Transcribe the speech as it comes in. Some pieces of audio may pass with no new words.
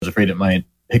afraid it might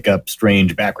pick up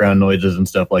strange background noises and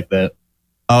stuff like that.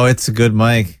 Oh, it's a good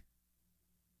mic.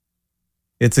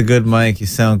 It's a good mic. You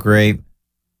sound great.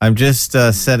 I'm just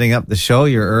setting up the show.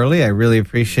 You're early. I really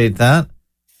appreciate that.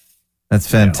 That's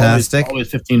fantastic. Yeah,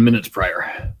 always 15 minutes prior.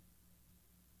 You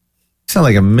sound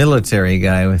like a military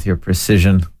guy with your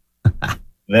precision.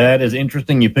 That is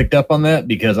interesting you picked up on that,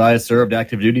 because I served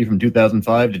active duty from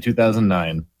 2005 to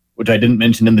 2009, which I didn't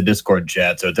mention in the Discord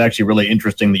chat. So it's actually really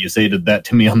interesting that you stated that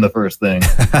to me on the first thing.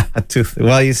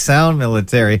 Well, you sound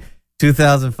military.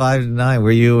 2005 to 9.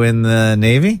 Were you in the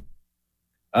Navy?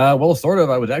 Well, sort of.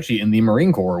 I was actually in the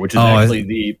Marine Corps, which is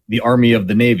actually the Army of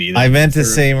the Navy. I meant to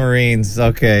say Marines.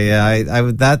 Okay,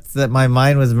 yeah. That's that. My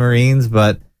mind was Marines,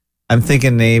 but I'm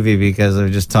thinking Navy because I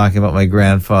was just talking about my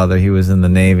grandfather. He was in the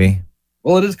Navy.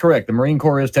 Well, it is correct. The Marine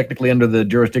Corps is technically under the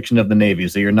jurisdiction of the Navy,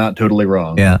 so you're not totally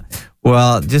wrong. Yeah.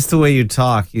 Well, just the way you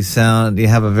talk, you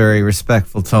have a very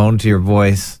respectful tone to your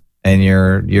voice and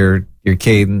your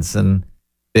cadence and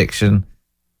diction.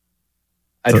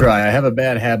 I try. I have a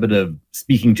bad habit of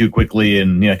speaking too quickly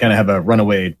and kind of have a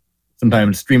runaway,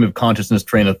 sometimes stream of consciousness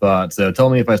train of thought. So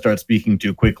tell me if I start speaking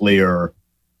too quickly or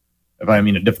if I'm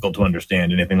difficult to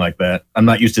understand, anything like that. I'm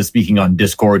not used to speaking on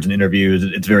Discords and interviews.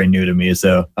 It's very new to me,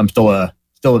 so I'm still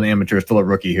an amateur, still a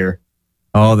rookie here.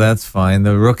 Oh, that's fine.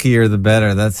 The rookier, the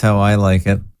better. That's how I like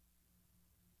it.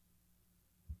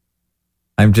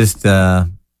 I'm just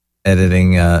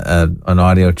editing an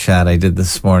audio chat I did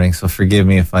this morning, so forgive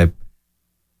me if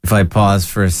I pause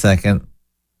for a second.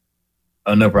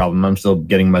 Oh, no problem. I'm still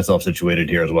getting myself situated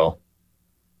here as well.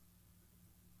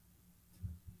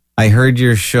 I heard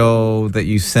your show that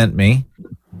you sent me.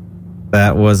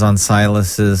 That was on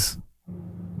Silas's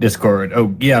Discord.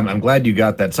 Oh, yeah, I'm glad you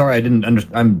got that. Sorry, I didn't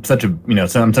understand. I'm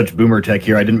such boomer tech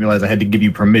here. I didn't realize I had to give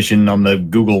you permission on the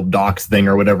Google Docs thing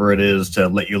or whatever it is to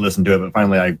let you listen to it, but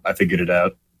finally I figured it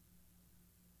out.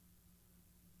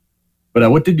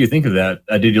 But what did you think of that?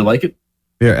 Did you like it?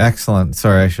 You're excellent.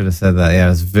 Sorry, I should have said that. Yeah, it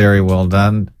was very well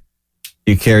done.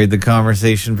 You carried the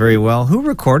conversation very well. Who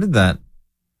recorded that?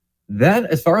 That,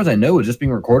 as far as I know, is just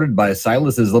being recorded by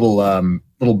Silas's little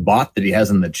bot that he has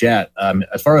in the chat.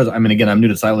 As far as, again, I'm new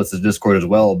to Silas's Discord as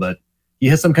well, but he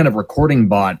has some kind of recording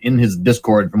bot in his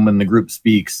Discord from when the group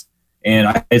speaks.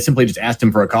 And I simply just asked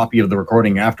him for a copy of the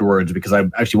recording afterwards because I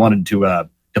actually wanted to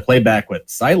play back what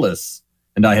Silas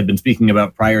and I had been speaking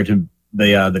about prior to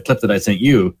the clip that I sent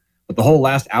you. But the whole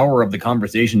last hour of the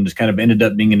conversation just kind of ended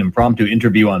up being an impromptu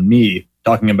interview on me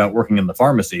talking about working in the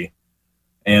pharmacy.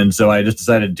 And so I just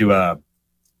decided to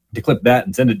clip that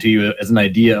and send it to you as an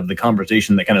idea of the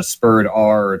conversation that kind of spurred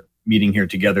our meeting here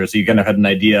together. So you kind of had an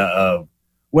idea of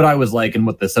what I was like and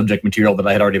what the subject material that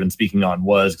I had already been speaking on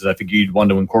was, because I figured you'd want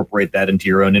to incorporate that into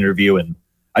your own interview. And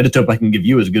I just hope I can give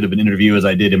you as good of an interview as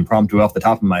I did impromptu off the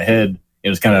top of my head. It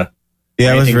was kind of...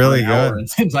 Yeah, it was really good.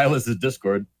 Since Silas's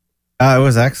Discord. It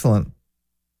was excellent.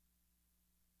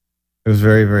 It was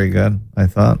very, very good, I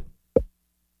thought.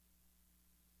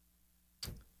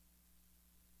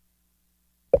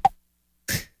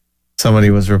 Somebody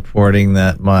was reporting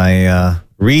that my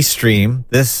Restream,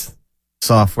 this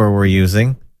software we're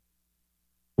using,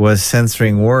 was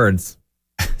censoring words.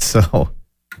 So,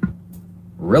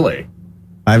 really?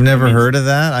 I've never heard of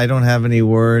that. I don't have any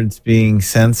words being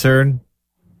censored,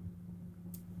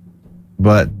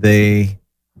 but they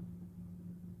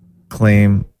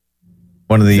claim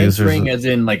one of the censoring users,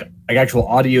 as in like actual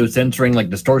audio censoring, like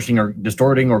distorting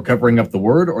or covering up the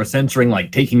word, or censoring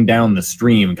like taking down the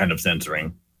stream kind of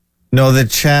censoring. No, the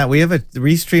chat. We have a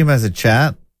Restream as a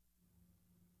chat,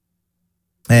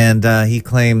 and he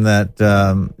claimed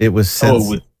that it was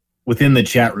censored. Within the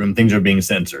chat room, things are being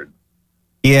censored.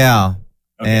 Yeah,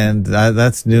 okay. And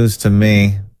that's news to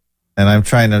me, and I'm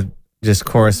trying to just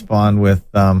correspond with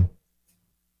the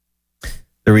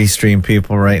Restream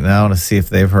people right now to see if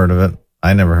they've heard of it.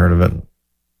 I never heard of it.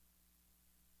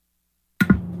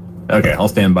 Okay, I'll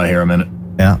stand by here a minute.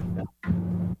 Yeah.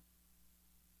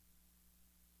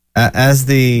 As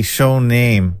the show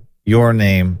name, your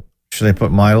name, should I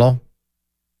put Milo?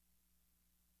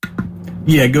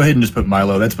 Yeah, go ahead and just put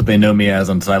Milo. That's what they know me as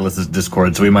on Silas's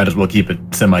Discord, so we might as well keep it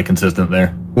semi-consistent there.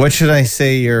 What should I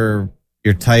say your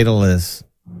title is?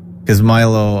 Because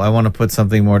Milo, I want to put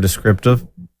something more descriptive.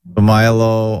 But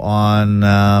Milo on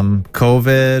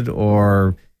COVID,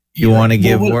 or you want to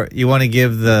give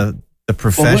the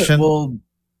profession?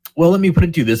 Well, let me put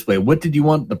it to you this way. What did you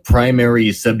want the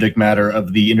primary subject matter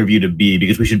of the interview to be?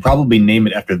 Because we should probably name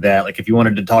it after that. Like if you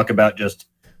wanted to talk about just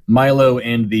Milo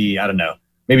and the, I don't know,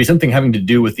 maybe something having to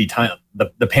do with the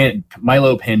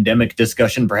Milo pandemic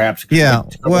discussion, perhaps. Yeah,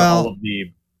 well,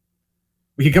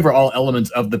 we we could cover all elements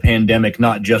of the pandemic,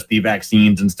 not just the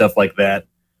vaccines and stuff like that.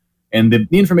 And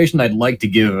the information I'd like to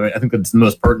give, I think that's the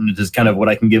most pertinent, is kind of what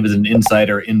I can give as an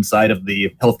insider inside of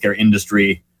the healthcare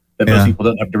industry that most people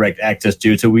don't have direct access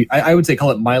to. So I would say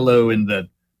call it Milo in the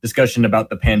discussion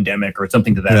about the pandemic or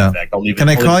something to that effect. Can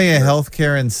I call you a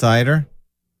healthcare insider?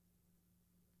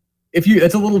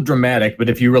 It's a little dramatic, but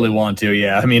if you really want to,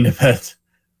 yeah. I mean, if that's...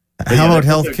 How about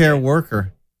healthcare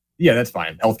worker? Yeah, that's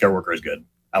fine. Healthcare worker is good.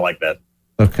 I like that.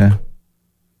 Okay.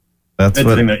 That's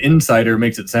the thing. The insider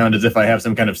makes it sound as if I have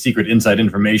some kind of secret inside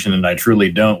information, and I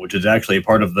truly don't, which is actually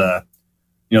part of the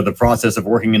process of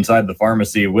working inside the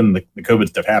pharmacy when the COVID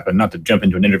stuff happened. Not to jump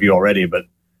into an interview already, but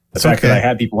the fact that I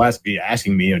had people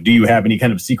asking me, do you have any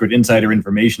kind of secret insider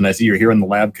information? I see you're here in the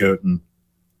lab coat, and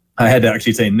I had to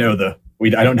actually say no.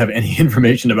 I don't have any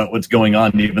information about what's going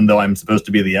on, even though I'm supposed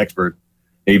to be the expert,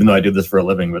 even though I do this for a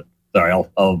living. But sorry,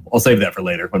 I'll save that for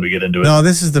later when we get into it. No,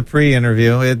 this is the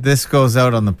pre-interview. This goes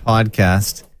out on the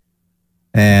podcast,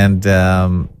 and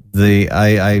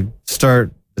I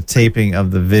start the taping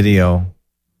of the video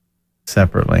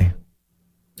separately.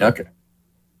 Okay,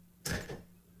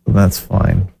 that's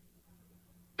fine.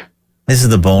 This is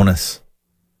the bonus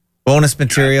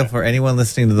material for anyone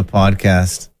listening to the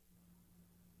podcast,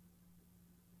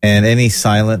 and any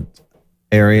silent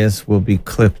areas will be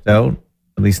clipped out.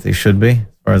 At least they should be, as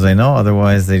far as I know.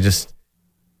 Otherwise, they just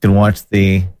can watch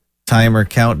the timer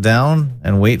count down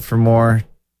and wait for more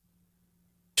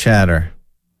chatter.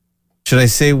 Should I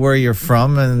say where you're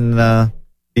from in the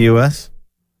U.S.?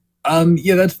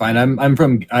 Yeah, that's fine. I'm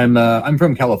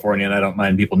from California, and I don't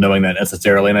mind people knowing that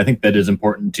necessarily. And I think that is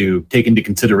important to take into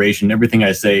consideration. Everything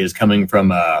I say is coming from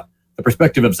the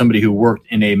perspective of somebody who worked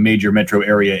in a major metro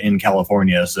area in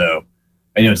California. So,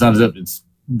 it's not as if it's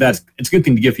a good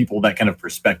thing to give people that kind of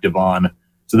perspective on,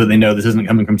 so that they know this isn't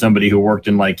coming from somebody who worked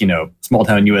in small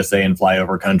town USA and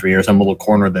flyover country or some little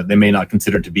corner that they may not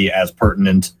consider to be as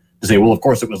pertinent to say, well, of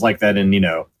course it was like that in,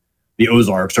 the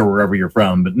Ozarks or wherever you're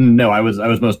from. But no, I was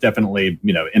most definitely,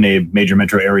 in a major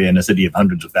metro area in a city of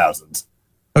hundreds of thousands.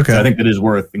 Okay. So I think that is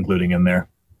worth including in there.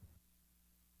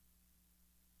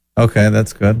 Okay,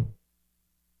 that's good.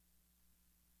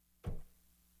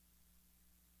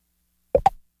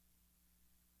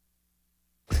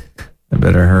 I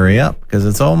better hurry up because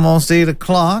it's almost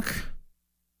 8:00.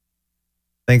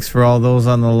 Thanks for all those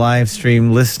on the live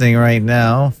stream listening right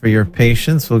now for your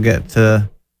patience. We'll get to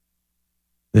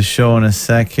the show in a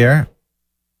sec here.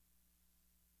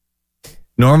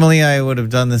 Normally I would have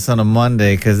done this on a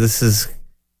Monday because this is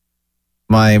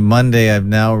my Monday I've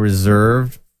now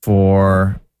reserved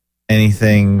for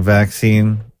anything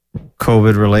vaccine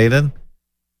COVID related,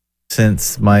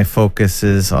 since my focus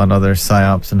is on other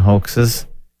psyops and hoaxes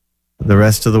the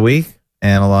rest of the week,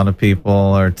 and a lot of people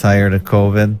are tired of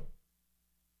COVID.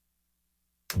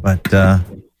 But I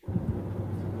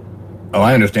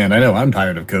understand. I know I'm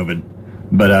tired of COVID.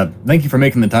 But thank you for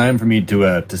making the time for me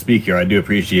to speak here. I do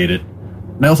appreciate it.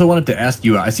 And I also wanted to ask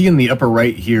you, I see in the upper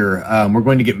right here, we're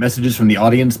going to get messages from the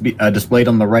audience displayed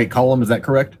on the right column. Is that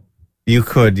correct? You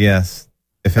could, yes.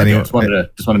 If anyone, just want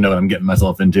to know what I'm getting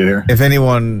myself into here. If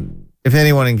anyone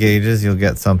engages, you'll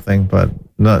get something, but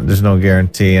there's no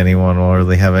guarantee anyone will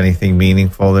really have anything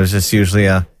meaningful. There's just usually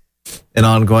an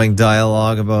ongoing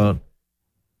dialogue about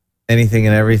anything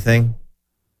and everything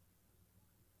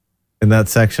in that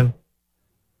section.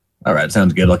 All right,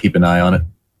 sounds good. I'll keep an eye on it.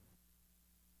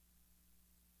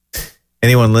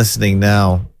 Anyone listening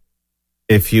now,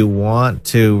 if you want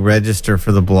to register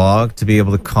for the blog to be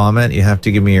able to comment, you have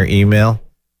to give me your email.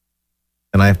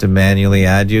 And I have to manually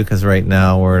add you because right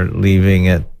now we're leaving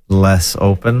it less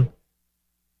open.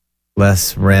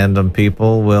 Less random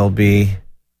people will be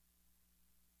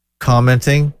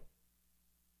commenting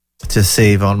to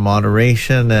save on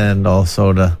moderation and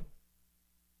also to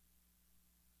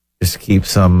just keep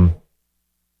some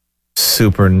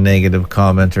super negative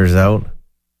commenters out.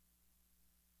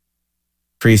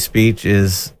 Free speech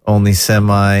is only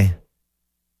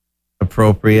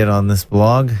semi-appropriate on this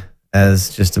blog,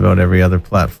 as just about every other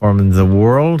platform in the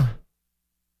world.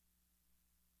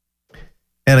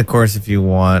 And of course, if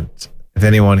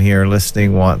anyone here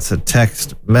listening wants a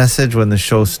text message when the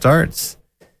show starts,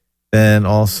 then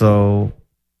also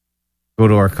go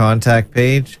to our contact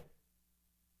page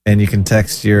and you can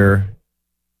text your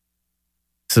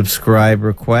subscribe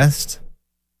request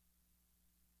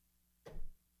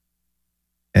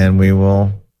and we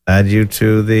will add you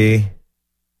to the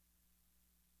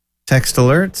text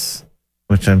alerts,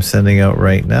 which I'm sending out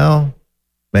right now,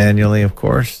 manually, of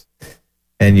course,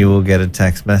 and you will get a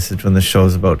text message when the show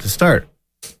is about to start.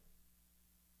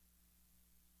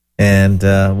 And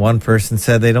one person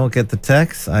said they don't get the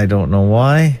text. I don't know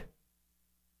why.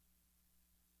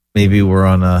 Maybe we're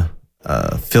on a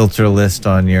filter list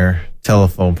on your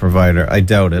telephone provider. I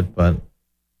doubt it, but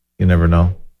you never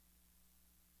know.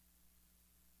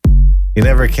 You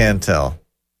never can tell.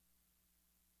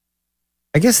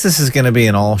 I guess this is going to be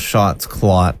an all shots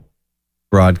clot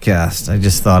broadcast. I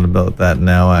just thought about that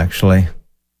now, actually.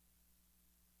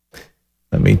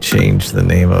 Let me change the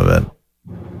name of it.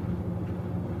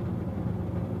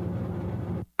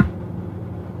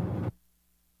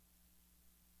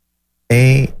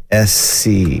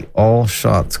 ASC, All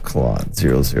Shots Clot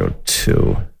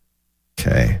 002.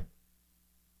 Okay.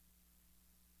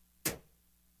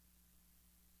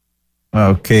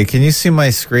 Okay, can you see my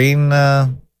screen,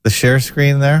 the share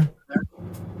screen there?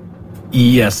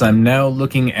 Yes, I'm now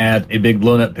looking at a big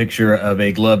blown up picture of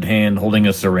a gloved hand holding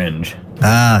a syringe.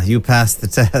 Ah, you passed the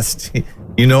test.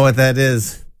 You know what that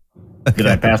is. Did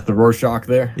I pass the Rorschach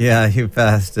there? Yeah, you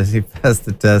passed it. You passed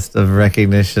the test of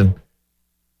recognition.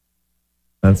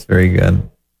 That's very good.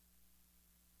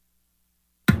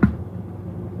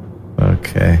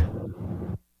 Okay.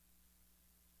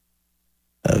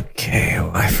 Okay,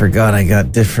 well, I forgot I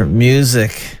got different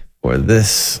music for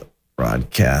this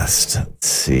broadcast. Let's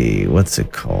see, what's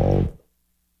it called?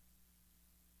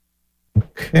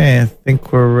 Okay, I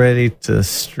think we're ready to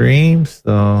stream,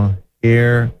 so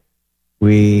here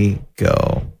we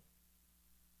go.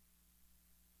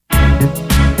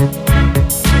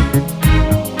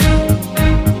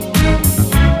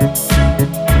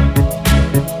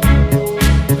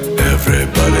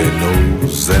 Everybody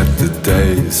knows that the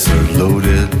dice are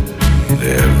loaded.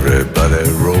 Everybody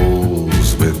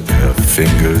rolls with their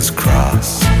fingers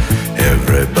crossed.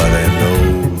 Everybody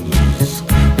knows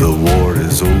the war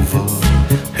is over.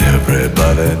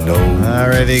 Everybody knows.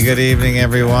 Alrighty, good evening,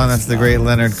 everyone. That's the great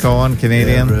Leonard Cohen,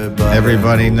 Canadian.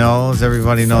 Everybody knows.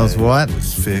 Everybody knows what?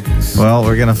 Well,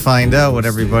 we're going to find out what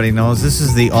everybody knows. This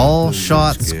is the All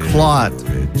Shots Clot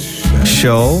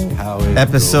show,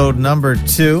 episode number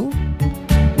 2.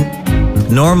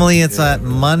 Normally it's at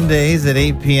Mondays at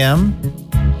 8 p.m.,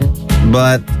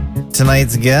 but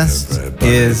tonight's guest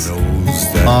is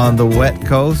on the wet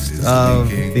coast of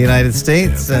the United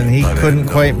States, and he couldn't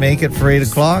quite make it for 8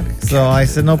 o'clock. So I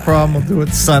said, no problem, we'll do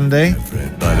it Sunday,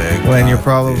 when you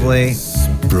probably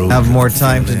have more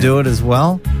time to do it as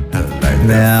well.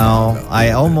 Now,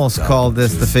 I almost called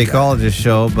this the Fakeologist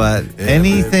Show, but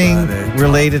anything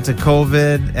related to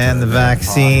COVID and the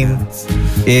vaccine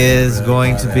is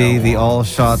going to be the All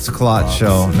Shots Clot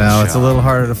Show. Now, it's a little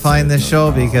harder to find this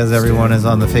show because everyone is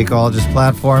on the Fakeologist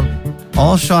platform.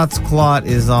 All Shots Clot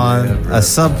is on a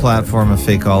sub-platform of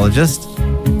Fakeologist.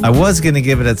 I was going to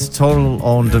give it its total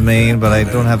own domain, but I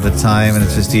don't have the time, and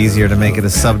it's just easier to make it a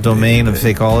subdomain of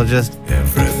Fakeologist.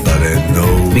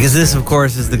 Because this, of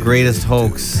course, is the greatest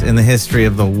hoax in the history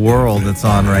of the world that's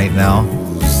on right now.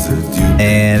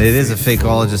 And it is a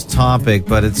Fakeologist topic,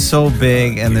 but it's so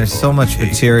big and there's so much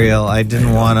material, I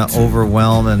didn't want to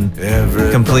overwhelm and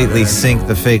completely sink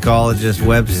the Fakeologist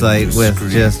website with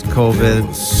just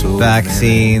COVID,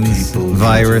 vaccines,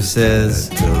 viruses,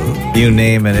 you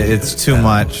name it. It's too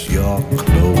much.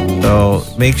 So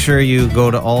make sure you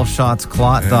go to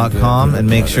allshotsclot.com and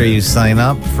make sure you sign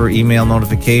up for email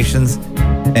notifications.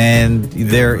 And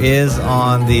there is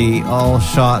on the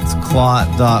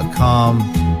allshotsclot.com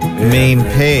main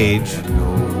page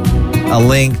a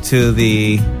link to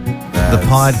the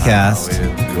podcast,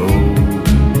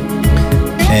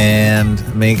 and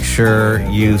make sure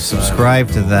you subscribe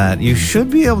to that. You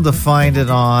should be able to find it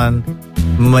on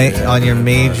your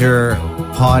major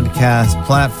podcast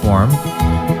platform.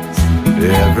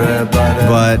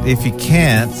 But if you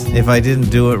can't, if I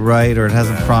didn't do it right or it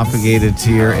hasn't propagated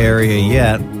to your area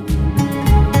yet,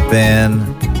 then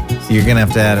you're going to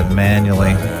have to add it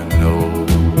manually.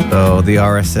 So the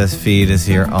RSS feed is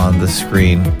here on the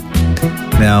screen.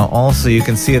 Now, also, you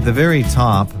can see at the very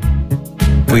top,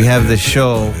 we have the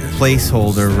show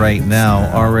placeholder right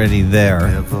now already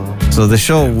there. So the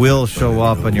show will show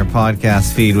up on your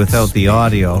podcast feed without the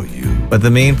audio. But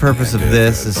the main purpose of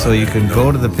this is so you can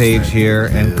go to the page here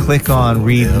and click on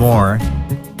Read More.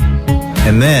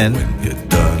 And then, you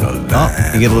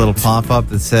get a little pop-up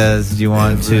that says, do you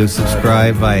want to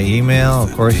subscribe via email?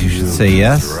 Of course, you should say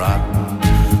yes.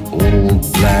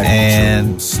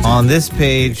 And on this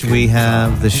page, we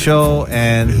have the show,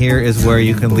 and here is where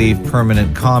you can leave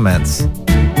permanent comments.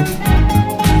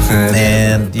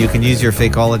 And you can use your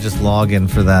Fakeologist login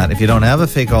for that. If you don't have a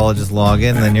Fakeologist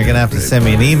login, then you're going to have to send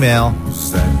me an email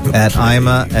at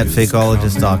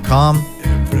ima@fakeologist.com,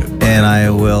 and I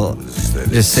will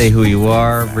just say who you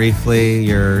are briefly,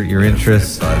 your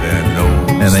interests,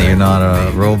 and that you're not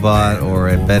a robot or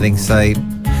a betting site.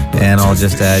 And I'll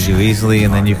just add you easily,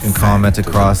 and then you can comment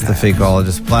across the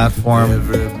Fakeologist platform.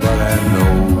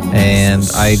 And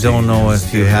I don't know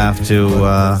if you have to.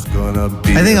 I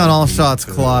think on All Shots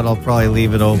Claude, I'll probably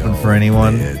leave it open for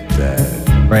anyone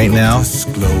right now.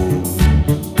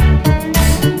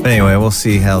 But anyway, we'll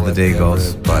see how the day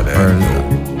goes.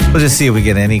 We'll just see if we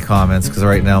get any comments, because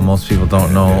right now most people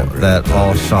don't know that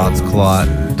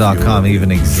allshotsclot.com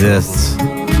even exists.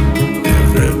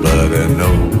 Everybody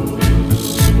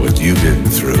knows what you've been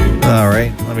through. All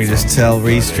right, let me just tell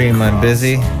Restream I'm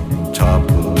busy. Top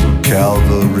of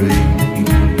Calvary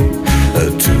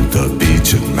to the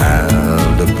beach in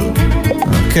Malibu.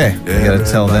 Okay, I gotta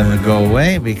tell them to go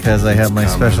away because I have my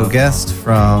special guest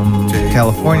from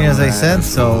California, as I said.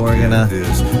 So we're gonna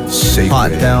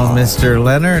hot down Mr.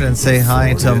 Leonard and say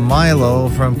hi to Milo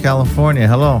from California.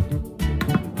 Hello.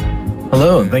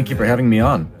 Hello, and thank you for having me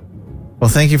on. Well,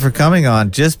 thank you for coming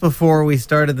on. Just before we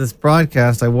started this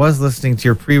broadcast, I was listening to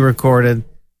your pre-recorded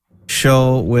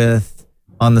show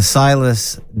on the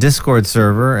Silas Discord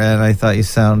server, and I thought you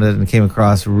sounded and came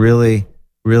across really,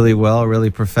 really well, really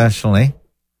professionally.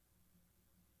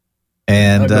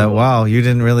 And wow, you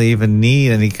didn't really even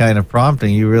need any kind of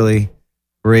prompting. You really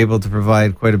were able to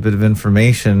provide quite a bit of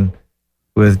information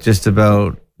with just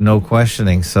about no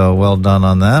questioning. So well done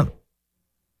on that.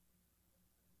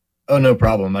 Oh, no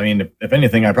problem. I mean, if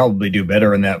anything, I probably do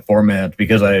better in that format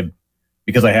because I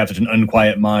have such an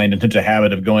unquiet mind and such a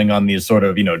habit of going on these sort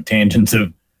of, tangents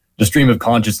of the stream of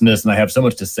consciousness, and I have so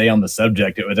much to say on the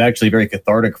subject. It was actually very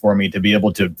cathartic for me to be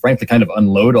able to, frankly, kind of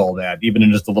unload all that, even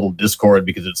in just a little Discord,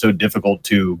 because it's so difficult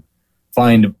to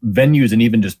find venues and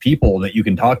even just people that you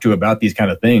can talk to about these kind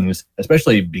of things,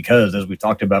 especially because, as we've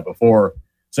talked about before,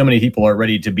 so many people are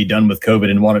ready to be done with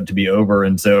COVID and want it to be over.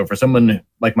 And so for someone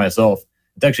like myself,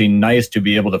 it's actually nice to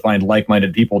be able to find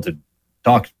like-minded people to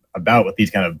talk about with this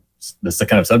kind of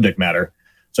subject matter.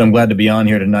 So I'm glad to be on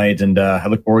here tonight, and I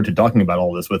look forward to talking about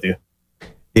all this with you.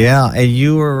 Yeah, and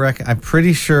you were. I'm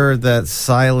pretty sure that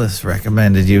Silas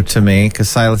recommended you to me, because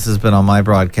Silas has been on my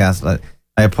broadcast. I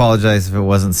apologize if it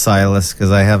wasn't Silas,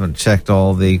 because I haven't checked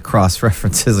all the cross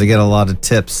references. I get a lot of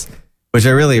tips, which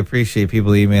I really appreciate.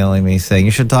 People emailing me saying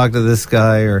you should talk to this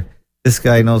guy, or this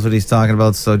guy knows what he's talking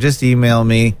about. So just email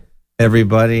me,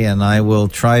 everybody, and I will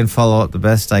try and follow up the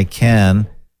best I can.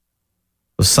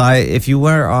 How did you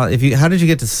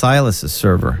get to Silas's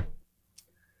server?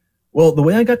 Well, the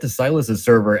way I got to Silas's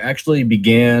server actually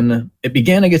began, I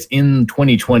guess, in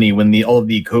 2020 when all of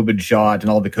the COVID shot and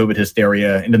all the COVID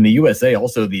hysteria, and in the USA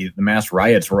also the mass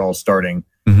riots were all starting.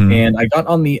 Mm-hmm. And I got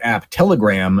on the app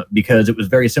Telegram because it was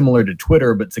very similar to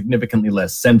Twitter, but significantly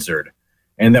less censored.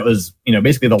 And that was,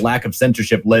 basically the lack of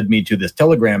censorship led me to this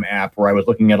Telegram app where I was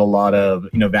looking at a lot of,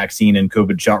 vaccine and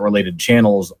COVID shot related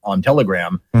channels on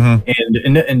Telegram.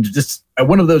 Mm-hmm. And just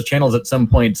one of those channels at some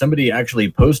point, somebody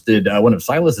actually posted one of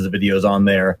Silas's videos on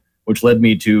there, which led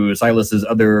me to Silas's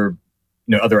other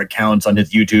accounts on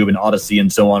his YouTube and Odyssey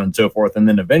and so on and so forth. And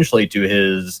then eventually to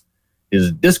his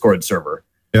Discord server.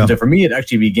 Yeah. So for me, it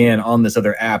actually began on this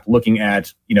other app looking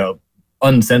at,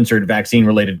 uncensored vaccine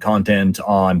related content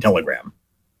on Telegram.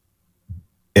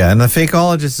 Yeah, and the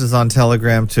Fakeologist is on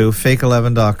Telegram too,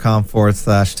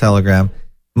 fake11.com/Telegram.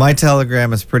 My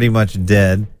Telegram is pretty much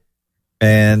dead,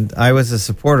 and I was a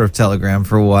supporter of Telegram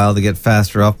for a while to get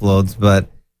faster uploads, but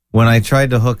when I tried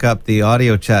to hook up the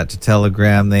audio chat to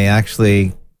Telegram, they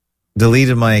actually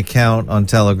deleted my account on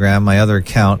Telegram, my other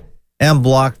account, and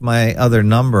blocked my other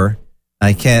number.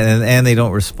 I can't, and they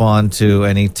don't respond to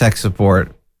any tech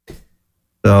support.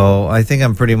 So I think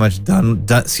I'm pretty much done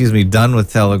with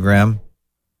Telegram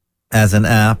as an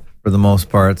app for the most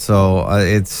part. So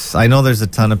I know there's a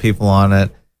ton of people on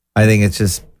it. I think it's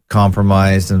just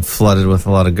compromised and flooded with a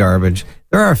lot of garbage.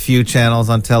 There are a few channels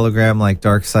on Telegram like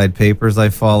Dark Side Papers I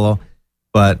follow,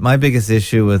 but my biggest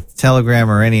issue with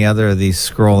Telegram or any other of these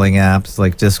scrolling apps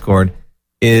like Discord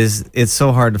is it's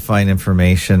so hard to find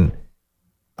information.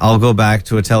 I'll go back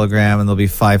to a Telegram and there'll be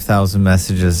 5,000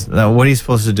 messages. Now, what are you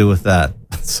supposed to do with that?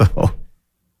 So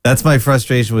that's my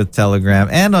frustration with Telegram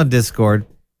and on Discord.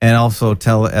 And also,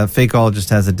 Fakeologist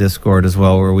has a Discord as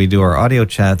well where we do our audio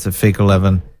chats at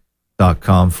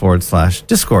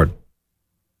fake11.com/Discord.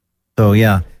 So,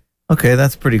 yeah. Okay,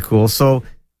 that's pretty cool. So,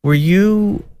 were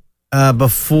you,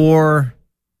 before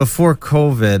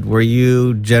COVID,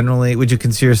 would you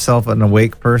consider yourself an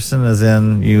awake person, as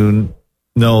in you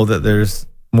know that there's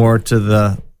more to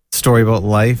the story about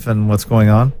life and what's going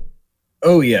on?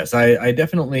 Oh, yes. I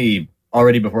definitely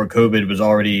already before COVID was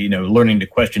already, learning to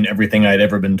question everything I'd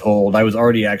ever been told. I was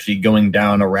already actually going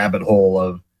down a rabbit hole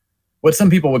of what some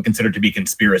people would consider to be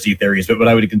conspiracy theories, but what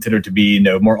I would consider to be,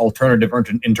 more alternative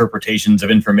interpretations of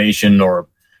information, or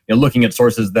looking at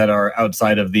sources that are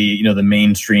outside of the, the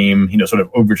mainstream, sort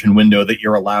of Overton window that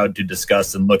you're allowed to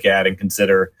discuss and look at and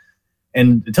consider.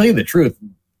 And to tell you the truth,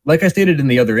 like I stated in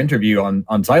the other interview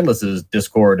on Silas's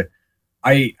Discord,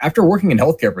 after working in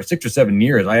healthcare for 6 or 7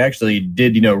 years, I actually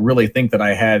did, really think that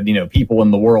I had, people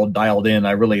in the world dialed in.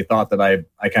 I really thought that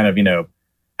I kind of,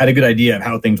 had a good idea of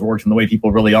how things worked and the way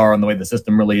people really are and the way the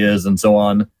system really is and so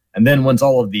on. And then once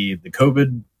all of the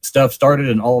COVID stuff started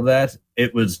and all of that,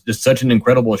 it was just such an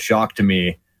incredible shock to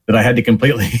me that I had to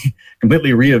completely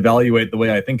reevaluate the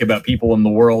way I think about people in the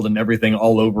world and everything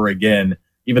all over again,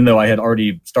 even though I had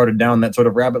already started down that sort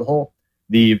of rabbit hole.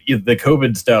 The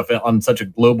COVID stuff on such a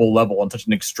global level, on such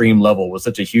an extreme level, was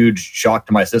such a huge shock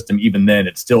to my system. Even then,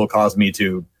 it still caused me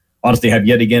to honestly have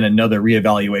yet again another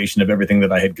reevaluation of everything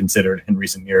that I had considered in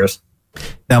recent years.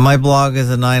 Now, my blog is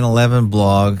a 9/11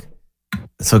 blog.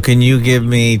 So can you give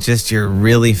me just your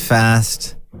really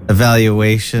fast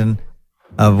evaluation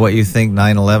of what you think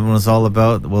 9/11 was all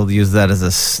about? We'll use that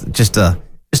as just a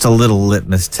little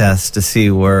litmus test to see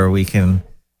where we can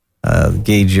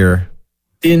gauge your...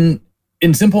 In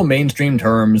simple mainstream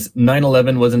terms,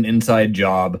 9/11 was an inside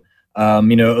job.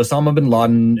 Osama bin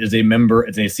Laden is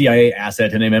a CIA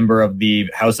asset and a member of the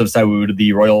House of Saud,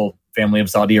 the royal family of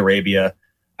Saudi Arabia.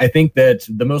 I think that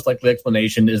the most likely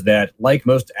explanation is that, like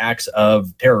most acts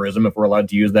of terrorism, if we're allowed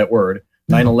to use that word,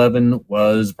 9/11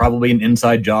 was probably an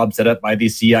inside job set up by the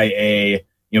CIA,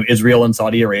 Israel and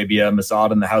Saudi Arabia,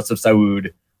 Mossad and the House of Saud.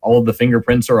 All of the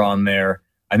fingerprints are on there.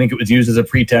 I think it was used as a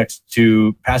pretext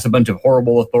to pass a bunch of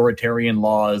horrible authoritarian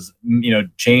laws,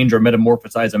 change or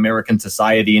metamorphosize American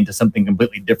society into something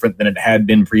completely different than it had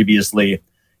been previously,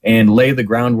 and lay the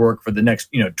groundwork for the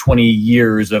next, 20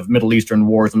 years of Middle Eastern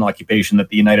wars and occupation that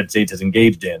the United States has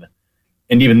engaged in.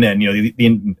 And even then,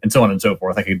 and so on and so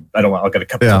forth. I've got to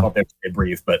cut myself up there to be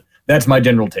brief, but that's my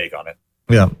general take on it.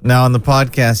 Yeah. Now, on the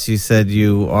podcast, you said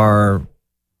you are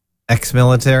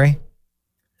ex-military?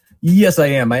 Yes, I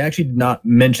am. I actually did not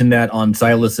mention that on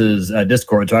Silas's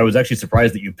Discord, so I was actually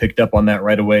surprised that you picked up on that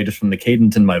right away just from the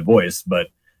cadence in my voice. But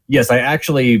yes, I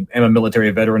actually am a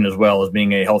military veteran as well as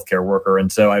being a healthcare worker.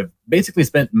 And so I've basically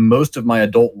spent most of my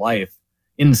adult life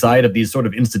inside of these sort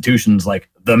of institutions like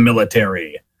the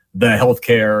military, the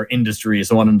healthcare industry,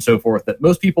 so on and so forth, that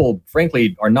most people,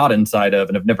 frankly, are not inside of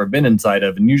and have never been inside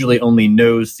of, and usually only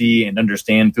know, see, and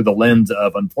understand through the lens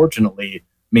of, unfortunately,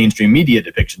 mainstream media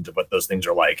depictions of what those things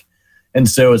are like. And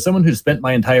so as someone who's spent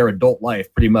my entire adult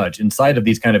life pretty much inside of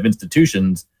these kind of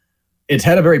institutions, it's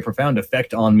had a very profound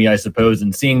effect on me, I suppose,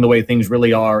 in seeing the way things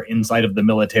really are inside of the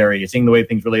military, seeing the way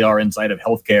things really are inside of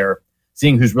healthcare,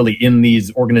 seeing who's really in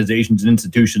these organizations and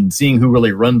institutions, seeing who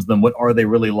really runs them, what are they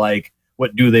really like,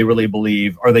 what do they really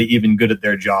believe, are they even good at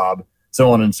their job,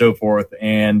 so on and so forth.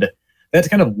 And that's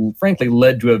kind of frankly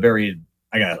led to a very,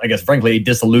 I guess, frankly, a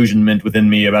disillusionment within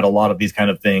me about a lot of these kind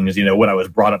of things, what I was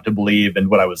brought up to believe and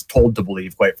what I was told to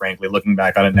believe, quite frankly, looking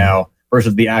back on it now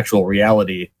versus the actual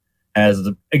reality has,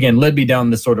 again, led me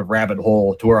down this sort of rabbit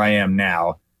hole to where I am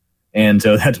now. And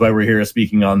so that's why we're here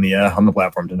speaking on the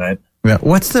platform tonight. Yeah.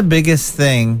 What's the biggest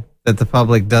thing that the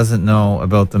public doesn't know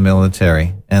about the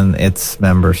military and its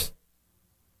members?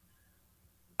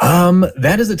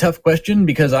 That is a tough question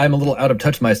because I'm a little out of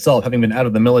touch myself, having been out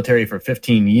of the military for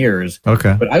 15 years.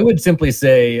 Okay. But I would simply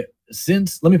say,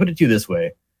 let me put it to you this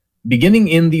way. Beginning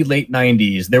in the late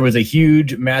 90s, there was a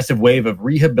huge, massive wave of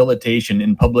rehabilitation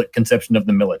in public conception of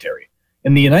the military.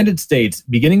 In the United States,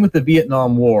 beginning with the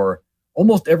Vietnam War,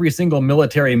 almost every single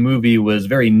military movie was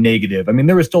very negative. I mean,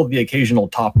 there was still the occasional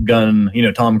Top Gun,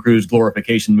 Tom Cruise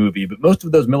glorification movie, but most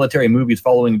of those military movies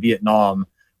following Vietnam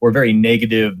were very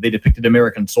negative. They depicted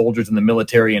American soldiers in the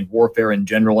military and warfare in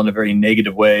general in a very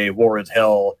negative way. War is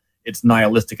hell. It's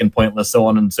nihilistic and pointless, so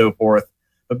on and so forth.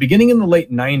 But beginning in the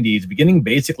late 90s, beginning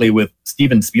basically with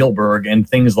Steven Spielberg and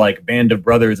things like Band of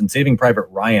Brothers and Saving Private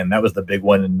Ryan, that was the big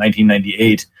one in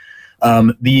 1998,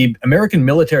 the American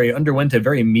military underwent a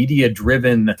very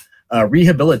media-driven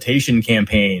rehabilitation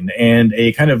campaign and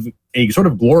a sort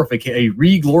of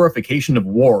re-glorification of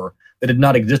war that had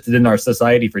not existed in our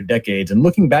society for decades. And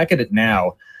looking back at it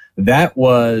now, that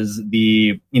was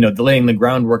the laying the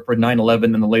groundwork for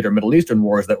 9/11 and the later Middle Eastern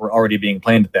wars that were already being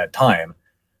planned at that time.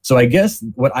 So I guess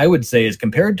what I would say is,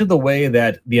 compared to the way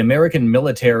that the American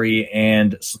military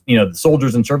and the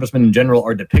soldiers and servicemen in general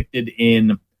are depicted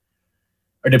in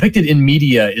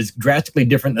media, is drastically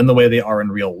different than the way they are in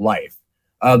real life.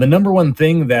 The number one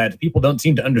thing that people don't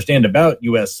seem to understand about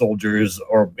U.S. soldiers,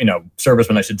 or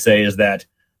servicemen, I should say, is that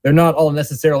they're not all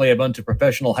necessarily a bunch of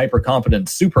professional, hyper-competent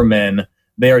supermen.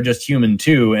 They are just human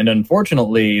too, and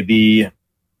unfortunately,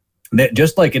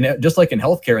 just like in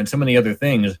healthcare and so many other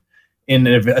things, in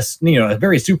a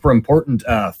very super important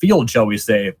field, shall we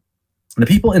say, the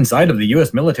people inside of the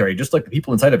U.S. military, just like the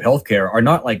people inside of healthcare, are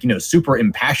not super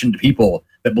impassioned people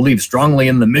that believe strongly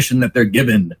in the mission that they're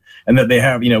given, and that they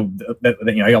have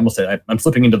I almost said I'm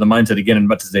slipping into the mindset again and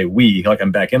about to say we, like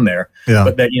I'm back in there,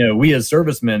 but that we as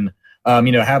servicemen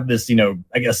have this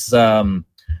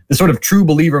this sort of true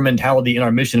believer mentality in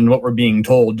our mission and what we're being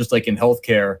told, just like in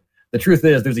healthcare. The truth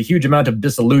is there's a huge amount of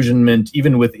disillusionment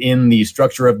even within the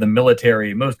structure of the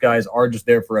military. Most guys are just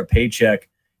there for a paycheck.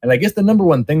 And I guess the number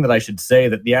one thing that I should say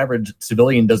that the average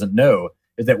civilian doesn't know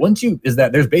is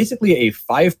that there's basically a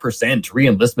 5%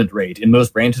 re-enlistment rate in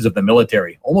most branches of the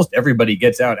military. Almost everybody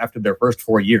gets out after their first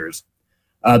 4 years.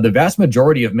 The vast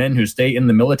majority of men who stay in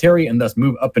the military and thus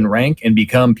move up in rank and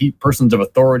become persons of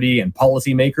authority and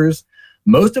policymakers,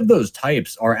 most of those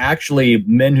types are actually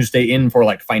men who stay in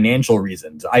for financial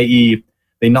reasons, i.e.,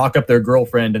 they knock up their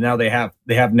girlfriend and now they have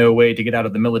no way to get out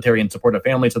of the military and support a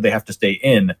family, so they have to stay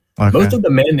in. Okay. Most of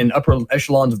the men in upper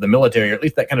echelons of the military, or at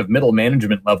least that kind of middle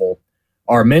management level,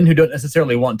 are men who don't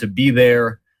necessarily want to be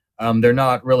there. They're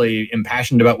not really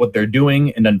impassioned about what they're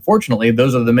doing. And unfortunately,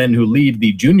 those are the men who lead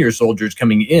the junior soldiers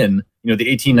coming in, the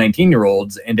 18,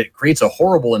 19-year-olds, and it creates a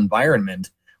horrible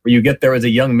environment where you get there as a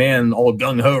young man, all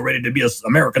gung-ho, ready to be an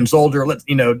American soldier, let's,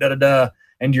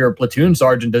 and your platoon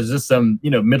sergeant is just some,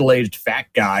 middle-aged fat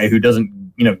guy who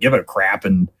doesn't, give a crap.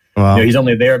 And he's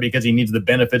only there because he needs the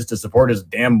benefits to support his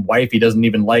damn wife he doesn't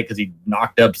even like because he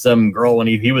knocked up some girl when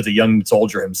he was a young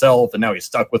soldier himself, and now he's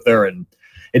stuck with her. And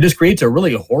it just creates a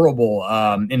really horrible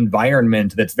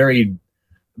environment that's very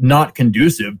not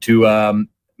conducive to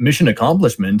mission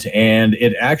accomplishment. And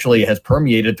it actually has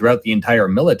permeated throughout the entire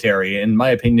military. In my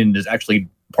opinion, is actually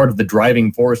part of the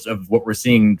driving force of what we're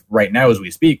seeing right now as we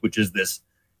speak, which is this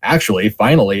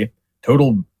finally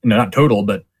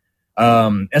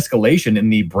escalation in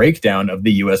the breakdown of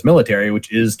the U.S. military,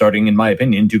 which is starting, in my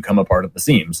opinion, to come apart at the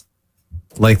seams.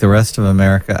 Like the rest of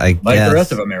America, I guess. Like the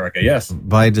rest of America, yes.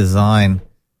 By design.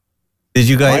 Did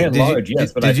you guys? By and large,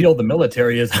 yes. But I feel the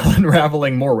military is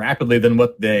unraveling more rapidly than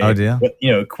what they,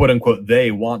 quote unquote,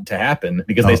 they want to happen,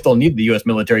 because they still need the U.S.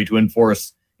 military to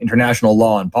enforce international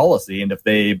law and policy. And if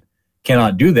they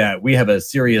cannot do that, we have a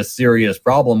serious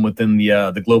problem within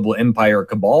the global empire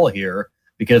cabal here,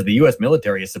 because the U.S.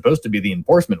 military is supposed to be the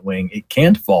enforcement wing. It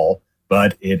can't fall,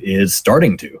 but it is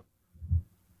starting to.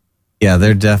 Yeah,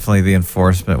 they're definitely the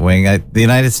enforcement wing. The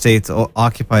United States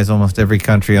occupies almost every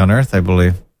country on Earth, I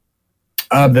believe.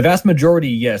 The vast majority,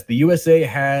 yes. The USA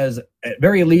has, at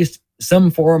very least,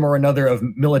 some form or another of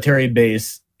military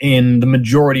base in the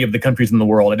majority of the countries in the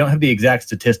world. I don't have the exact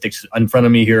statistics in front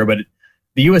of me here, but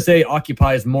the USA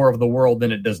occupies more of the world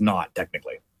than it does not,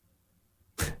 technically.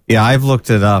 Yeah, I've looked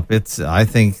it up. I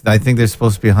think there's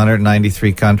supposed to be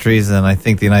 193 countries, and I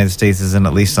think the United States is in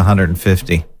at least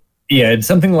 150. Yeah, it's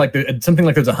something like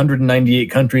there's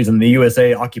 198 countries, and the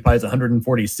USA occupies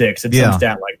 146. It's some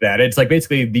stat like that. It's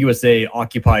basically the USA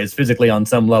occupies physically on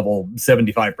some level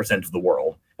 75% of the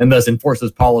world, and thus enforces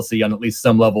policy on at least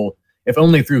some level, if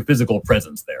only through physical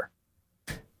presence there.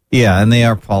 Yeah, and they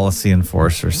are policy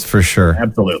enforcers for sure.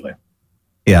 Absolutely.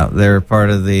 Yeah, they're part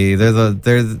of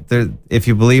they're if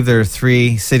you believe there are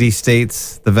 3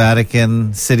 city-states, the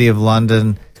Vatican, City of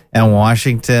London, and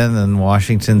Washington, and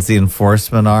Washington's the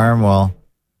enforcement arm. Well,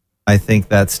 I think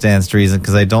that stands to reason,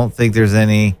 because I don't think there's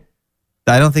any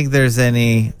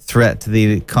threat to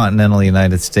the continental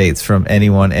United States from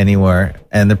anyone anywhere,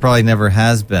 and there probably never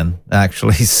has been,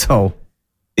 actually. So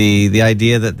the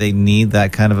idea that they need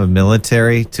that kind of a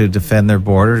military to defend their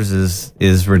borders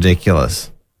is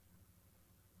ridiculous.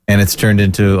 And it's turned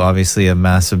into, obviously, a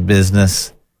massive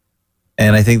business.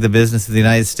 And I think the business of the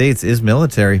United States is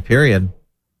military, period.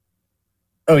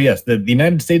 Oh, yes. The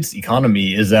United States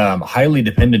economy is highly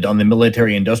dependent on the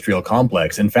military-industrial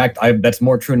complex. In fact, that's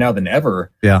more true now than ever.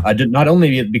 Yeah. Not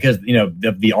only because,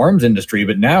 of the arms industry,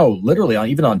 but now, literally,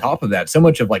 even on top of that, so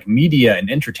much of media and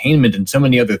entertainment and so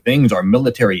many other things are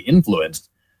military-influenced.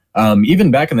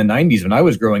 Even back in the 90s when I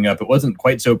was growing up, it wasn't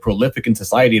quite so prolific in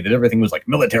society that everything was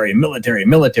military.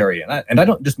 And I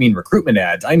don't just mean recruitment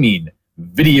ads. I mean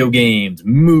video games,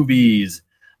 movies,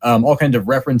 all kinds of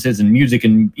references in music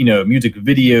and, music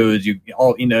videos.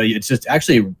 It's just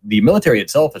actually the military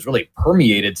itself has really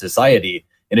permeated society,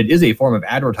 and it is a form of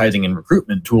advertising and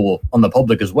recruitment tool on the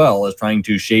public, as well as trying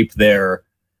to shape their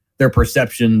their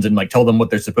perceptions and like tell them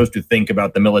what they're supposed to think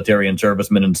about the military and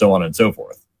servicemen and so on and so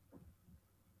forth.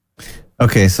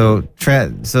 Okay, so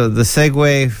the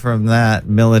segue from that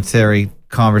military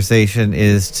conversation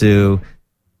is to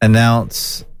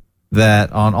announce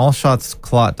that on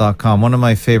allshotsclot.com, one of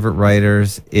my favorite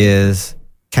writers is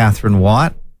Catherine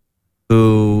Watt,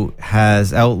 who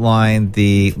has outlined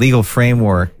the legal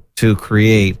framework to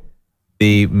create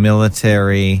the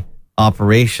military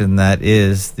operation that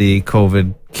is the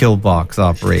COVID kill box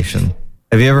operation.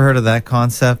 Have you ever heard of that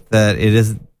concept, that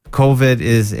COVID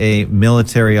is a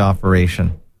military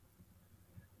operation?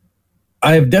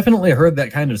 I've definitely heard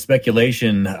that kind of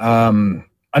speculation. I'm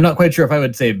not quite sure if I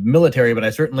would say military, but I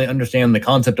certainly understand the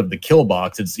concept of the kill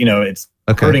box. It's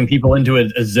herding people into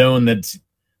a zone that's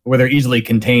where they're easily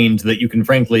contained, so that you can,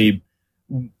 frankly,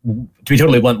 to be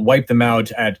totally blunt, wipe them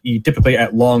out typically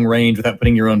at long range without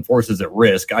putting your own forces at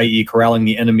risk, i.e. corralling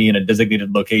the enemy in a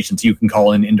designated location so you can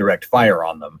call in indirect fire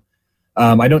on them.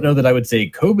 I don't know that I would say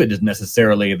COVID is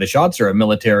necessarily, the shots are a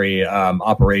military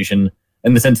operation,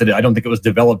 in the sense that I don't think it was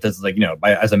developed as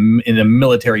in a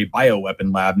military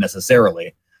bioweapon lab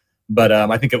necessarily. But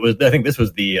I think this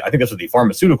was the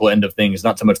pharmaceutical end of things,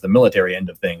 not so much the military end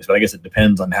of things. But I guess it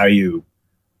depends on how you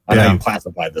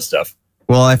classify this stuff.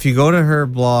 Well, if you go to her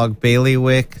blog,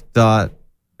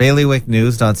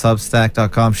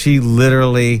 bailiwicknews.substack.com, she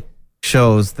literally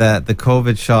shows that the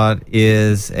COVID shot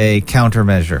is a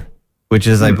countermeasure, which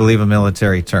is, I believe, a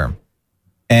military term.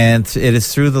 And it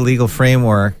is through the legal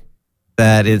framework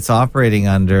that it's operating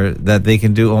under that they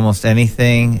can do almost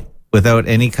anything without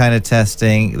any kind of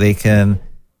testing. They can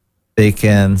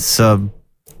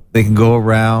go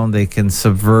around, they can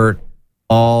subvert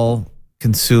all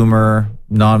consumer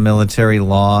non-military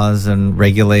laws and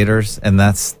regulators, and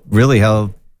that's really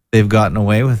how they've gotten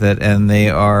away with it. And they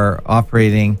are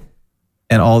operating,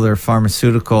 and all their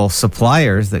pharmaceutical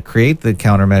suppliers that create the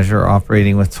countermeasure are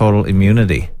operating with total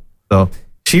immunity. So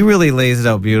she really lays it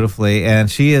out beautifully,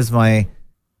 and she is my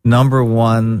number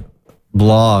one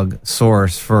blog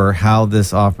source for how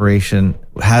this operation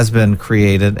has been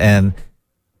created, and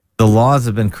the laws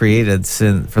have been created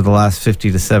for the last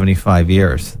 50 to 75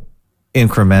 years,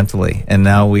 incrementally. And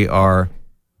now we are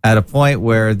at a point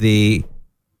where the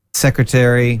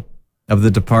Secretary of the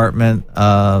Department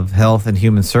of Health and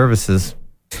Human Services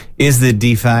is the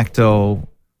de facto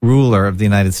ruler of the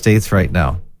United States right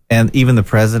now. And even the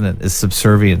president is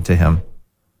subservient to him.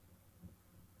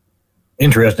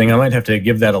 Interesting. I might have to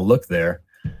give that a look there.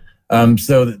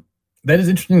 So that is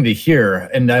interesting to hear.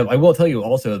 And I will tell you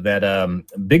also that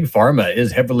Big Pharma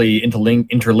is heavily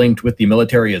interlinked with the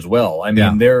military as well. I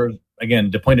mean, they're,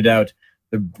 again, to point it out,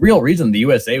 the real reason the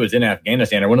USA was in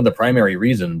Afghanistan, or one of the primary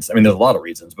reasons, I mean, there's a lot of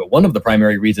reasons, but one of the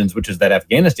primary reasons, which is that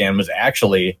Afghanistan was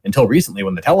actually, until recently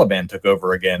when the Taliban took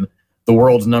over again, the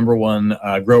world's number one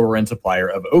grower and supplier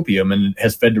of opium, and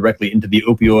has fed directly into the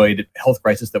opioid health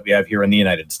crisis that we have here in the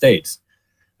United States.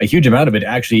 A huge amount of it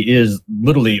actually is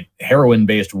literally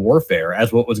heroin-based warfare,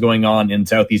 as what was going on in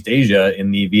Southeast Asia in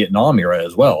the Vietnam era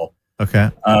as well. Okay.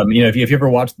 If you ever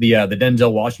watched the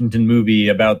Denzel Washington movie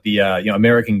about the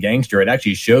American Gangster, it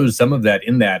actually shows some of that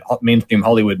in that mainstream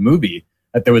Hollywood movie,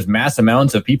 that there was mass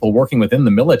amounts of people working within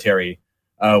the military,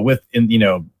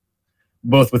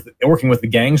 both with working with the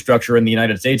gang structure in the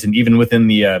United States, and even within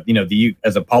the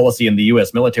as a policy in the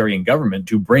U.S. military and government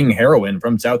to bring heroin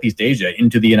from Southeast Asia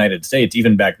into the United States,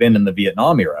 even back then in the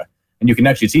Vietnam era. And you can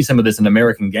actually see some of this in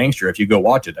American Gangster if you go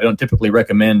watch it. I don't typically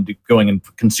recommend going and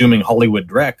consuming Hollywood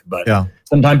direct, but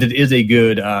sometimes it is a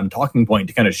good talking point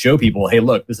to kind of show people, hey,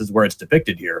 look, this is where it's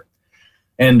depicted here.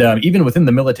 And even within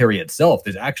the military itself,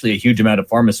 there's actually a huge amount of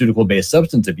pharmaceutical-based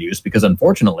substance abuse, because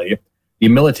unfortunately, the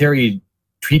military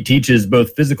teaches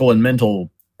both physical and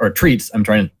mental, or treats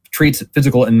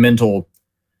physical and mental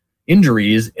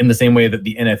injuries in the same way that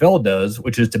the NFL does,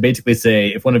 which is to basically say,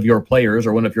 if one of your players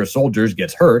or one of your soldiers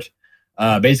gets hurt,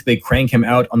 basically crank him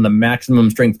out on the maximum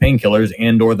strength painkillers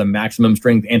and or the maximum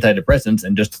strength antidepressants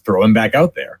and just throw him back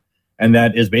out there. And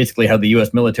that is basically how the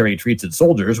U.S. military treats its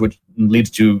soldiers, which leads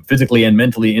to physically and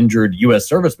mentally injured U.S.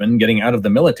 servicemen getting out of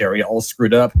the military all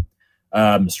screwed up,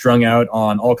 strung out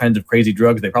on all kinds of crazy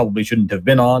drugs they probably shouldn't have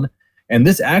been on. And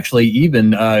this actually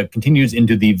even continues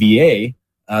into the VA,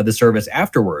 the service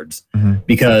afterwards,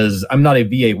 because I'm not a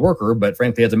VA worker, but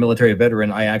frankly, as a military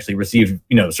veteran, I actually received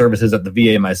services at the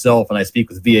VA myself, and I speak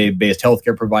with VA-based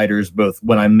healthcare providers both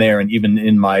when I'm there and even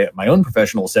in my own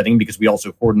professional setting, because we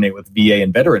also coordinate with VA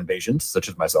and veteran patients, such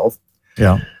as myself.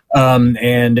 Yeah.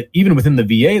 And even within the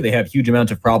VA, they have huge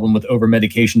amounts of problem with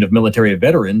over-medication of military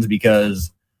veterans,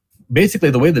 because basically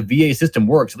the way the VA system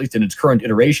works, at least in its current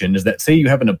iteration, is that say you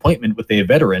have an appointment with a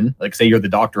veteran, like say you're the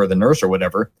doctor or the nurse or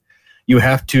whatever, you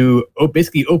have to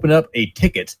basically open up a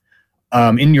ticket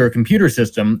in your computer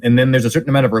system, and then there's a certain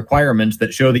amount of requirements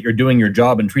that show that you're doing your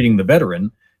job and treating the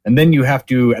veteran, and then you have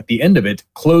to, at the end of it,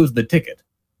 close the ticket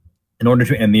in order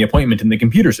to end the appointment in the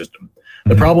computer system.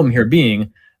 The problem here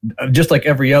being, just like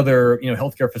every other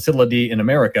healthcare facility in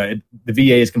America, the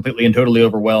VA is completely and totally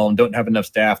overwhelmed, don't have enough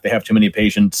staff, they have too many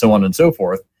patients, so on and so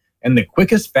forth. And the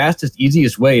quickest, fastest,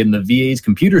 easiest way in the VA's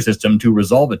computer system to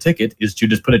resolve a ticket is to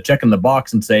just put a check in the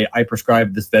box and say, I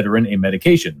prescribed this veteran a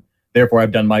medication. Therefore,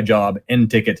 I've done my job,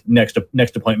 end ticket, next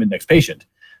appointment, next patient.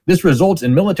 This results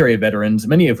in military veterans,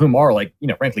 many of whom are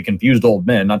frankly confused old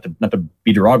men, not to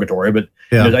be derogatory, but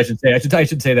I should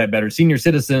say that better. Senior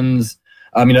citizens,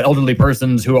 elderly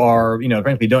persons who are,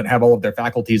 frankly don't have all of their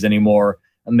faculties anymore,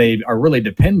 and they are really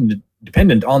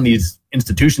dependent on these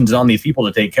institutions and on these people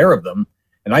to take care of them.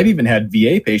 And I've even had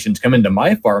VA patients come into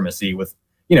my pharmacy with,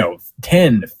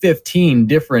 10, 15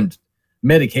 different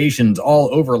medications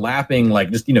all overlapping,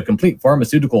 complete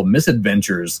pharmaceutical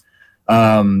misadventures.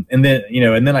 And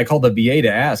then I call the VA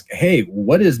to ask, hey,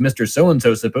 what is Mr.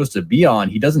 So-and-so supposed to be on?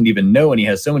 He doesn't even know, and he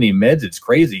has so many meds, it's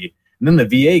crazy. And then the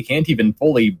VA can't even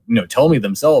fully, tell me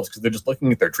themselves because they're just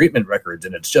looking at their treatment records,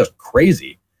 and it's just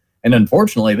crazy. And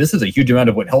unfortunately, this is a huge amount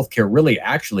of what healthcare really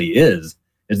actually is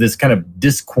this kind of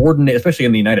discoordinate, especially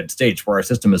in the United States where our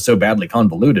system is so badly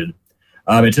convoluted.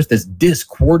 It's just this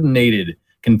discoordinated,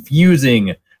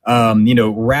 confusing,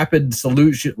 rapid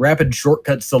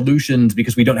shortcut solutions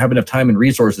because we don't have enough time and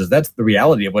resources. That's the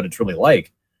reality of what it's really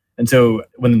like. And so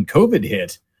when COVID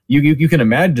hit, you can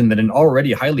imagine that an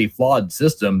already highly flawed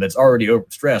system that's already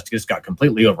overstressed just got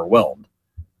completely overwhelmed.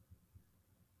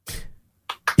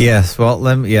 Yes, well,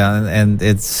 and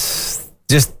it's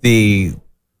just the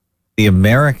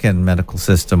American medical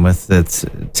system with its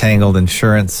tangled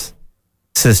insurance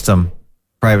system,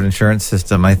 private insurance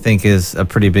system, I think is a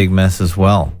pretty big mess as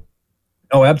well.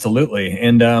 Oh, absolutely.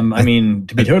 And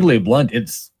to be totally blunt,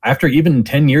 it's after even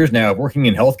 10 years now of working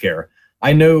in healthcare,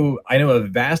 I know a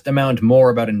vast amount more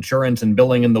about insurance and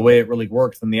billing and the way it really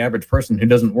works than the average person who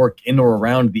doesn't work in or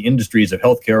around the industries of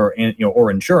healthcare and or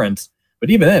insurance.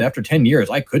 But even then, after 10 years,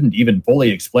 I couldn't even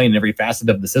fully explain every facet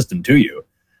of the system to you.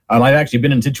 I've actually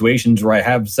been in situations where I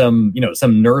have some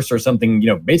nurse or something,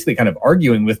 basically kind of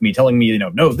arguing with me, telling me,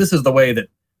 no, this is the way that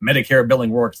Medicare billing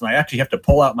works. And I actually have to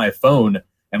pull out my phone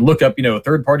and look up,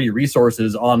 third-party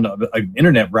resources on an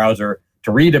internet browser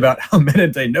to read about how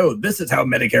this is how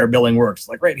Medicare billing works,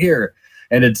 like right here.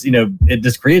 And it's, it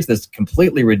just creates this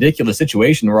completely ridiculous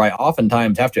situation where I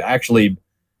oftentimes have to actually,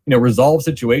 resolve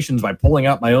situations by pulling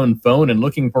out my own phone and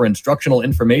looking for instructional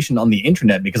information on the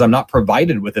internet because I'm not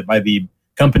provided with it by the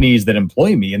companies that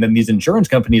employ me. And then these insurance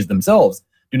companies themselves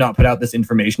do not put out this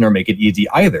information or make it easy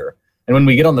either. And when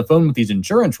we get on the phone with these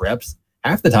insurance reps,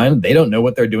 half the time they don't know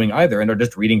what they're doing either and are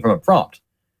just reading from a prompt.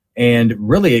 And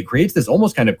really, it creates this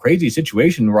almost kind of crazy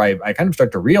situation where I kind of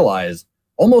start to realize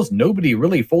almost nobody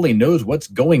really fully knows what's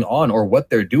going on or what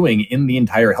they're doing in the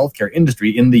entire healthcare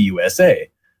industry in the USA.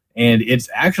 And it's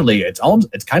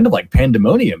kind of like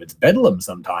pandemonium. It's bedlam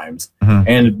sometimes. Mm-hmm.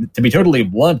 And to be totally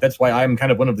blunt, that's why I'm kind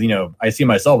of one of the, I see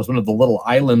myself as one of the little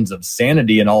islands of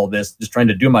sanity in all of this, just trying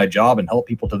to do my job and help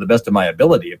people to the best of my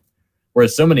ability.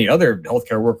 Whereas so many other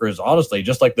healthcare workers, honestly,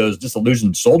 just like those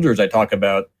disillusioned soldiers I talk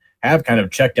about, have kind of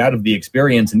checked out of the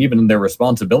experience and even their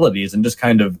responsibilities and just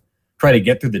kind of try to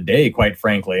get through the day, quite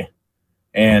frankly.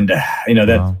 And,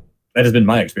 that has been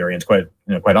my experience, quite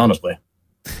honestly.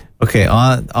 Okay,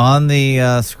 on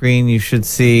the screen, you should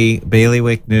see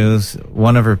Bailiwick News.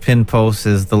 One of her pin posts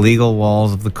is the legal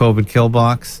walls of the COVID kill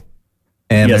box.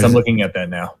 And yes, I'm looking at that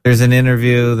now. There's an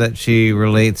interview that she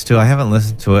relates to. I haven't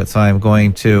listened to it, so I'm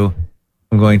going to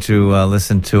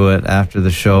listen to it after the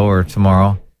show or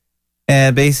tomorrow.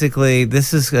 And basically,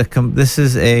 this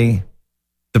is a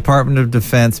Department of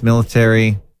Defense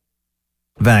military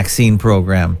vaccine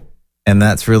program, and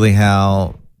that's really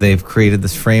how they've created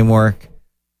this framework.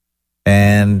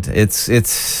 And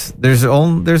there's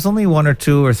only one or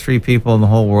two or three people in the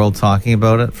whole world talking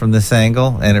about it from this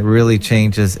angle, and it really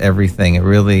changes everything. It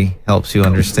really helps you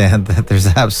understand that there's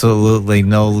absolutely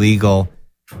no legal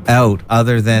out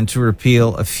other than to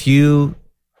repeal a few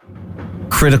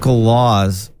critical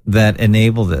laws that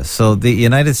enable this. So the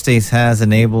United States has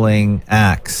enabling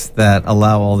acts that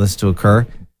allow all this to occur,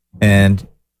 and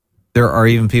there are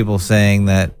even people saying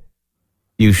that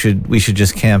we should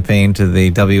just campaign to the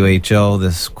WHO,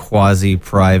 this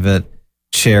quasi-private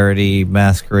charity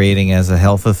masquerading as a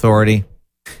health authority,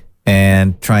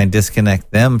 and try and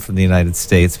disconnect them from the United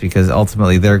States, because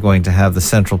ultimately they're going to have the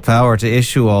central power to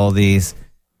issue all these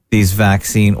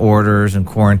vaccine orders and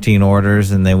quarantine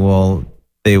orders, and they will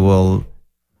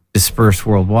disperse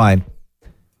worldwide.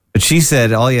 But she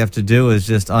said all you have to do is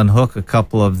just unhook a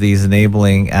couple of these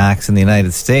enabling acts in the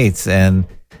United States, and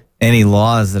any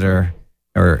laws that are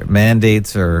or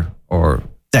mandates or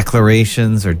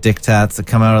declarations or diktats that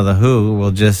come out of the WHO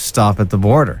will just stop at the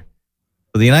border.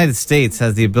 So the United States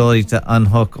has the ability to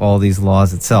unhook all these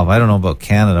laws itself. I don't know about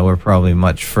Canada. We're probably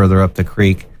much further up the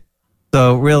creek.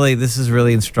 So really, this is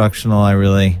really instructional.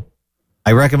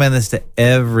 I recommend this to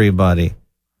everybody,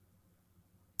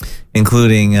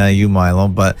 including you, Milo.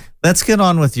 But let's get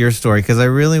on with your story, because I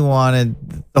really wanted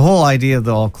the whole idea of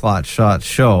the All Clot Shot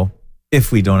show,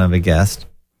 if we don't have a guest,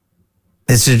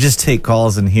 is to just take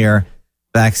calls and hear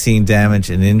vaccine damage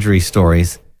and injury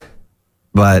stories.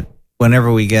 But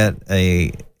whenever we get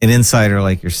an insider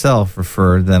like yourself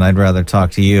referred, then I'd rather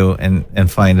talk to you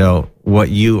and find out what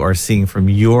you are seeing from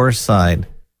your side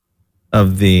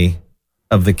of the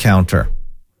counter.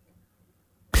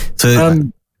 So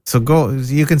go.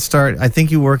 You can start. I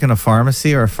think you work in a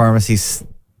pharmacy or a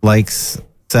pharmacy-like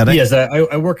setting. Yes,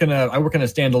 I work in a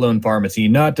standalone pharmacy,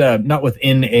 not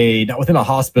within a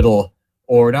hospital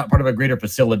or not part of a greater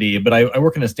facility, but I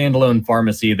work in a standalone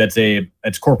pharmacy that's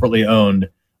corporately owned.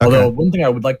 Okay. Although one thing I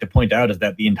would like to point out is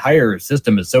that the entire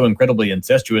system is so incredibly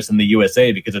incestuous in the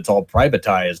USA because it's all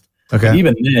privatized. Okay. But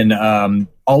even then,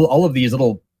 all of these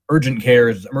little urgent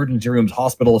cares, emergency rooms,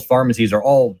 hospitals, pharmacies are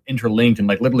all interlinked and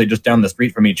like literally just down the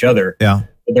street from each other. Yeah.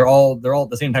 But they're all at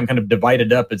the same time kind of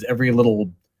divided up, as every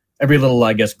little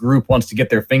I guess group wants to get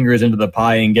their fingers into the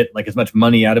pie and get like as much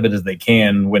money out of it as they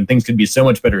can, when things could be so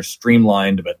much better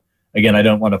streamlined. But again, I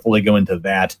don't want to fully go into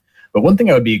that. But one thing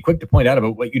I would be quick to point out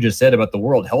about what you just said about the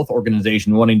World Health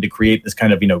Organization wanting to create this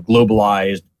kind of,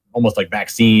 globalized, almost like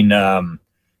vaccine,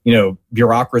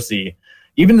 bureaucracy.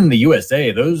 Even in the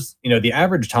USA, those, the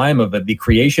average time of the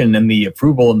creation and the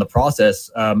approval and the process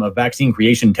of vaccine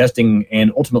creation, testing,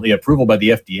 and ultimately approval by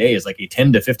the FDA is like a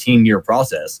 10 to 15 year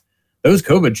process. Those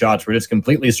COVID shots were just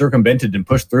completely circumvented and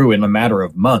pushed through in a matter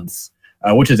of months,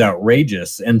 which is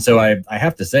outrageous. And so I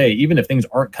have to say, even if things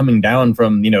aren't coming down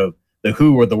from, the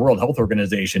WHO or the World Health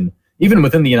Organization, even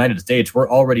within the United States, we're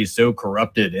already so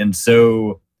corrupted. And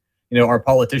so, our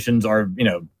politicians are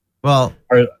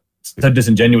so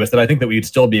disingenuous that I think that we'd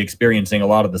still be experiencing a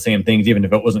lot of the same things, even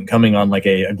if it wasn't coming on like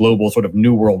a global sort of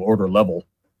new world order level.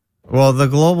 Well, the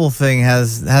global thing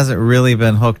hasn't really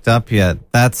been hooked up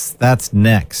yet. That's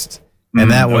next. And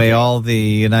that way all the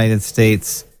United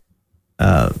States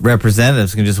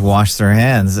representatives can just wash their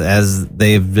hands, as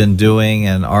they've been doing,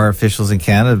 and our officials in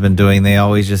Canada have been doing. They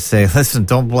always just say, listen,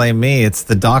 don't blame me. It's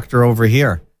the doctor over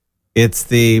here. It's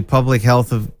the Public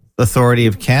Health Authority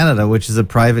of Canada, which is a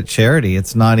private charity.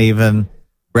 It's not even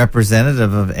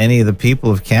representative of any of the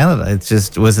people of Canada. It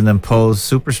just was an imposed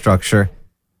superstructure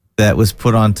that was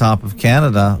put on top of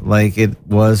Canada, like it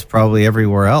was probably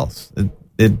everywhere else.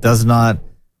 It does not.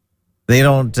 They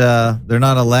don't. They're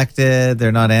not elected.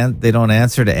 They don't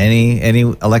answer to any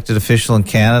elected official in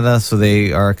Canada, so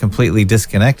they are completely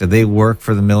disconnected. They work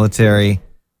for the military,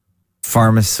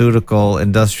 pharmaceutical,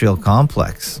 industrial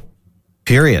complex.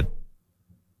 Period.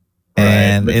 Right,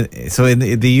 and so in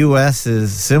the U.S.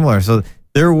 is similar. So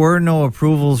there were no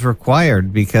approvals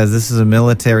required because this is a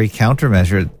military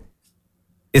countermeasure.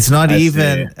 It's not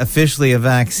even officially a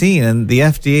vaccine, and the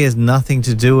FDA has nothing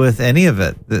to do with any of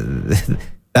it.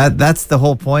 That's the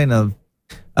whole point of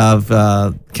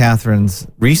Catherine's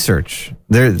research.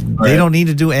 They don't need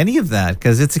to do any of that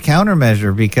because it's a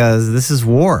countermeasure, because this is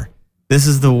war. This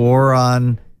is the war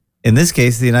on, in this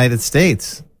case, the United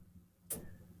States.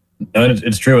 No,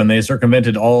 it's true, and they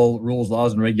circumvented all rules,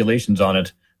 laws, and regulations on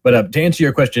it. But to answer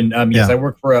your question, yes, I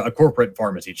work for a corporate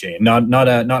pharmacy chain,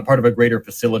 not part of a greater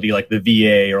facility like the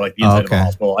VA or like the inside of a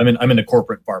hospital. I'm in a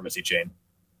corporate pharmacy chain.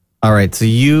 All right, so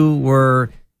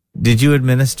did you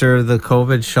administer the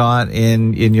COVID shot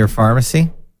in your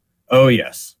pharmacy? Oh,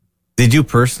 yes. Did you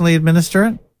personally administer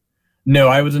it? No,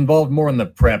 I was involved more in the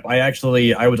prep.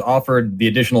 I was offered the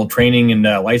additional training and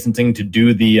licensing to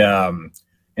do the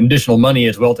additional money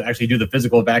as well to actually do the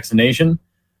physical vaccination.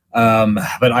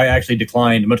 But I actually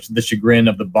declined, much to the chagrin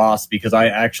of the boss, because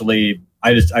I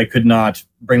could not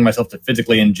bring myself to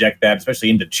physically inject that, especially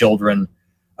into children.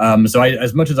 So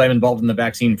as much as I'm involved in the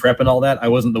vaccine prep and all that, I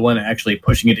wasn't the one actually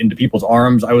pushing it into people's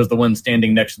arms. I was the one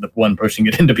standing next to the one pushing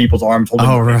it into people's arms.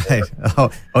 Right.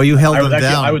 You held them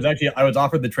down. I was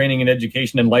offered the training and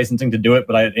education and licensing to do it,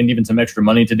 and even some extra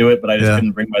money to do it, but I just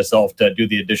couldn't bring myself to do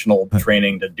the additional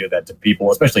training to do that to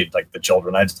people, especially like the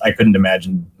children. I couldn't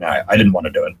imagine. I didn't want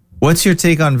to do it. What's your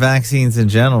take on vaccines in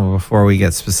general before we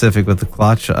get specific with the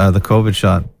COVID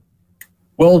shot?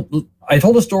 Well, I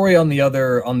told a story on the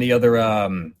other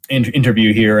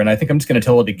interview here, and I think I'm just going to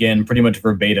tell it again, pretty much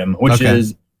verbatim, which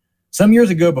is some years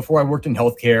ago, before I worked in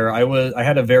healthcare, I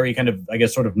had a very kind of, I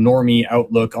guess, sort of normie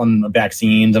outlook on the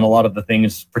vaccines and a lot of the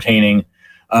things pertaining.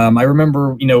 I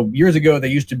remember, years ago, there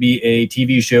used to be a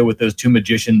TV show with those two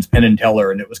magicians, Penn and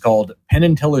Teller, and it was called Penn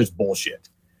and Teller's Bullshit.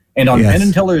 And on Penn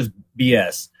and Teller's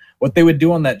BS, what they would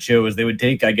do on that show is they would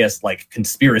take, I guess, like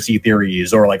conspiracy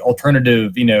theories or like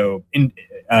alternative,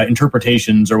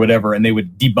 interpretations or whatever, and they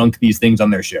would debunk these things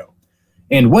on their show.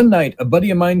 And one night, a buddy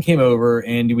of mine came over,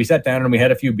 and we sat down and we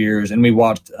had a few beers, and we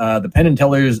watched the Penn and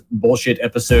Teller's Bullshit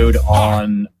episode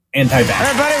on anti-vax.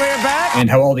 Everybody, we're back. And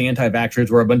how all the anti-vaxxers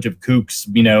were a bunch of kooks,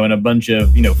 and a bunch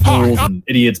of, fools and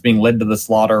idiots being led to the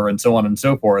slaughter and so on and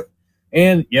so forth.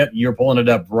 And yep, you're pulling it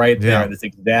up right there, this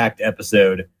exact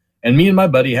episode. And me and my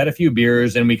buddy had a few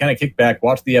beers, and we kind of kicked back,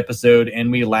 watched the episode,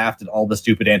 and we laughed at all the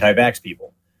stupid anti-vax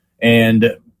people.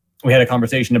 And we had a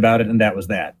conversation about it, and that was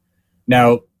that.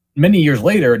 Now, many years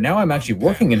later, now I'm actually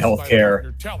working in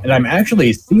healthcare, and I'm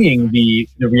actually seeing the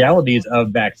realities of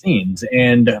vaccines.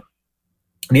 And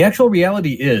the actual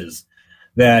reality is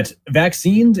that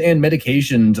vaccines and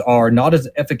medications are not as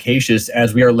efficacious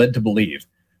as we are led to believe.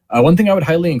 One thing I would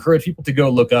highly encourage people to go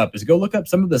look up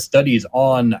some of the studies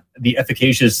on the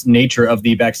efficacious nature of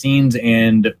the vaccines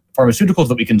and pharmaceuticals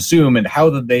that we consume and how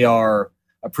that they are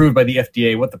approved by the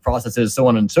FDA, what the process is, so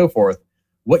on and so forth.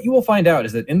 What you will find out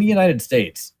is that in the United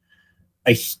States,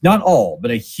 not all,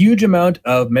 but a huge amount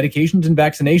of medications and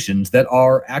vaccinations that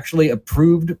are actually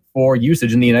approved for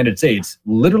usage in the United States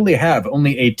literally have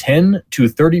only a 10 to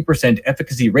 30%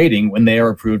 efficacy rating when they are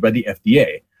approved by the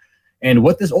FDA. And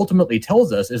what this ultimately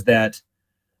tells us is that,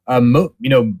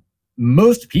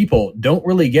 most people don't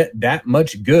really get that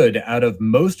much good out of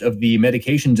most of the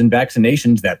medications and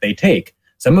vaccinations that they take.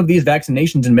 Some of these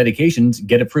vaccinations and medications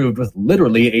get approved with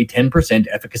literally a 10%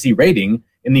 efficacy rating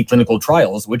in the clinical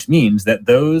trials, which means that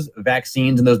those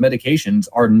vaccines and those medications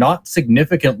are not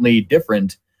significantly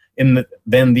different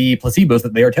than the placebos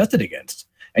that they are tested against.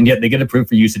 And yet they get approved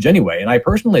for usage anyway. And I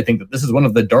personally think that this is one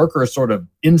of the darker sort of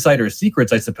insider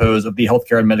secrets, I suppose, of the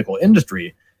healthcare and medical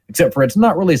industry, except for it's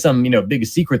not really some, big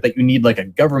secret that you need like a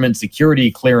government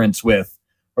security clearance with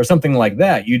or something like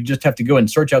that. You just have to go and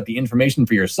search out the information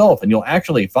for yourself, and you'll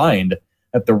actually find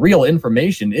that the real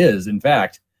information is, in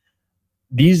fact,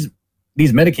 these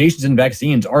medications and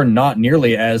vaccines are not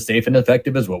nearly as safe and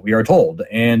effective as what we are told.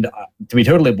 And to be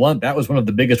totally blunt, that was one of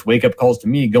the biggest wake-up calls to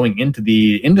me going into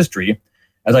the industry,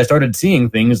 as I started seeing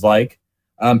things like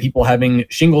people having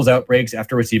shingles outbreaks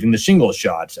after receiving the shingles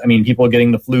shot. I mean, people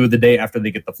getting the flu the day after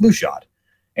they get the flu shot.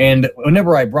 And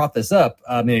whenever I brought this up,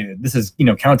 this is,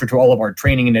 counter to all of our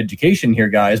training and education here,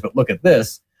 guys, but look at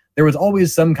this. There was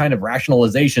always some kind of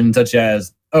rationalization such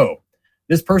as, oh,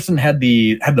 this person had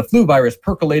the flu virus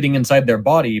percolating inside their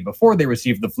body before they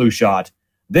received the flu shot.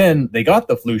 Then they got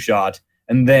the flu shot.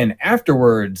 And then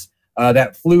afterwards,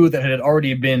 that flu that had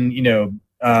already been,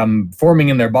 forming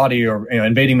in their body or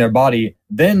invading their body,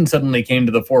 then suddenly came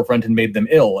to the forefront and made them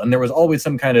ill. And there was always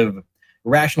some kind of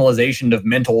rationalization of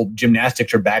mental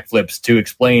gymnastics or backflips to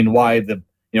explain why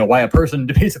why a person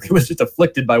basically was just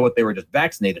afflicted by what they were just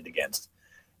vaccinated against.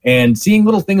 And seeing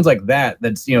little things like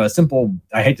that's a simple,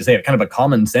 I hate to say it, kind of a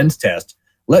common sense test,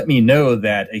 let me know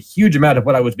that a huge amount of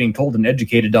what I was being told and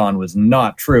educated on was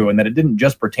not true, and that it didn't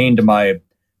just pertain to my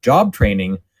job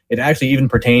training. It actually even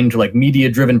pertained to like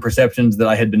media-driven perceptions that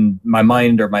I had been, my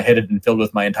mind or my head had been filled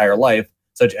with my entire life,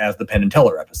 such as the Penn and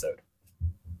Teller episode.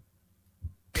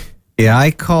 Yeah,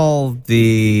 I call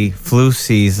the flu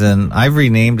season, I've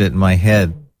renamed it in my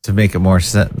head to make it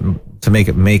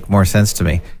make more sense to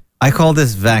me. I call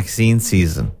this vaccine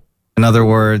season. In other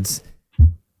words,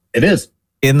 it is.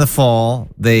 In the fall,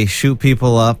 they shoot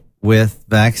people up with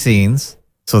vaccines.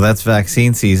 So that's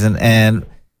vaccine season. And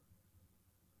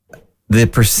the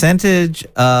percentage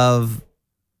of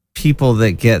people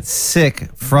that get sick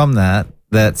from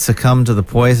that succumb to the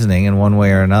poisoning in one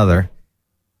way or another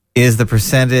is the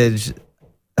percentage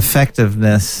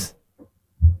effectiveness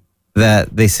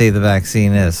that they say the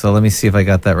vaccine is. So let me see if I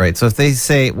got that right. So if they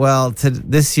say, well,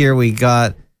 this year we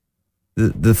got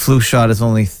the flu shot is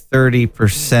only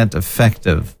 30%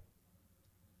 effective.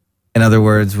 In other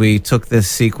words, we took this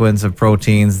sequence of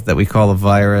proteins that we call a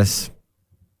virus,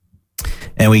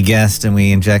 and we guessed, and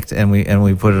we inject, and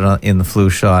we put it in the flu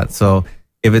shot. So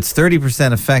if it's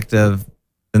 30% effective,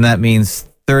 then that means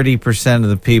 30% of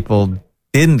the people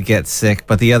didn't get sick,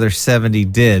 but the other 70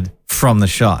 did from the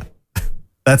shot.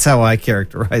 That's how I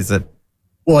characterize it.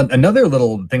 Well, another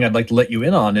little thing I'd like to let you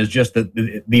in on is just that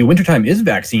the wintertime is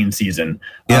vaccine season.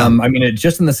 Yeah. It's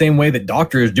just in the same way that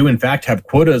doctors do, in fact, have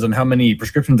quotas on how many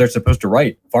prescriptions they're supposed to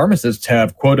write. Pharmacists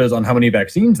have quotas on how many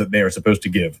vaccines that they are supposed to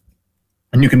give.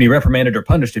 And you can be reprimanded or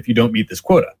punished if you don't meet this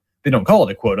quota. they don't call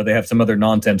it a quota. They have some other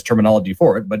nonsense terminology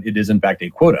for it, but it is in fact a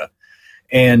quota.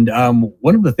 And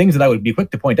one of the things that I would be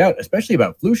quick to point out, especially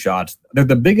about flu shots, they're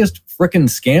the biggest frickin'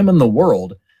 scam in the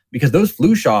world, because those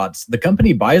flu shots, the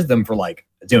company buys them for like,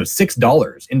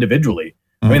 $6 individually.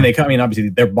 Mm-hmm. I mean, obviously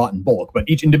they're bought in bulk, but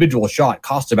each individual shot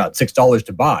costs about $6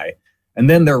 to buy. And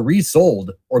then they're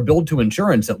resold or billed to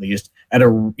insurance, at least at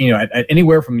at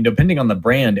anywhere from, depending on the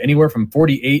brand, anywhere from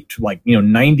 $48 to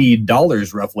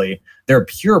 $90 roughly. They're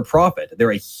pure profit.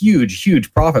 They're a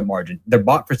huge profit margin. They're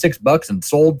bought for $6 and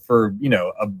sold for,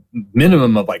 a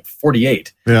minimum of like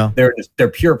 48. Yeah. They're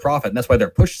pure profit. And that's why they're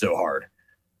pushed so hard.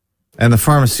 And the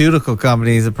pharmaceutical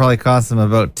companies, it probably costs them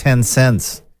about 10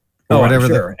 cents or whatever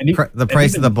sure. the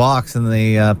price of the box and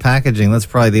the packaging. That's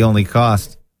probably the only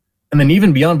cost. And then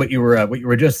even beyond what you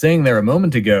were just saying there a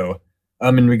moment ago,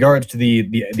 in regards to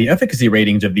the efficacy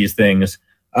ratings of these things,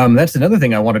 that's another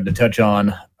thing I wanted to touch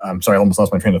on. I'm sorry, I almost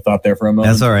lost my train of thought there for a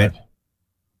moment. That's all right.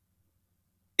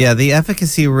 Yeah, the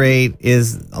efficacy rate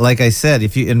is, like I said,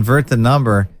 if you invert the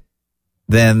number,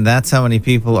 then that's how many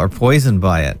people are poisoned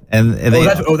by it. And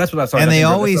that's what I saw. And they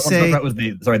always say that was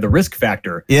the risk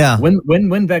factor. Yeah.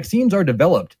 When vaccines are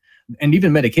developed, and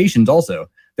even medications also,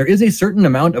 there is a certain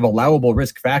amount of allowable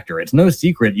risk factor. It's no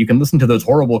secret. You can listen to those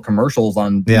horrible commercials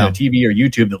on TV or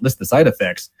YouTube that list the side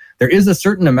effects. There is a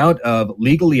certain amount of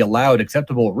legally allowed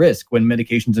acceptable risk when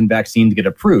medications and vaccines get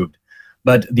approved.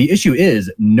 But the issue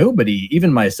is nobody,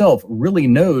 even myself, really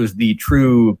knows the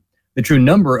true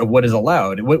number of what is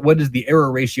allowed. What is the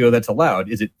error ratio that's allowed?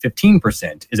 Is it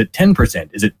 15%? Is it 10%?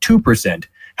 Is it 2%?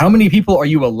 How many people are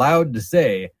you allowed to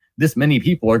say this many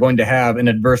people are going to have an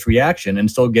adverse reaction and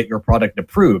still get your product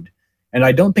approved? And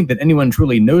I don't think that anyone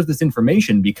truly knows this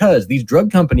information, because these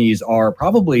drug companies are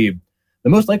probably, the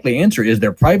most likely answer is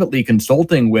they're privately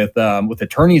consulting with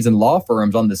attorneys and law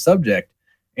firms on this subject.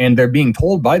 And they're being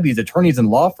told by these attorneys and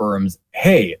law firms,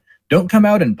 hey, don't come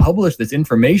out and publish this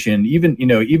information, even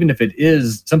if it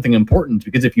is something important,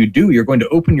 because if you do, you're going to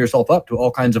open yourself up to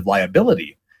all kinds of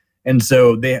liability. And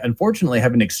so they unfortunately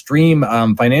have an extreme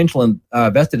financial and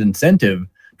vested incentive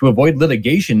to avoid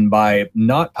litigation by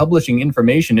not publishing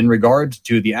information in regards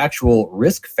to the actual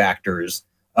risk factors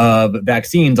of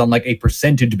vaccines on like a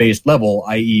percentage-based level,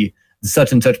 i.e.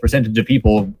 such and such percentage of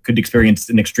people could experience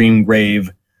an extreme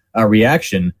grave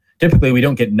reaction. Typically, we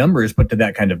don't get numbers put to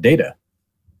that kind of data.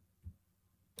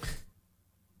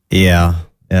 Yeah,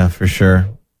 for sure.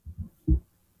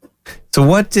 So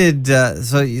what's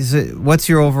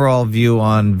your overall view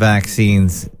on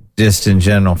vaccines, just in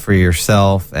general, for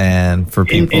yourself and for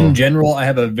people? In general, I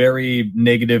have a very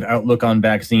negative outlook on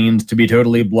vaccines, to be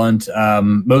totally blunt.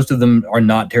 Most of them are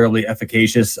not terribly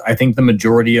efficacious. I think the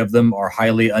majority of them are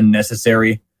highly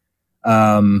unnecessary.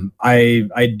 I'm no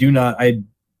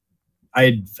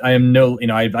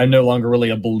longer really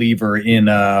a believer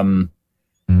in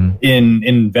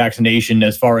vaccination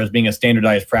as far as being a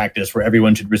standardized practice where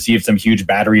everyone should receive some huge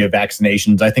battery of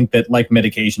vaccinations. I think that, like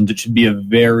medications, it should be a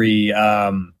very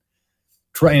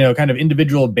kind of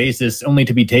individual basis, only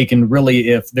to be taken really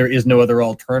if there is no other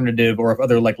alternative, or if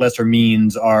other lesser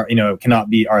means are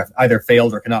either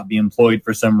failed or cannot be employed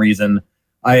for some reason.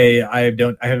 I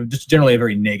have just generally a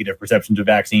very negative perception to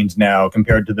vaccines now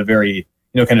compared to the very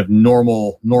kind of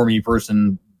normie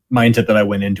person mindset that I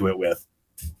went into it with.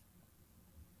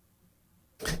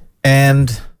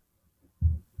 And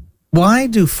why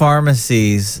do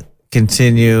pharmacies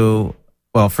continue?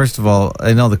 Well, first of all,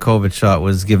 I know the COVID shot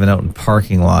was given out in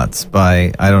parking lots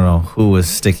by, I don't know who was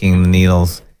sticking the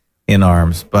needles in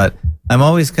arms, but I'm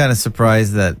always kind of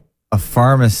surprised that a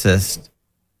pharmacist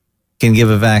can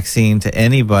give a vaccine to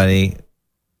anybody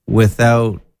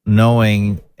without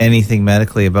knowing anything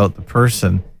medically about the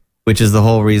person, which is the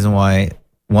whole reason why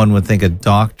one would think a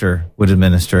doctor would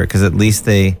administer it, because at least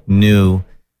they knew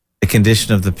the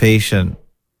condition of the patient,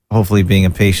 hopefully being a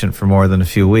patient for more than a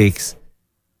few weeks,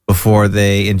 before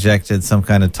they injected some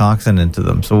kind of toxin into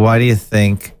them. So why do you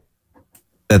think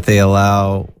that they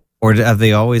allow, or have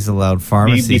they always allowed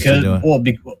pharmacies to do it?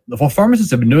 Well, pharmacists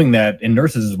have been doing that, and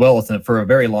nurses as well, for a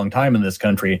very long time in this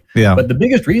country. Yeah. But the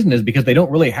biggest reason is because they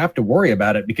don't really have to worry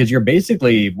about it, because you're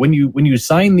basically, when you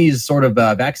sign these sort of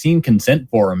vaccine consent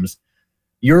forms,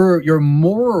 you're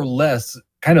more or less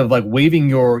kind of like waiving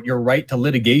your right to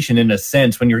litigation in a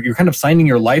sense, when you're kind of signing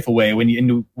your life away. When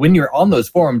you're on those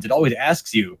forms, it always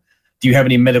asks you, do you have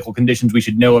any medical conditions we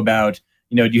should know about?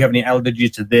 Do you have any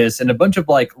allergies to this? And a bunch of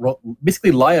basically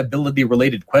liability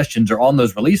related questions are on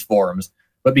those release forms.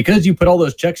 But because you put all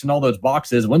those checks in all those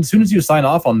boxes, as soon as you sign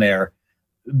off on there,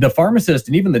 the pharmacist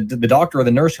and even the doctor or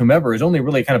the nurse, whomever, is only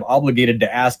really kind of obligated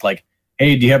to ask,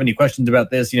 hey, do you have any questions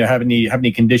about this? Have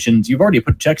any conditions? You've already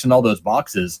put checks in all those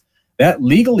boxes. that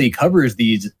legally covers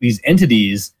these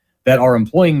entities that are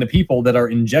employing the people that are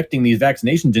injecting these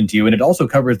vaccinations into you. And it also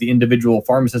covers the individual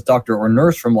pharmacist, doctor, or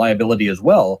nurse from liability as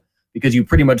well, because you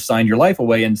pretty much signed your life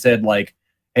away and said, like,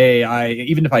 hey,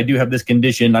 even if I do have this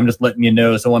condition, I'm just letting you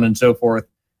know, so on and so forth.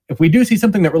 If we do see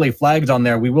something that really flags on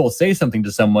there, we will say something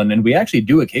to someone. And we actually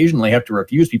do occasionally have to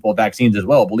refuse people vaccines as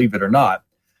well, believe it or not.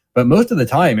 But most of the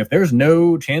time, if there's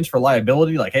no chance for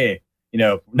liability, like, hey,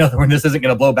 no, this isn't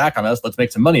going to blow back on us, let's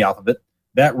make some money off of it,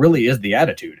 that really is the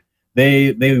attitude.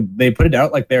 They put it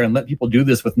out like there and let people do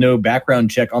this with no background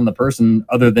check on the person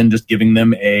other than just giving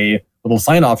them a little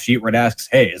sign-off sheet where it asks,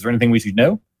 hey, is there anything we should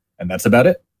know? And that's about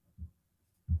it.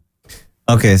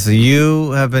 Okay, so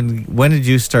when did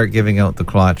you start giving out the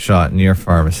clot shot in your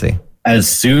pharmacy? As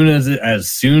soon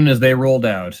as they rolled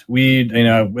out,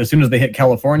 as soon as they hit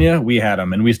California, we had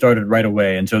them and we started right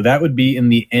away. And so that would be in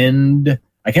the end,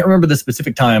 I can't remember the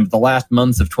specific time, but the last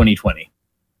months of 2020.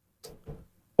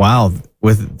 Wow.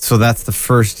 So that's the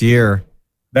first year.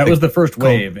 That was the first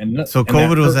wave. And so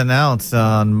COVID was announced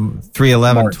on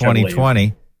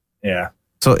 3/11/2020. Yeah.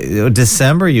 So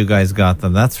December you guys got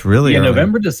them. That's really early.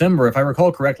 November, December, if I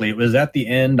recall correctly. It was at the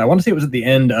end. I want to say it was at the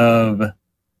end of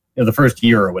the first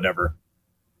year or whatever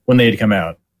when they had come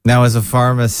out. Now, as a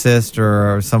pharmacist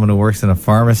or someone who works in a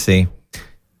pharmacy,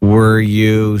 were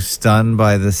you stunned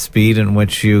by the speed in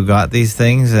which you got these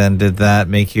things? And did that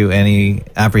make you any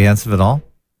apprehensive at all?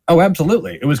 Oh,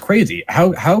 absolutely. It was crazy.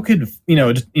 How could,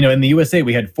 in the USA,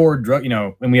 we had four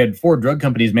drug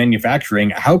companies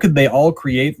manufacturing. How could they all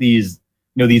create these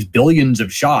billions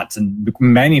of shots and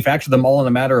manufacture them all in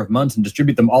a matter of months and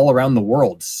distribute them all around the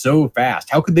world so fast?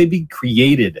 How could they be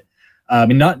created?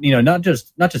 Not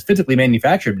just physically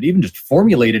manufactured, but even just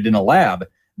formulated in a lab,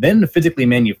 then physically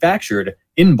manufactured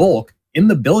in bulk in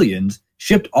the billions,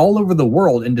 shipped all over the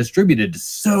world and distributed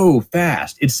so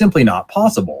fast. It's simply not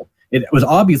possible. It was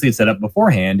obviously set up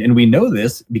beforehand, and we know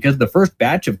this because the first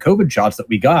batch of COVID shots that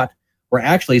we got were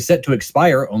actually set to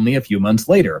expire only a few months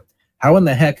later. How in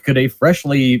the heck could a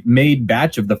freshly made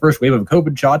batch of the first wave of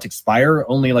COVID shots expire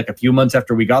only like a few months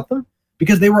after we got them?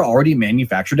 Because they were already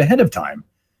manufactured ahead of time.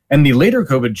 And the later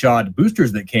COVID shot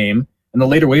boosters that came and the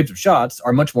later waves of shots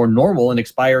are much more normal and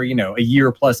expire, a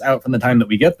year plus out from the time that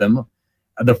we get them.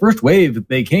 The first wave,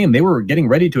 they were getting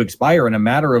ready to expire in a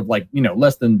matter of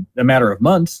less than a matter of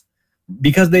months,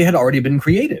 because they had already been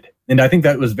created. And I think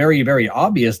that was very, very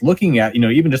obvious looking at,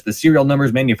 even just the serial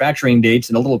numbers, manufacturing dates,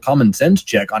 and a little common sense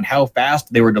check on how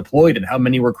fast they were deployed and how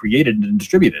many were created and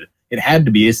distributed. It had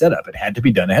to be a setup. It had to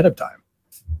be done ahead of time.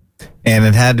 And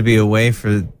it had to be a way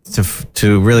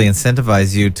to really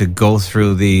incentivize you to go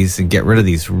through these and get rid of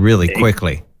these really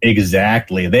quickly.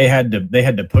 Exactly. They had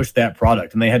to push that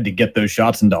product, and they had to get those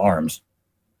shots into arms.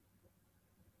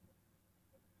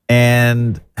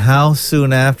 And how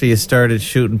soon after you started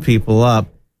shooting people up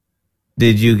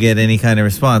did you get any kind of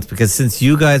response? Because since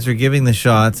you guys were giving the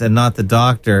shots and not the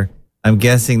doctor, I'm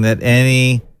guessing that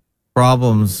any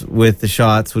problems with the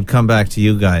shots would come back to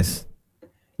you guys.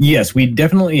 Yes, we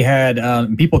definitely had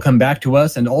people come back to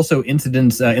us, and also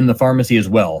incidents in the pharmacy as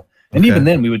well. And even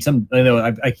then, we would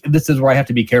this is where I have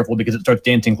to be careful because it starts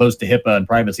dancing close to HIPAA and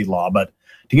privacy law. But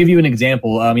to give you an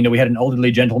example, we had an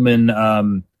elderly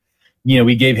gentleman.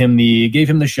 We gave him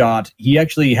the shot. He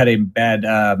actually had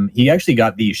he actually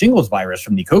got the shingles virus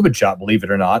from the COVID shot, believe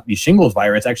it or not. The shingles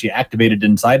virus actually activated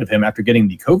inside of him after getting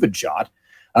the COVID shot.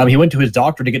 He went to his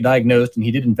doctor to get diagnosed, and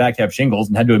he did in fact have shingles,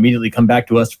 and had to immediately come back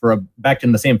to us back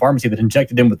in the same pharmacy that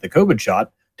injected him with the COVID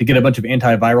shot to get a bunch of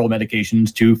antiviral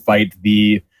medications to fight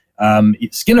the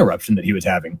skin eruption that he was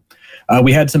having.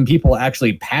 We had some people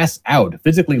actually pass out,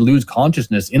 physically lose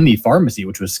consciousness in the pharmacy,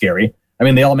 which was scary.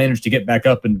 They all managed to get back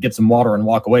up and get some water and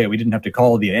walk away. We didn't have to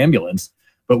call the ambulance,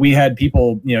 but we had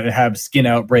people, have skin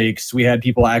outbreaks. We had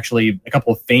people a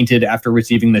couple fainted after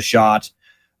receiving the shot.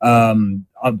 The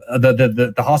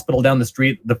hospital down the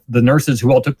street, the nurses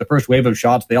who all took the first wave of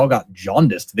shots, they all got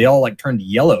jaundiced. They all turned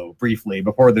yellow briefly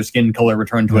before their skin color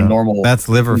returned to a normal. That's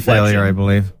liver failure, I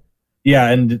believe. Yeah.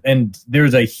 And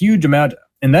there's a huge amount,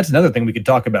 and that's another thing we could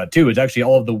talk about too, is actually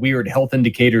all of the weird health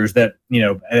indicators that,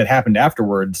 that happened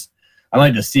afterwards. I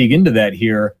might just dig into that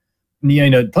here.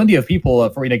 Plenty of people,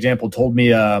 for an example, told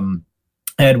me, I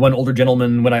had one older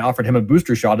gentleman, when I offered him a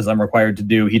booster shot, as I'm required to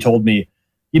do, he told me,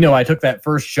 I took that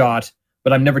first shot,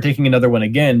 but I'm never taking another one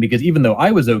again, because even though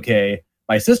I was okay,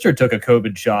 my sister took a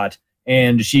COVID shot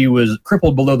and she was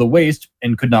crippled below the waist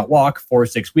and could not walk for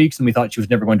 6 weeks, and we thought she was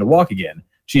never going to walk again.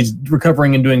 She's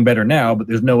recovering and doing better now, but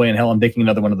there's no way in hell I'm taking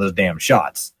another one of those damn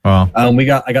shots. Wow.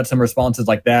 I got some responses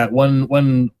like that.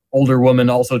 One older woman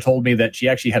also told me that she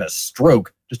actually had a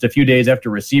stroke just a few days after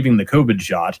receiving the COVID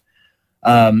shot.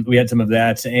 We had some of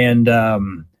that. And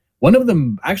one of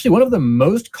the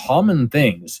most common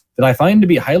things that I find to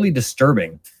be highly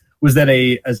disturbing was that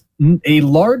a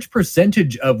large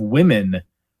percentage of women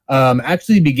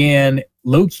actually began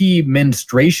low-key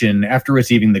menstruation after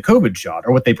receiving the COVID shot,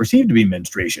 or what they perceived to be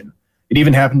menstruation. It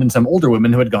even happened in some older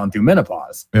women who had gone through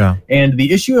menopause. Yeah. And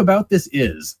the issue about this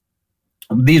is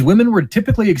these women were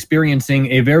typically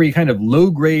experiencing a very kind of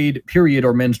low-grade period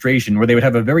or menstruation where they would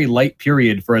have a very light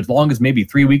period for as long as maybe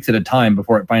 3 weeks at a time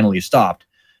before it finally stopped.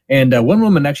 And one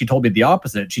woman actually told me the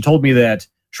opposite. She told me that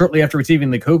shortly after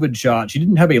receiving the COVID shot, she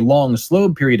didn't have a long,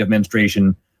 slow period of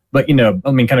menstruation. But, kind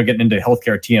of getting into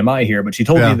healthcare TMI here, but she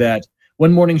told me that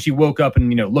one morning she woke up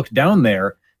and, looked down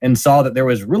there and saw that there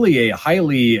was really a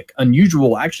highly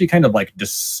unusual, actually kind of like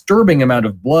disturbing amount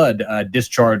of blood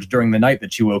discharged during the night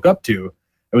that she woke up to.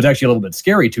 It was actually a little bit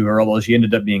scary to her, although she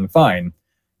ended up being fine.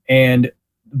 And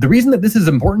the reason that this is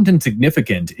important and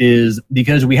significant is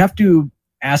because we have to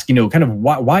ask, kind of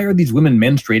why are these women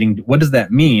menstruating? What does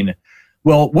that mean?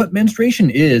 Well, what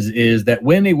menstruation is that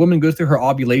when a woman goes through her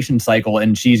ovulation cycle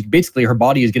and she's basically, her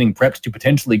body is getting prepped to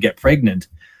potentially get pregnant,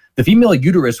 the female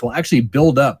uterus will actually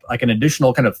build up like an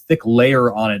additional kind of thick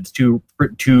layer on it to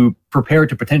prepare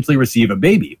to potentially receive a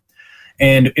baby.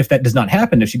 And if that does not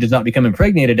happen, if she does not become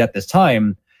impregnated at this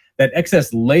time, that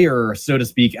excess layer, so to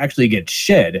speak, actually gets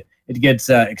shed. It gets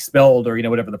expelled, or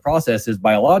whatever the process is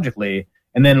biologically.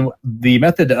 And then the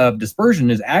method of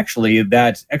dispersion is actually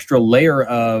that extra layer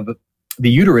of the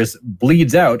uterus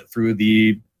bleeds out through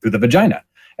the vagina.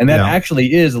 And that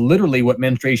actually is literally what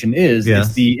menstruation is. Yes.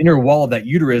 It's the inner wall of that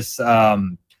uterus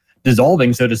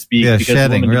dissolving, so to speak, because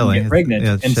shedding, the woman didn't get pregnant.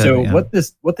 And shedding, so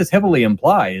what this heavily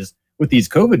implies with these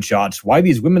COVID shots, why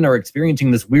these women are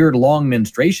experiencing this weird long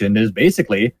menstruation, is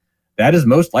basically that is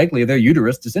most likely their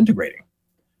uterus disintegrating.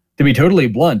 To be totally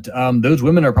blunt, those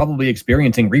women are probably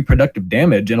experiencing reproductive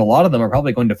damage, and a lot of them are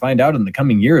probably going to find out in the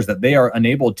coming years that they are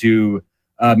unable to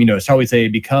shall we say,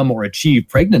 become or achieve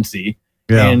pregnancy.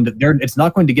 Yeah. And it's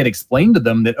not going to get explained to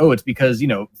them that, it's because,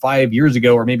 5 years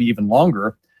ago or maybe even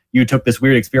longer, you took this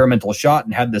weird experimental shot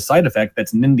and had this side effect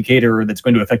that's an indicator that's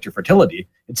going to affect your fertility.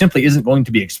 It simply isn't going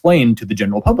to be explained to the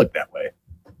general public that way.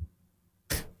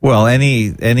 Well,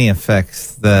 any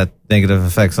effects, that negative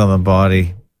effects on the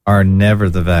body, are never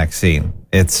the vaccine.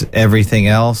 It's everything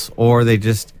else, or they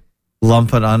just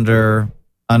lump it under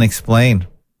unexplained.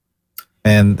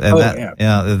 And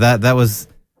that was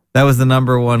the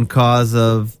number one cause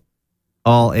of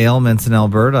all ailments in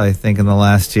Alberta, I think, in the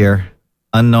last year.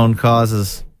 Unknown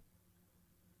causes,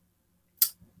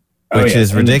 which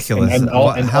is ridiculous. And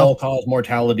all-cause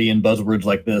mortality and buzzwords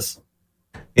like this.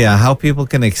 Yeah, how people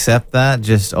can accept that,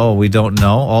 just, we don't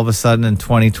know. All of a sudden in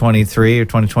 2023 or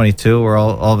 2022, we're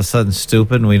all of a sudden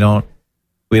stupid and we don't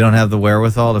have the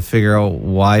wherewithal to figure out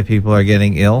why people are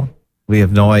getting ill. We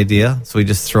have no idea. So we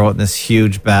just throw it in this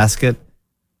huge basket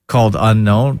called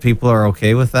unknown. People are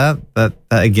okay with that. That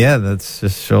again, that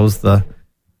just shows the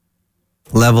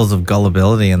levels of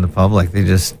gullibility in the public. They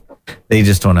just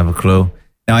don't have a clue.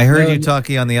 Now, I heard you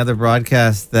talking on the other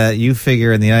broadcast that you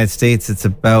figure in the United States it's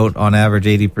about, on average,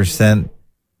 80%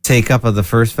 take up of the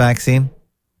first vaccine.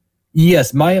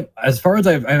 Yes, as far as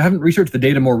I haven't researched the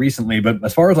data more recently, but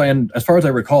as far as I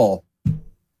recall,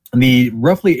 the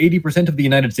roughly 80% of the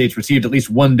United States received at least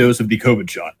one dose of the COVID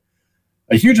shot.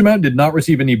 A huge amount did not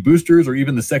receive any boosters or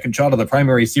even the second shot of the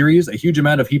primary series. A huge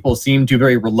amount of people seemed to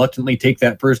very reluctantly take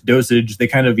that first dosage. They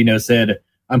kind of, said,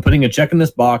 I'm putting a check in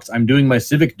this box. I'm doing my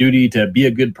civic duty to be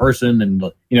a good person and,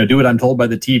 do what I'm told by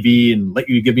the TV and let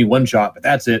you give me one shot, but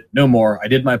that's it. No more. I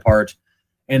did my part.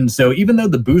 And so even though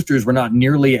the boosters were not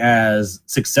nearly as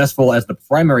successful as the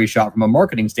primary shot from a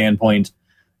marketing standpoint,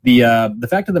 the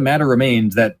fact of the matter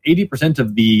remains that 80%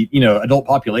 of the adult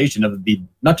population of the,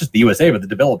 not just the USA but the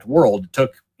developed world,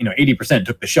 took 80%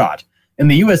 took the shot. In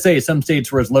the USA, some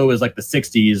states were as low as like the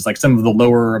 60s, like some of the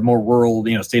lower, more rural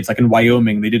states like in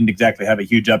Wyoming, they didn't exactly have a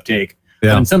huge uptake.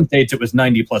 Yeah. But in some states, it was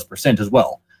 90+% as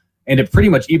well, and it pretty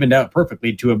much evened out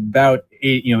perfectly to about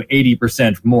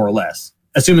 80% more or less,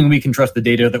 assuming we can trust the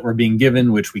data that we're being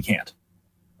given, which we can't.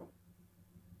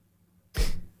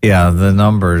 Yeah, the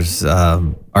numbers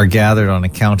are gathered on a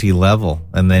county level,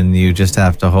 and then you just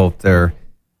have to hope they're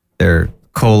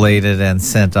collated and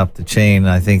sent up the chain.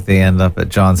 I think they end up at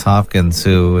Johns Hopkins,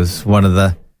 who is one of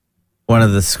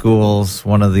the schools,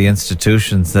 one of the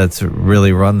institutions that's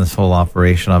really run this whole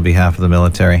operation on behalf of the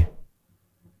military.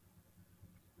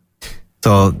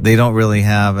 So they don't really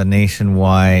have a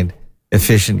nationwide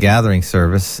efficient gathering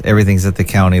service. Everything's at the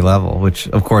county level, which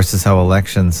of course is how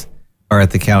elections are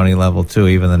at the county level too,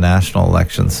 even the national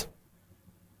elections.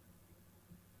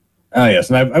 Oh yes,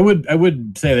 and I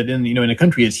would say that in a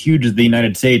country as huge as the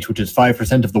United States, which is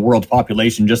 5% of the world's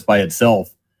population just by itself,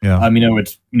 Yeah.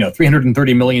 it's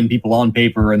 330 million people on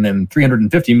paper, and then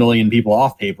 350 million people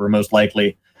off paper, most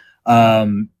likely.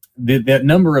 That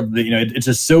number of it's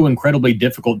just so incredibly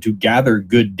difficult to gather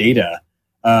good data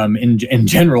in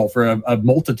general for a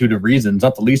multitude of reasons,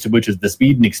 not the least of which is the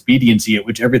speed and expediency at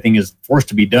which everything is forced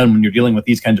to be done when you're dealing with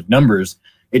these kinds of numbers.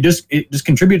 It just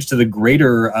contributes to the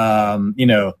greater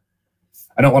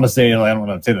I don't want to say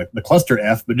the cluster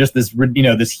F, but just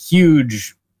this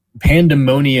huge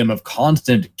pandemonium of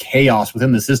constant chaos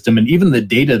within the system, and even the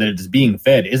data that is being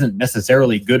fed isn't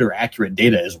necessarily good or accurate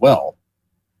data as well.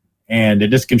 And it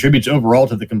just contributes overall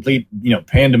to the complete,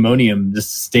 pandemonium, this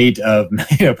state of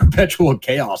perpetual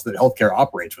chaos that healthcare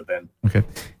operates within. Okay.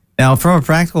 Now, from a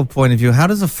practical point of view, how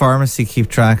does a pharmacy keep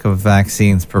track of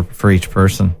vaccines for each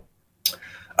person?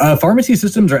 Pharmacy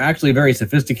systems are actually very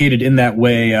sophisticated in that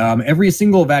way. Every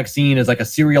single vaccine is like a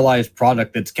serialized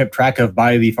product that's kept track of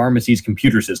by the pharmacy's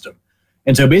computer system.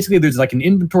 And so basically there's like an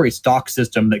inventory stock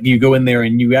system that you go in there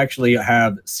and you actually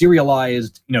have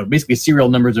serialized, basically serial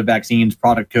numbers of vaccines,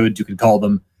 product codes, you could call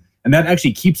them. And that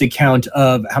actually keeps account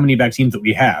of how many vaccines that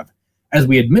we have. As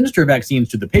we administer vaccines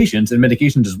to the patients and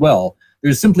medications as well,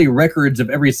 there's simply records of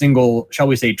every single, shall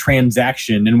we say,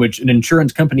 transaction in which an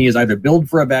insurance company is either billed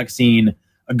for a vaccine,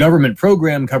 a government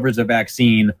program covers a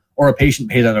vaccine, or a patient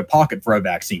pays out of pocket for a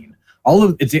vaccine.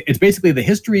 It's basically the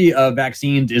history of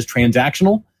vaccines is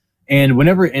transactional,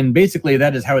 and basically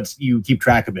that is how you keep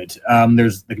track of it.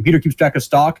 The computer keeps track of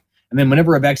stock, and then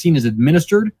whenever a vaccine is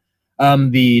administered,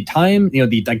 the time,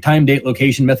 the time, date,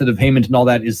 location, method of payment, and all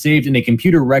that is saved in a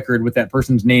computer record with that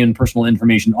person's name and personal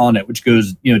information on it, which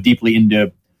goes deeply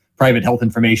into private health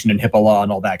information and HIPAA law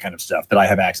and all that kind of stuff that I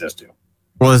have access to.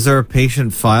 Well, is there a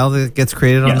patient file that gets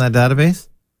created on that database?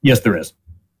 Yes, there is.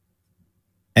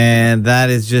 And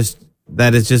that is just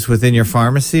within your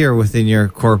pharmacy or within your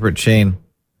corporate chain?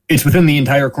 It's within the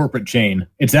entire corporate chain.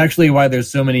 It's actually why there's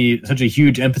such a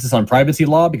huge emphasis on privacy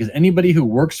law, because anybody who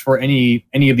works for any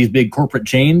of these big corporate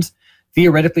chains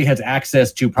theoretically has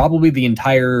access to probably the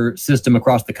entire system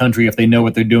across the country if they know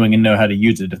what they're doing and know how to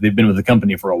use it, if they've been with the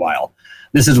company for a while.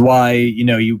 This is why,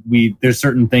 there's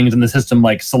certain things in the system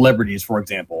like celebrities, for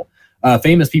example.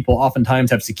 Famous people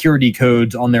oftentimes have security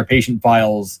codes on their patient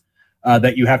files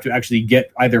that you have to actually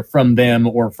get either from them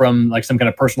or from like some kind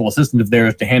of personal assistant of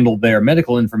theirs to handle their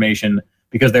medical information,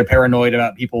 because they're paranoid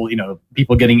about people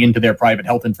getting into their private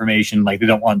health information. Like they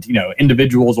don't want,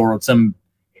 individuals or some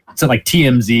like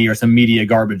TMZ or some media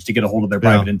garbage to get a hold of their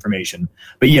private information.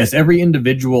 But yes, every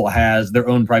individual has their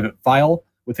own private file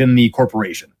within the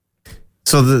corporation.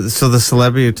 So the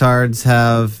celebrity tards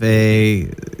have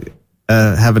an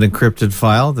encrypted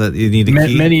file that you need to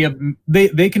keep? Many of them,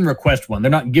 they can request one.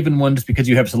 They're not given one just because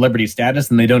you have celebrity status,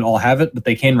 and they don't all have it, but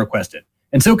they can request it.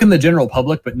 And so can the general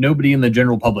public, but nobody in the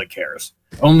general public cares.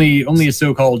 Only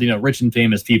so-called rich and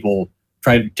famous people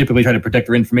typically try to protect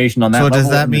their information on that level. So does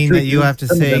that mean that you have to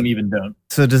say? Some of them even don't.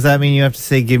 So does that mean you have to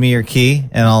say, "Give me your key,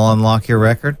 and I'll unlock your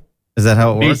record"? Is that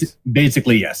how it works?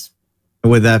 Basically, yes.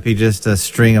 Would that be just a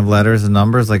string of letters and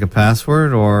numbers like a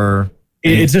password, or?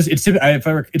 It's just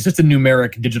a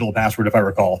numeric digital password, if I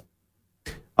recall.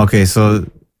 Okay, so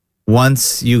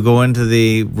once you go into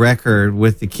the record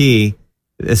with the key,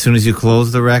 as soon as you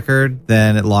close the record,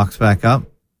 then it locks back up?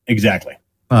 Exactly.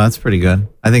 Oh, that's pretty good.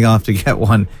 I think I'll have to get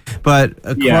one. But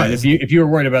if you were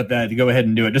worried about that, go ahead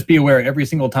and do it. Just be aware, every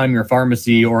single time your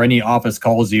pharmacy or any office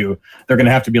calls you, they're going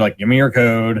to have to be like, "Give me your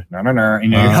code." You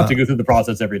have to go through the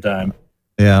process every time.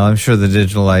 Yeah, I'm sure the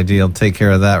digital ID will take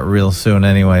care of that real soon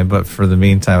anyway. But for the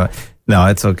meantime, no,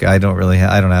 it's okay. I don't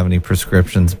have any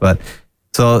prescriptions, but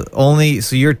so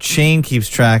your chain keeps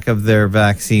track of their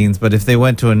vaccines. But if they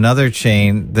went to another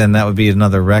chain, then that would be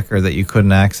another record that you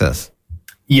couldn't access.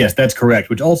 Yes, that's correct.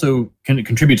 Which also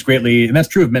contributes greatly, and that's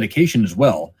true of medication as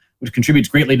well, which contributes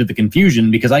greatly to the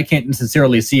confusion, because I can't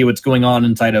necessarily see what's going on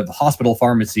inside of hospital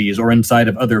pharmacies or inside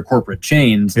of other corporate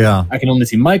chains. Yeah, I can only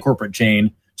see my corporate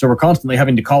chain. So we're constantly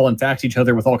having to call and fax each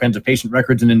other with all kinds of patient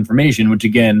records and information, which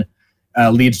again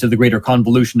leads to the greater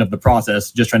convolution of the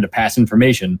process, just trying to pass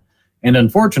information. And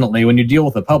unfortunately, when you deal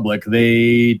with the public,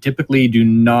 they typically are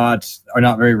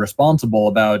not very responsible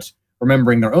about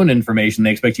remembering their own information.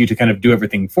 They expect you to kind of do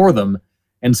everything for them.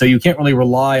 And so you can't really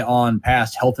rely on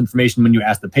past health information when you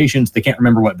ask the patients. They can't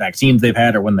remember what vaccines they've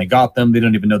had or when they got them. They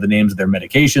don't even know the names of their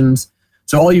medications.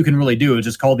 So all you can really do is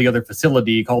just call the other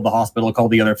facility, call the hospital, call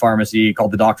the other pharmacy, call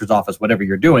the doctor's office, whatever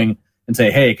you're doing, and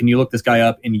say, "Hey, can you look this guy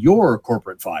up in your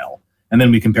corporate file?" And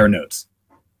then we compare notes.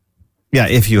 Yeah,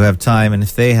 if you have time and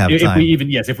if they have time.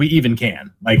 If we even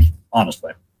can, like,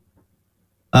 honestly.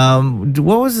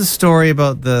 What was the story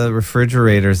about the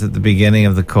refrigerators at the beginning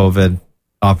of the COVID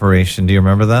operation? Do you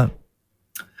remember that?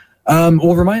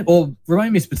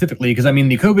 Remind me specifically, because I mean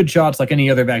the COVID shots, like any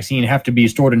other vaccine, have to be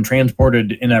stored and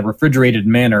transported in a refrigerated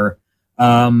manner.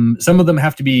 Some of them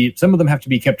have to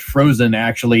be kept frozen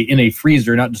actually in a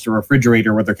freezer, not just a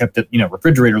refrigerator where they're kept at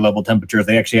refrigerator level temperatures.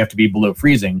 They actually have to be below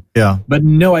freezing. Yeah. But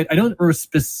no, I don't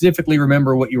specifically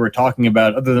remember what you were talking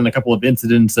about, other than a couple of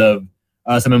incidents of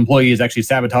some employees actually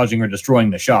sabotaging or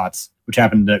destroying the shots, which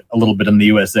happened a little bit in the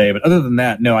USA. But other than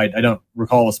that, no, I don't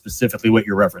recall specifically what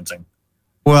you're referencing.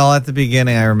 Well, at the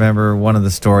beginning, I remember one of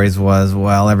the stories was,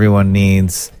 well, everyone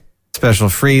needs special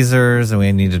freezers and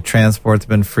we need to transport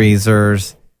them in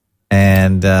freezers.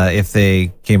 And if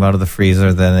they came out of the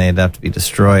freezer, then they'd have to be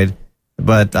destroyed.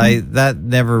 But that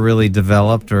never really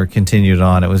developed or continued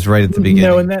on. It was right at the beginning.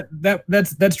 No, and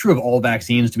that's true of all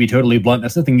vaccines, to be totally blunt.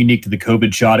 That's nothing unique to the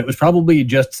COVID shot. It was probably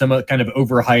just some kind of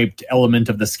overhyped element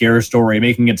of the scare story,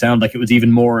 making it sound like it was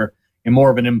even more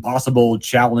of an impossible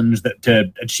challenge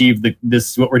to achieve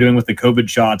what we're doing with the COVID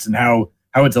shots, and how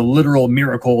it's a literal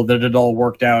miracle that it all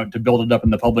worked out to build it up in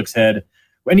the public's head.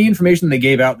 Any information they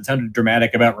gave out that sounded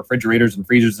dramatic about refrigerators and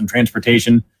freezers and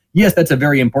transportation, yes, that's a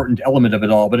very important element of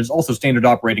it all, but it's also standard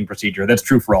operating procedure. That's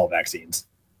true for all vaccines.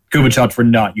 COVID shots were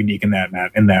not unique in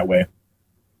that way.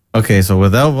 Okay, so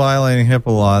without violating HIPAA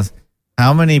laws,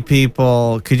 how many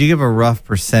people, could you give a rough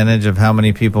percentage of how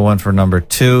many people went for number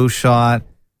 2 shot,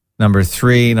 number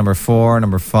 3, number 4,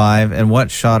 number 5, and what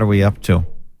shot are we up to?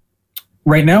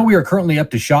 Right now, we are currently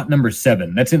up to shot number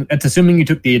 7. That's assuming you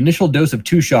took the initial dose of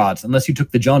 2 shots, unless you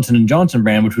took the Johnson & Johnson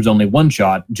brand, which was only 1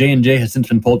 shot. J&J has since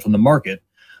been pulled from the market.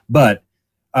 But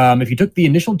if you took the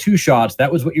initial 2 shots,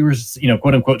 that was what you were,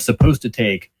 quote unquote, supposed to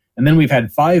take. And then we've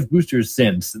had 5 boosters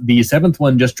since. The 7th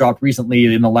one just dropped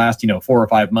recently in the last, 4 or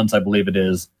 5 months, I believe it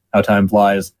is. How time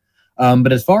flies.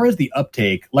 But as far as the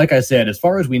uptake, like I said, as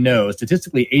far as we know,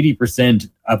 statistically 80%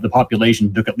 of the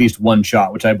population took at least 1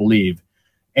 shot, which I believe.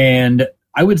 And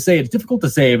I would say it's difficult to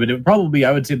say, but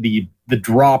I would say the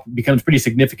drop becomes pretty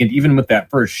significant even with that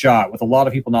first shot, with a lot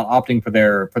of people not opting for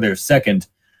their second.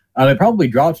 It probably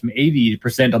drops from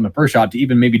 80% on the first shot to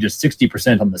even maybe just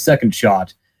 60% on the second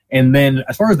shot. And then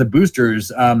as far as the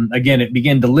boosters, again, it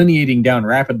began delineating down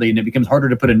rapidly, and it becomes harder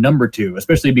to put a number to,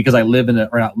 especially because I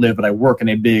work in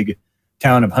a big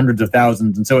town of hundreds of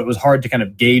thousands. And so it was hard to kind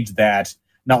of gauge that,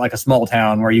 not like a small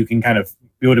town where you can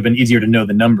it would have been easier to know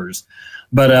the numbers.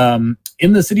 But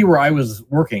in the city where I was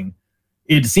working,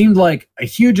 it seemed like a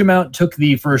huge amount took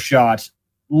the first shot,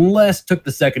 less took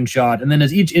the second shot. And then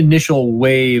as each initial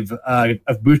wave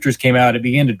of boosters came out, it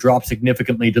began to drop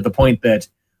significantly to the point that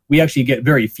we actually get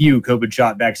very few COVID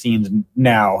shot vaccines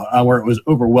now, where it was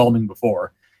overwhelming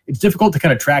before. It's difficult to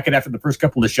kind of track it after the first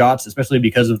couple of shots, especially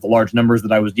because of the large numbers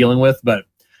that I was dealing with. But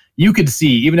you could see,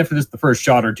 even after the first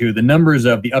shot or two, the numbers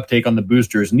of the uptake on the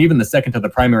boosters, and even the second to the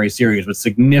primary series, was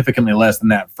significantly less than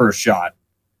that first shot.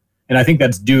 And I think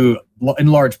that's due in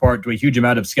large part to a huge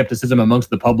amount of skepticism amongst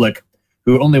the public,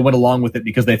 who only went along with it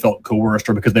because they felt coerced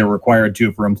or because they were required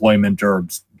to for employment or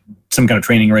some kind of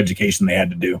training or education they had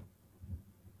to do.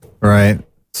 Right.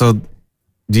 So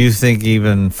do you think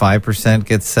even 5%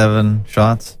 gets 7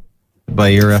 shots by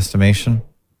your estimation?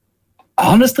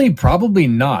 Honestly, probably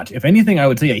not. If anything, I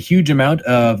would say a huge amount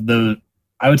of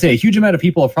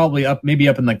people are probably up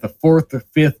in like the 4th or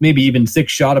 5th, maybe even 6th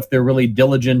shot if they're really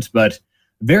diligent, but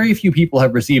very few people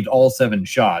have received all 7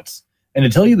 shots. And to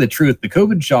tell you the truth, the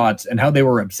COVID shots and how they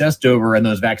were obsessed over, and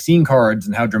those vaccine cards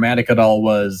and how dramatic it all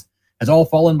was, has all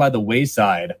fallen by the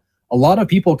wayside. A lot of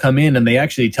people come in and they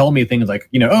actually tell me things like,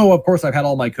 oh, of course I've had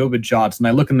all my COVID shots, and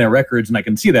I look in their records and I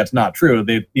can see that's not true.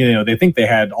 They think they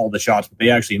had all the shots, but they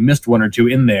actually missed 1 or 2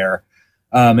 in there.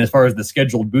 As far as the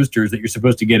scheduled boosters that you're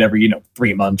supposed to get every,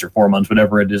 3 months or 4 months,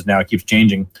 whatever it is now, it keeps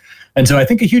changing. And so I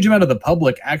think a huge amount of the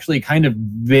public actually kind of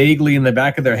vaguely in the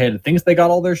back of their head thinks they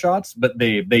got all their shots, but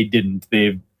they didn't.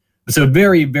 So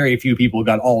very, very few people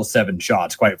got all 7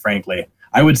 shots, quite frankly.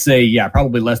 I would say, yeah,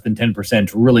 probably less than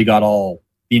 10% really got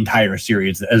the entire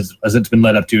series as it's been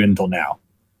led up to until now.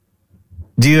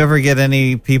 Do you ever get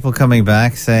any people coming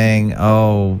back saying,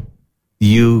 oh,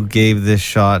 you gave this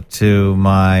shot to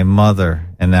my mother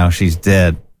and now she's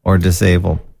dead or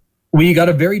disabled? We got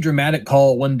a very dramatic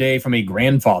call one day from a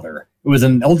grandfather. It was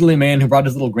an elderly man who brought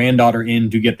his little granddaughter in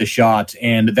to get the shot.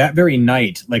 And that very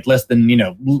night, like less than,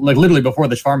 like literally before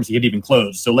the pharmacy had even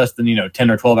closed, so less than,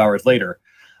 10 or 12 hours later,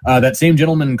 that same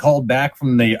gentleman called back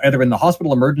from either in the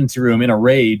hospital emergency room in a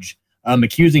rage,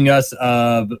 accusing us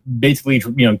of basically,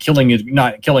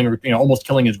 almost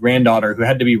killing his granddaughter, who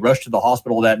had to be rushed to the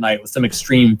hospital that night with some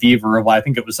extreme fever of, I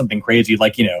think it was something crazy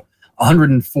like,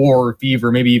 104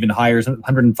 fever, maybe even higher,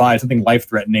 105, something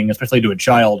life-threatening, especially to a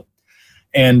child.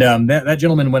 And that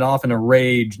gentleman went off in a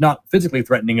rage, not physically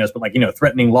threatening us, but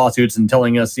threatening lawsuits and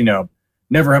telling us,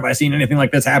 never have I seen anything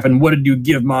like this happen. What did you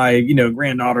give my,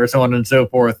 granddaughter, so on and so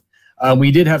forth.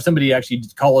 We did have somebody actually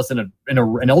call us an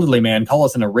elderly man call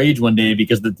us in a rage one day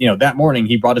because that morning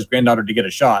he brought his granddaughter to get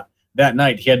a shot. That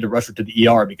night he had to rush her to the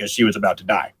ER because she was about to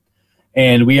die.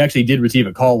 And we actually did receive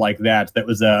a call like that. That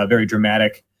was very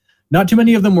dramatic. Not too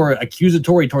many of them were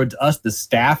accusatory towards us, the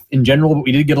staff in general, but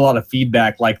we did get a lot of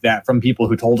feedback like that from people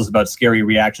who told us about scary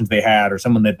reactions they had or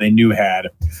someone that they knew had.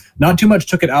 Not too much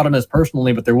took it out on us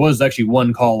personally, but there was actually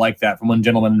one call like that from one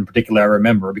gentleman in particular I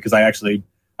remember because I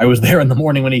was there in the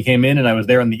morning when he came in and I was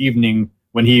there in the evening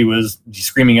when he was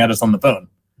screaming at us on the phone.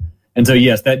 And so,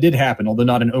 yes, that did happen, although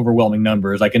not in overwhelming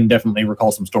numbers. I can definitely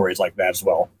recall some stories like that as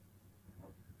well.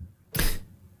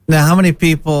 Now, how many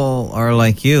people are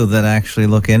like you that actually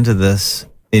look into this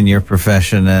in your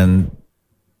profession and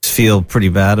feel pretty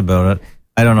bad about it?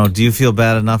 I don't know. Do you feel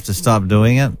bad enough to stop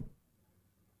doing it?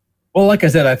 Well, like I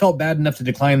said, I felt bad enough to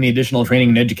decline the additional training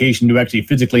and education to actually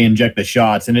physically inject the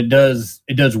shots. And it does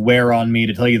wear on me,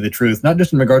 to tell you the truth, not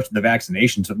just in regards to the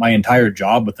vaccinations, but my entire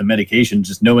job with the medications,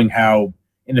 just knowing how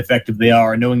ineffective they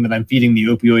are, knowing that I'm feeding the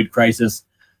opioid crisis.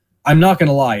 I'm not going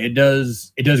to lie. It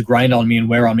does grind on me and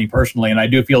wear on me personally. And I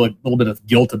do feel a little bit of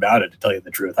guilt about it, to tell you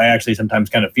the truth. I actually sometimes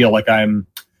kind of feel like I'm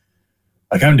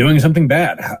doing something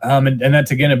bad. And that's,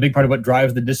 again, a big part of what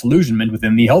drives the disillusionment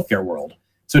within the healthcare world.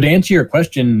 So to answer your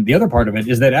question, the other part of it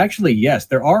is that actually, yes,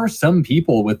 there are some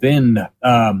people within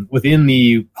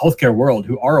the healthcare world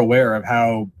who are aware of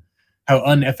how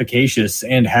unefficacious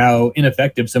and how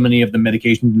ineffective so many of the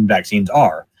medications and vaccines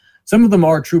are. Some of them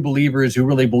are true believers who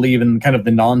really believe in kind of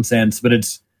the nonsense, but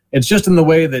it's just in the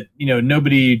way that,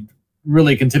 nobody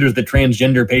really considers the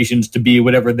transgender patients to be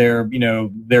whatever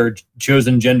their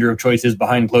chosen gender of choice is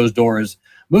behind closed doors.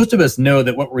 Most of us know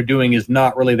that what we're doing is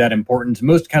not really that important.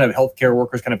 Most kind of healthcare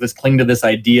workers kind of just cling to this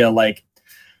idea like,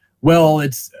 well,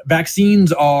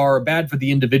 vaccines are bad for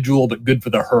the individual, but good for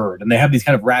the herd. And they have these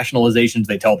kind of rationalizations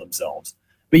they tell themselves.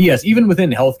 But yes, even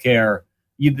within healthcare,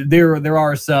 there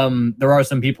are some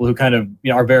people who kind of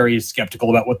are very skeptical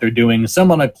about what they're doing.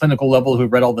 Some on a clinical level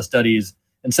who've read all the studies,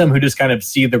 and some who just kind of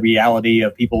see the reality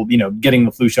of people, getting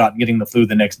the flu shot and getting the flu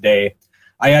the next day.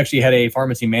 I actually had a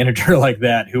pharmacy manager like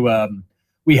that who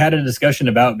we had a discussion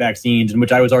about vaccines in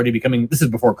which I was already becoming. This is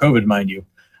before COVID, mind you.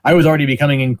 I was already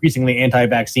becoming increasingly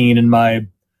anti-vaccine, and my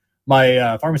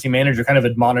pharmacy manager kind of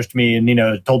admonished me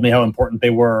and told me how important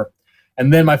they were.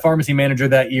 And then my pharmacy manager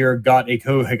that year got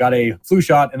a flu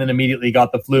shot and then immediately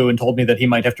got the flu and told me that he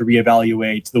might have to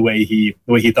reevaluate the way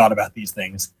he thought about these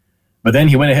things. But then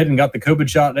he went ahead and got the COVID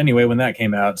shot anyway when that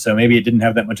came out. So maybe it didn't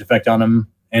have that much effect on him,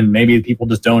 and maybe people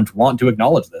just don't want to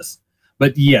acknowledge this.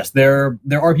 But yes, there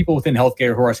are people within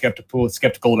healthcare who are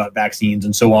skeptical about vaccines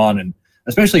and so on, and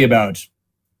especially about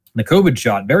the COVID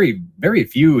shot. Very, very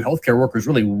few healthcare workers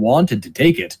really wanted to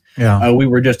take it. Yeah. We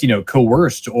were just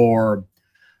coerced or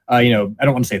I don't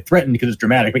want to say threatened because it's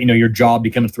dramatic, but your job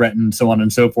becomes threatened, so on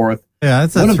and so forth. Yeah,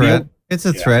 it's a threat. It's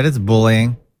a threat. It's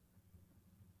bullying.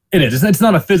 It is. It's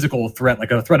not a physical threat,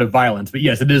 like a threat of violence, but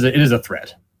yes, it is a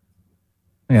threat.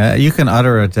 Yeah, you can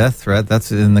utter a death threat. That's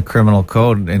in the criminal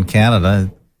code in Canada.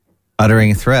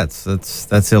 Uttering threats,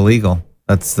 that's illegal.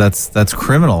 That's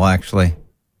criminal, actually.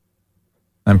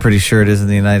 I'm pretty sure it is in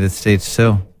the United States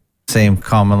too. Same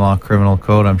common law criminal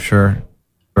code, I'm sure,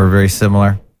 or very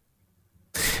similar.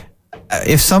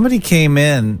 If somebody came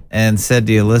in and said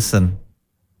to you, listen,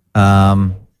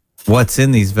 what's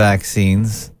in these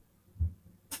vaccines,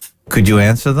 could you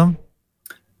answer them?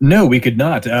 No, we could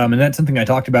not. And that's something I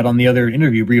talked about on the other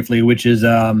interview briefly, which is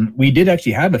we did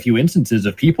actually have a few instances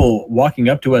of people walking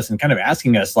up to us and kind of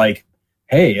asking us like,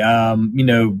 hey,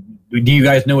 do you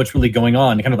guys know what's really going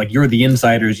on? Kind of like, you're the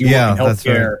insiders, you work in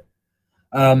healthcare.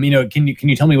 Right. Can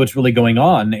you tell me what's really going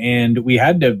on? And we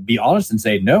had to be honest and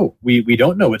say, no, we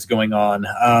don't know what's going on.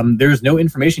 There's no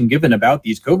information given about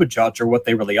these COVID shots or what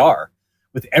they really are.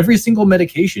 With every single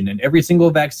medication and every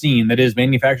single vaccine that is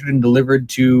manufactured and delivered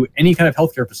to any kind of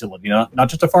healthcare facility, not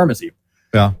just a pharmacy,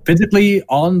 physically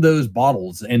on those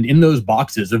bottles and in those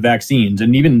boxes of vaccines,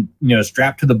 and even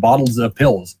strapped to the bottles of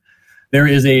pills, there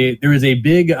is a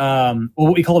big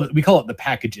we call it the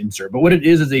package insert, but what it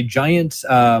is a giant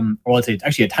let's say it's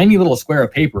actually a tiny little square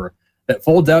of paper that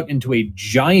folds out into a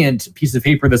giant piece of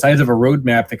paper the size of a road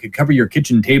map that could cover your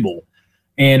kitchen table.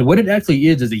 And what it actually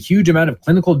is a huge amount of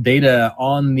clinical data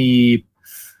on the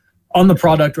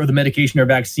product or the medication or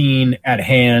vaccine at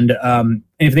hand. And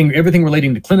everything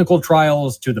relating to clinical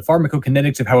trials, to the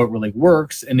pharmacokinetics of how it really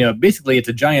works. And basically, it's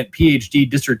a giant PhD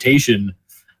dissertation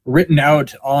written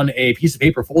out on a piece of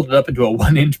paper, folded up into a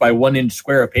 1 inch by 1 inch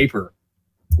square of paper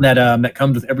that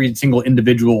comes with every single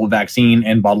individual vaccine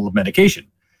and bottle of medication.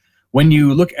 When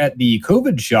you look at the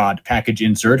COVID shot package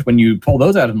insert, when you pull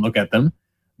those out and look at them,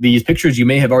 these pictures you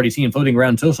may have already seen floating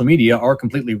around social media are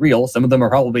completely real. Some of them are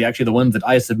probably actually the ones that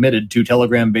I submitted to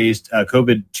Telegram-based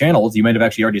COVID channels. You might have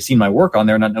actually already seen my work on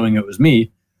there, not knowing it was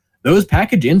me. Those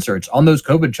package inserts on those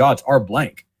COVID shots are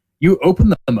blank. You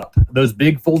open them up, those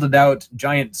big folded out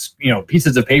giant,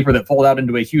 pieces of paper that fold out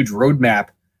into a huge roadmap.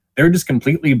 They're just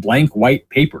completely blank white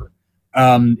paper.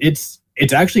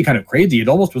 It's actually kind of crazy. It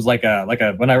almost was like a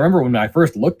when I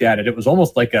first looked at it, it was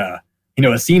almost like a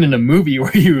scene in a movie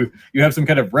where you have some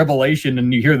kind of revelation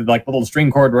and you hear the like little string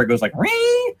chord where it goes like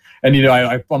ring, and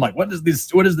I'm like, what is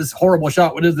this horrible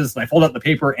shot? What is this? And I fold out the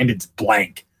paper and it's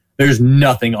blank. There's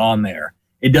nothing on there.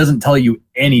 It doesn't tell you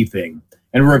anything.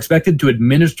 And we're expected to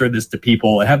administer this to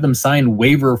people and have them sign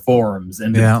waiver forms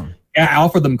and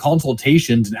offer them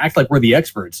consultations and act like we're the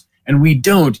experts. And we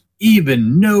don't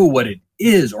even know what it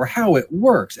is or how it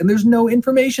works. And there's no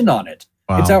information on it.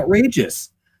 Wow. It's outrageous.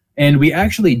 And we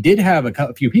actually did have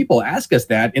a few people ask us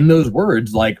that in those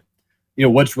words, like,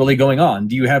 what's really going on?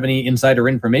 Do you have any insider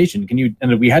information?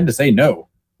 And we had to say, no,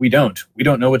 we don't. We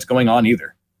don't know what's going on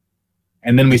either.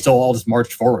 And then we still all just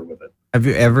marched forward with it. Have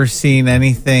you ever seen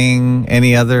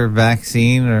any other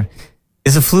vaccine? Or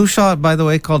is a flu shot, by the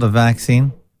way, called a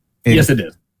vaccine? Yes, it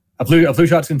is. A flu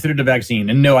shot is considered a vaccine.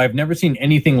 And no, I've never seen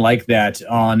anything like that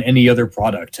on any other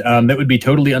product. That would be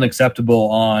totally unacceptable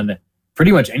on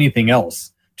pretty much anything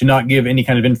else, to not give any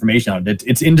kind of information on it.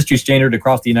 It's industry standard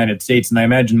across the United States, and I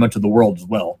imagine much of the world as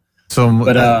well. So,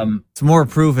 but it's more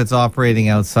proof it's operating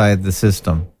outside the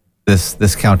system, this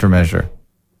countermeasure.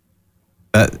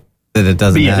 That it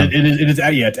doesn't have.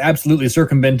 It's absolutely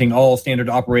circumventing all standard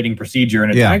operating procedure.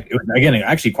 And it was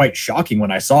actually quite shocking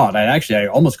when I saw it. I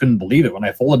almost couldn't believe it when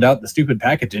I folded out the stupid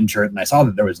package insert and I saw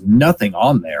that there was nothing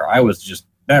on there.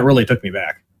 That really took me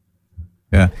back.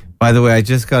 Yeah. By the way, I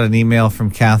just got an email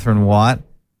from Catherine Watt,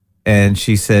 and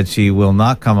she said she will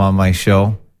not come on my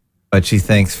show, but she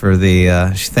thanked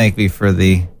me for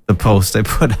the post I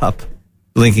put up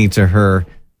linking to her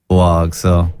blog.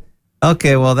 So,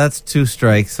 okay, well, that's 2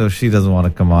 strikes, so she doesn't want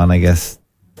to come on, I guess.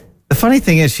 The funny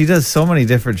thing is she does so many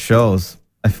different shows.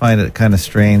 I find it kind of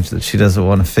strange that she doesn't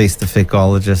want to face the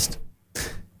fakeologist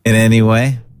in any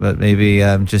way, but maybe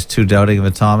I'm just too doubting of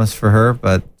a Thomas for her.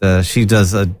 But she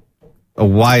does a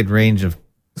wide range of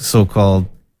so-called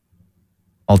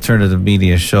alternative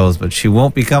media shows, but she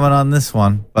won't be coming on this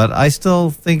one. But I still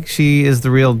think she is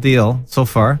the real deal so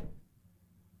far,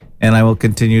 and I will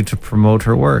continue to promote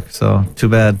her work. So too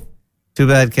bad,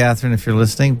 Catherine, if you're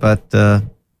listening, but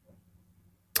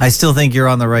I still think you're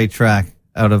on the right track.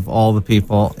 Out of all the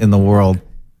people in the world,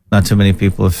 not too many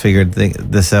people have figured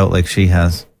this out like she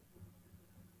has.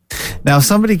 Now, if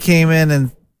somebody came in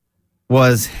and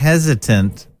was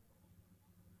hesitant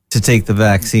to take the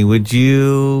vaccine, would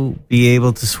you be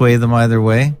able to sway them either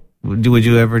way? Would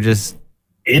you ever just...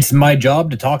 It's my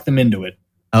job to talk them into it.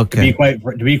 Okay.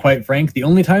 To be quite frank, the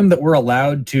only thing that we're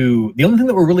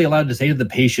really allowed to say to the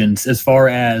patients as far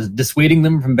as dissuading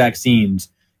them from vaccines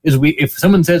is if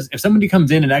somebody comes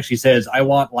in and actually says, I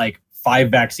want like 5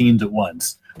 vaccines at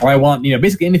once, or I want,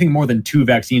 basically anything more than 2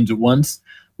 vaccines at once,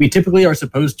 we typically are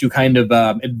supposed to kind of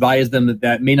advise them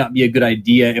that may not be a good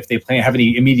idea if they have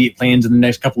any immediate plans in the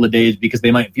next couple of days, because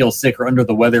they might feel sick or under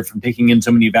the weather from taking in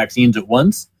so many vaccines at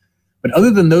once. But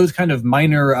other than those kind of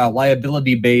minor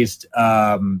liability-based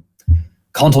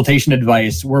consultation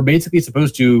advice, we're basically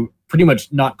supposed to pretty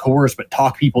much not coerce, but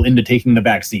talk people into taking the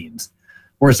vaccines.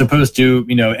 We're supposed to,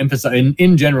 emphasize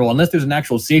in general, unless there's an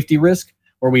actual safety risk,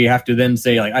 where we have to then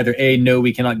say like either A, no,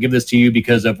 we cannot give this to you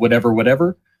because of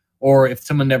whatever. Or if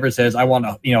someone never says, I want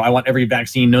every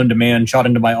vaccine known to man shot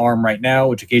into my arm right now,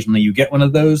 which occasionally you get one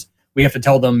of those, we have to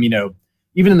tell them,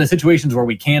 even in the situations where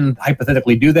we can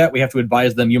hypothetically do that, we have to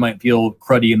advise them you might feel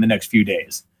cruddy in the next few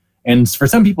days. And for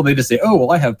some people, they just say, oh,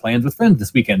 well, I have plans with friends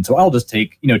this weekend, so I'll just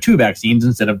take, 2 vaccines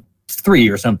instead of 3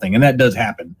 or something. And that does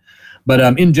happen.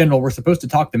 But in general, we're supposed to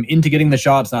talk them into getting the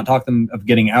shots, not talk them of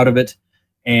getting out of it.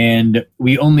 And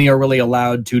we only are really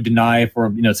allowed to deny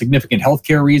for, significant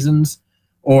healthcare reasons,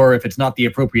 or if it's not the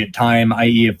appropriate time,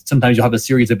 i.e. if sometimes you'll have a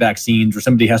series of vaccines where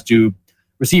somebody has to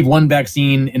receive one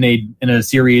vaccine in a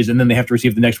series, and then they have to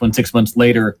receive the next one 6 months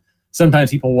later. Sometimes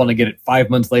people want to get it 5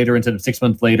 months later instead of 6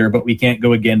 months later, but we can't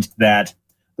go against that.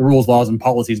 The rules, laws, and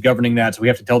policies governing that, so we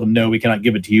have to tell them, no, we cannot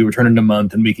give it to you, return in a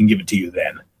month, and we can give it to you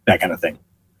then. That kind of thing.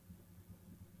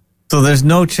 So there's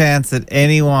no chance that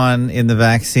anyone in the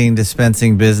vaccine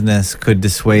dispensing business could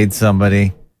dissuade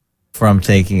somebody from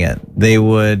taking it.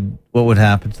 What would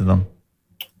happen to them?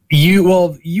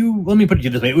 Let me put it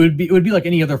this way. It would be like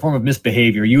any other form of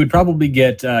misbehavior. You would probably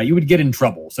get in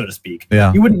trouble, so to speak.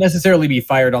 Yeah. You wouldn't necessarily be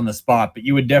fired on the spot, but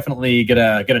you would definitely get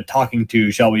a talking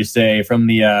to, shall we say, from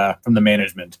the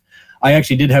management. I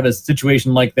actually did have a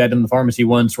situation like that in the pharmacy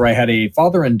once, where I had a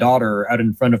father and daughter out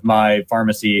in front of my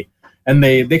pharmacy, and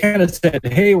they kind of said,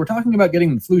 "Hey, we're talking about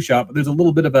getting the flu shot, but there's a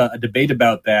little bit of a debate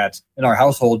about that in our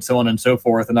household, so on and so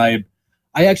forth." And I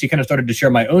actually kind of started to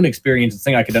share my own experience and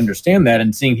saying I could understand that,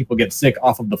 and seeing people get sick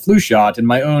off of the flu shot. And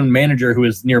my own manager, who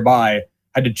was nearby,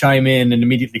 had to chime in and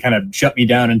immediately kind of shut me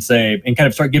down and kind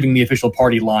of start giving the official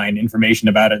party line information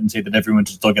about it and say that everyone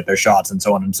should still get their shots and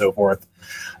so on and so forth.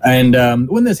 And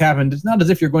when this happened, it's not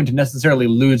as if you're going to necessarily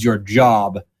lose your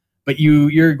job, but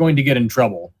you're going to get in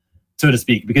trouble, so to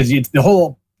speak, because the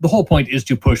whole point is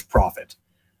to push profit.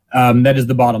 That is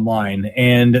the bottom line.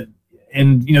 And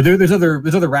there's other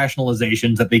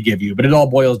rationalizations that they give you, but it all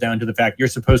boils down to the fact you're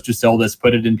supposed to sell this,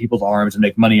 put it in people's arms, and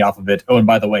make money off of it. Oh, and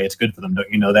by the way, it's good for them. Don't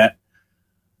you know that?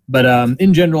 But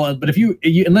in general, if you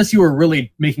unless you were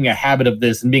really making a habit of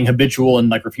this and being habitual and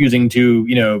like refusing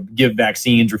to give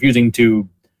vaccines, refusing to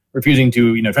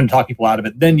trying to talk people out of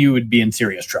it, then you would be in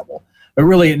serious trouble. But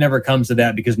really, it never comes to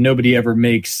that, because nobody never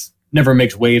makes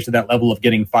waves to that level of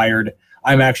getting fired.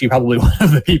 I'm actually probably one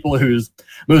of the people who's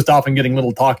most often getting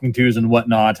little talking tos and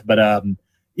whatnot. But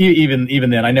even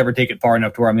then, I never take it far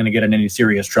enough to where I'm going to get in any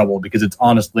serious trouble, because it's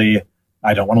honestly,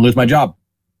 I don't want to lose my job,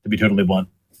 to be totally blunt.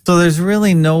 So there's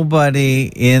really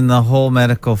nobody in the whole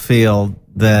medical field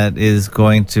that is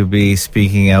going to be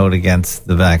speaking out against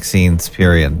the vaccines,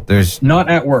 period. There's not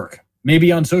at work.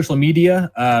 Maybe on social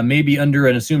media, maybe under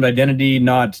an assumed identity,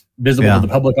 not visible to the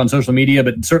public on social media,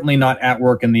 but certainly not at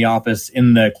work in the office,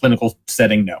 in the clinical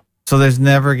setting, no. So there's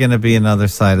never going to be another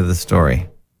side of the story?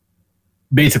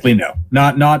 Basically, no.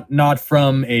 Not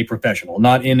from a professional,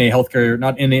 not from a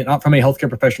healthcare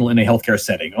professional in a healthcare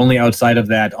setting. Only outside of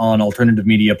that, on alternative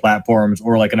media platforms,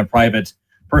 or like in a private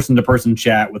person-to-person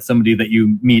chat with somebody that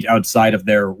you meet outside of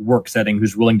their work setting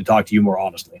who's willing to talk to you more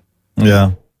honestly.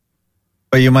 Yeah.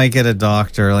 But you might get a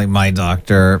doctor, like my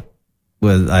doctor,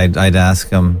 I'd ask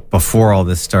him before all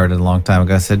this started a long time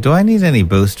ago. I said, "Do I need any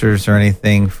boosters or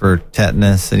anything for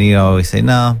tetanus?" And he'd always say,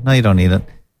 No, you don't need it.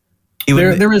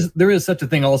 There is such a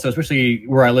thing also, especially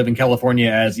where I live in California,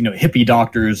 as hippie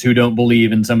doctors who don't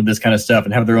believe in some of this kind of stuff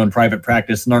and have their own private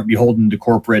practice and aren't beholden to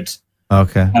corporate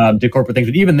things.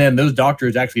 But even then, those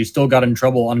doctors actually still got in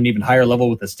trouble on an even higher level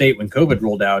with the state when COVID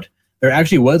rolled out. There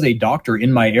actually was a doctor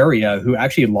in my area who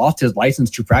actually lost his license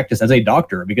to practice as a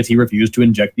doctor because he refused to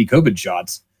inject the COVID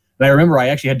shots. And I remember I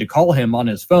actually had to call him on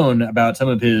his phone about some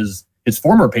of his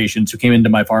former patients who came into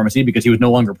my pharmacy because he was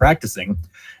no longer practicing.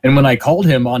 And when I called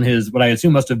him on his, what I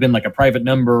assume must have been like a private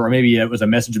number, or maybe it was a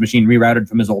message machine rerouted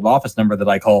from his old office number that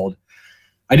I called,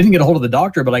 I didn't get a hold of the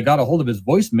doctor, but I got a hold of his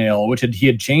voicemail, which he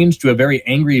had changed to a very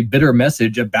angry, bitter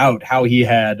message about how he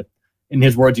had, in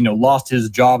his words, lost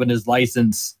his job and his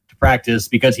license to practice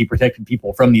because he protected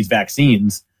people from these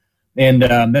vaccines. And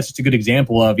that's just a good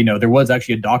example of, there was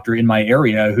actually a doctor in my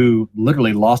area who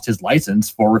literally lost his license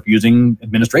for refusing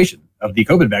administration of the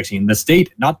COVID vaccine. The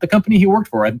state, not the company he worked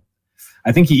for,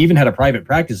 I think he even had a private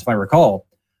practice, if I recall.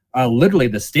 Literally,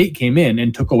 the state came in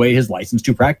and took away his license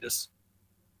to practice.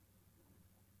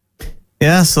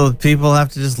 Yeah, so people have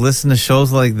to just listen to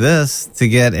shows like this to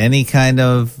get any kind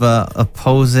of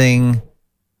opposing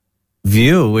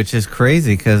view, which is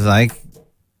crazy because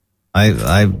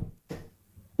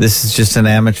this is just an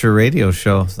amateur radio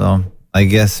show, so I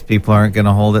guess people aren't going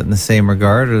to hold it in the same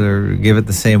regard or give it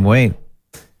the same weight,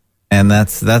 and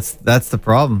that's the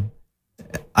problem.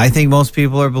 I think most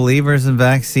people are believers in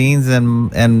vaccines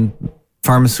and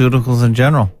pharmaceuticals in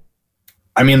general.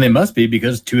 I mean, they must be,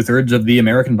 because 2/3 of the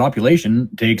American population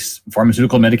takes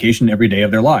pharmaceutical medication every day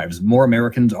of their lives. More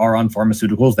Americans are on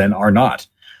pharmaceuticals than are not.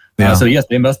 Yeah. So yes,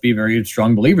 they must be very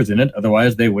strong believers in it.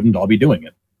 Otherwise, they wouldn't all be doing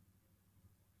it.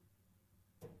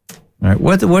 All right.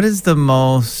 What is the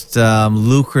most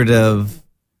lucrative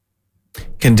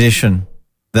condition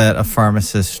that a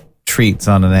pharmacist treats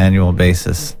on an annual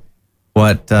basis?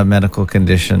 What medical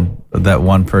condition that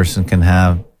one person can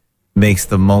have makes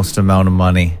the most amount of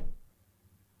money?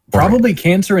 Probably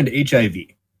cancer and HIV.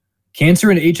 Cancer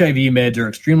and HIV meds are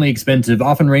extremely expensive,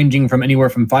 often ranging from anywhere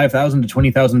from $5,000 to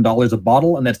 $20,000 a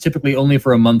bottle, and that's typically only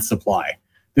for a month's supply.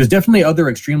 There's definitely other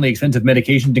extremely expensive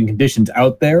medications and conditions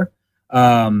out there.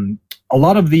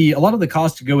 lot of the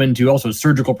costs go into also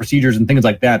surgical procedures and things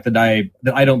like that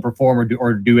I don't perform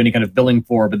or do any kind of billing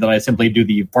for, but that I simply do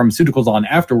the pharmaceuticals on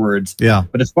afterwards. Yeah.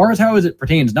 But as far as how it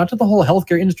pertains not to the whole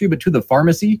healthcare industry, but to the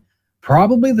pharmacy,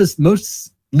 probably the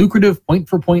most lucrative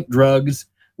point-for-point drugs,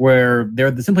 where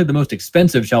they're simply the most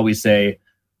expensive, shall we say,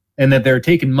 and that they're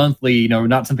taken monthly,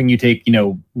 not something you take,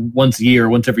 once a year,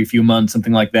 once every few months,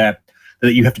 something like that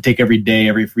you have to take every day,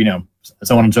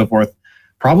 so on and so forth.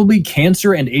 Probably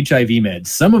cancer and HIV meds.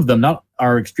 Some of them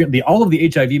are extremely. All of the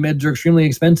HIV meds are extremely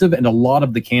expensive, and a lot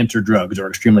of the cancer drugs are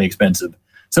extremely expensive.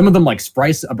 Some of them, like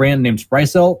a brand named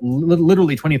Sprycel,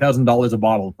 literally $20,000 a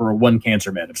bottle for one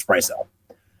cancer med of Sprycel.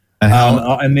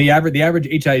 And the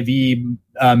average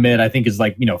HIV med, I think, is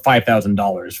like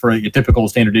 $5,000 for a typical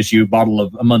standard issue bottle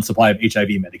of a month's supply of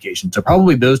HIV medication. So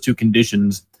probably those two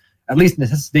conditions at least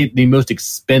necessitate the most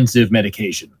expensive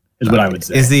medication, is what I would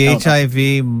say. Is the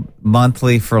HIV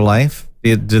monthly for life?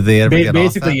 Do they ever get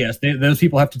basically, off that? Yes. Those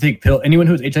people have to take pill. Anyone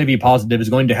who's HIV positive is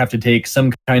going to have to take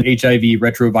some kind of HIV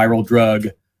retroviral drug.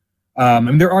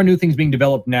 There are new things being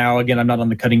developed now. Again, I'm not on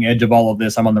the cutting edge of all of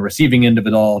this. I'm on the receiving end of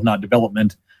it all, not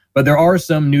development. But there are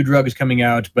some new drugs coming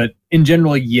out. But in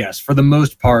general, yes, for the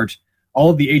most part, all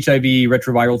of the HIV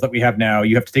retrovirals that we have now,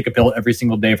 you have to take a pill every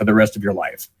single day for the rest of your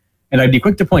life. And I'd be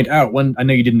quick to point out, I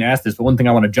know you didn't ask this, but one thing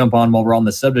I want to jump on while we're on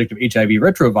the subject of HIV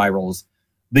retrovirals,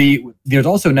 there's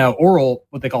also now oral,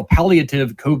 what they call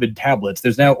palliative COVID tablets.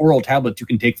 There's now oral tablets you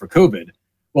can take for COVID.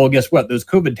 Well, guess what? Those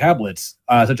COVID tablets,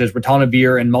 such as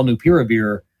ritonavir and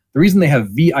molnupiravir, the reason they have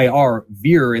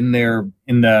vir in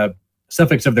the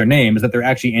suffix of their name is that they're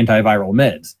actually antiviral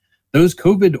meds. Those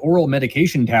COVID oral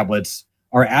medication tablets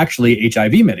are actually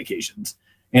HIV medications.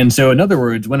 And so, in other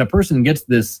words, when a person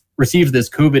receives this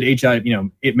COVID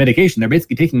HIV, medication, they're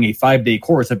basically taking a 5-day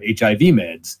course of HIV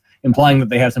meds, implying that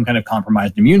they have some kind of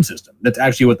compromised immune system. That's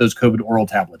actually what those COVID oral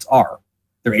tablets are.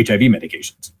 They're HIV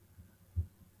medications.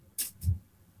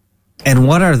 And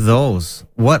what are those?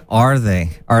 What are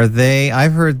they?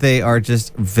 I've heard they are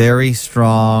just very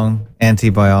strong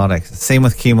antibiotics. Same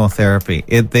with chemotherapy.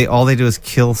 All they do is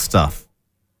kill stuff.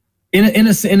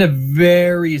 In a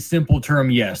very simple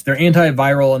term, yes. They're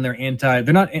antiviral and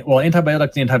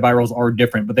antibiotics and antivirals are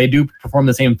different, but they do perform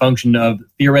the same function of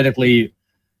theoretically,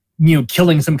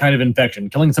 killing some kind of infection,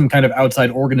 killing some kind of outside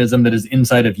organism that is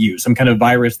inside of you, some kind of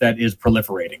virus that is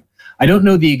proliferating. I don't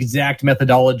know the exact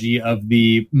methodology of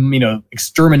the,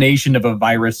 extermination of a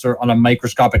virus or on a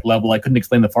microscopic level. I couldn't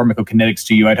explain the pharmacokinetics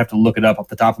to you. I'd have to look it up off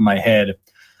the top of my head.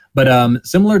 But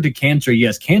similar to cancer,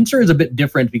 yes, cancer is a bit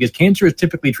different because cancer is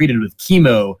typically treated with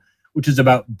chemo, which is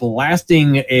about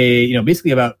blasting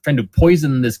basically about trying to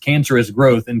poison this cancerous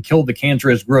growth and kill the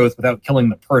cancerous growth without killing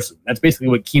the person. That's basically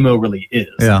what chemo really is.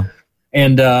 Yeah.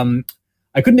 And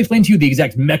I couldn't explain to you the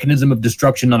exact mechanism of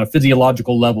destruction on a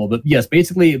physiological level, but yes,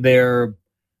 basically they're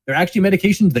actually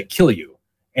medications that kill you.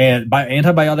 And by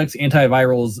antibiotics,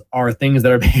 antivirals are things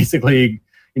that are basically,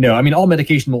 all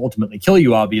medication will ultimately kill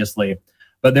you, obviously.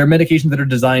 But they're medications that are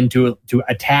designed to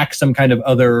attack some kind of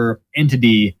other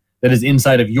entity that is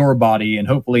inside of your body and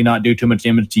hopefully not do too much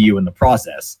damage to you in the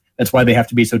process. That's why they have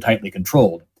to be so tightly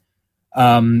controlled.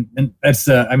 And that's,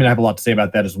 I have a lot to say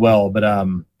about that as well, but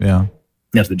yeah,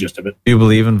 that's the gist of it. Do you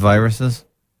believe in viruses?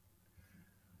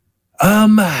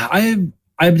 I've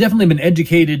definitely been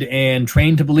educated and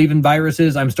trained to believe in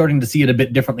viruses. I'm starting to see it a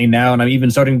bit differently now, and I'm even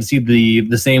starting to see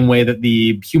the same way that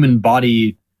the human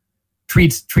body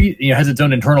has its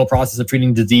own internal process of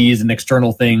treating disease and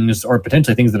external things, or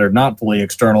potentially things that are not fully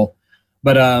external.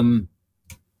 But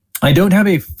I don't have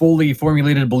a fully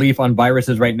formulated belief on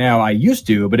viruses right now. I used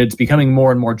to, but it's becoming more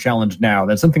and more challenged now.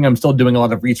 That's something I'm still doing a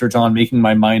lot of research on, making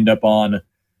my mind up on.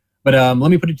 But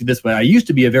let me put it to you this way. I used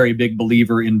to be a very big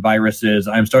believer in viruses.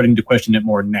 I'm starting to question it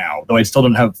more now, though I still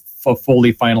don't have a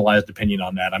fully finalized opinion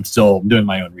on that. I'm still doing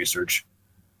my own research.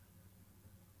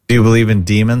 Do you believe in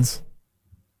demons?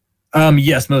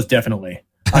 Yes, most definitely.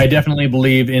 I definitely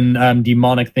believe in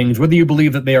demonic things, whether you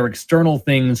believe that they are external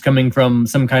things coming from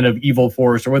some kind of evil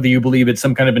force, or whether you believe it's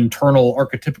some kind of internal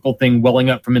archetypical thing welling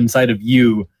up from inside of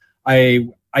you. I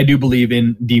do believe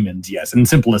in demons, yes, in the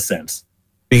simplest sense.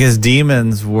 Because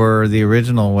demons were the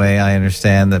original way, I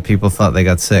understand, that people thought they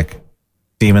got sick.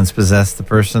 Demons possessed the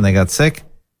person, they got sick,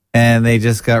 and they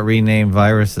just got renamed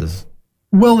viruses.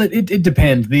 Well, it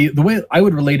depends. The way I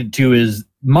would relate it to is,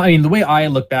 the way I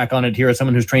look back on it here as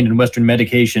someone who's trained in Western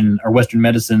medication or Western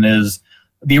medicine is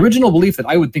the original belief that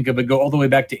I would think of would go all the way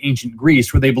back to ancient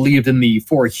Greece, where they believed in the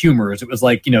four humors. It was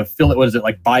like,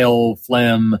 like bile,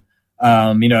 phlegm,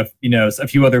 a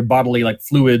few other bodily like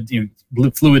fluids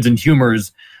and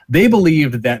humors. They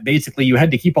believed that basically you had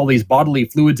to keep all these bodily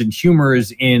fluids and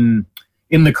humors in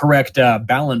in the correct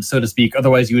balance, so to speak.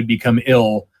 Otherwise, you would become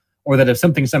ill. Or that if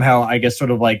something somehow, I guess,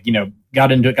 sort of like, got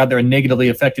there and negatively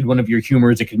affected one of your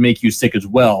humors, it could make you sick as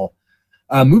well.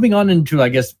 Moving on into, I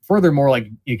guess, furthermore, like,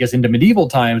 I guess, into medieval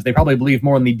times, they probably believed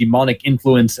more in the demonic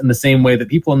influence in the same way that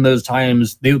people in those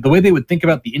times, the way they would think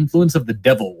about the influence of the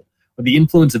devil or the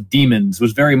influence of demons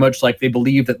was very much like they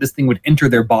believed that this thing would enter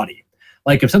their body.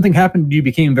 Like if something happened, you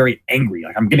became very angry.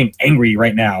 Like I'm getting angry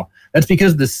right now. That's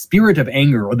because the spirit of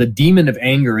anger or the demon of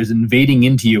anger is invading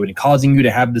into you and causing you to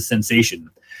have this sensation.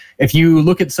 If you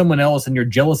look at someone else and you're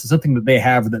jealous of something that they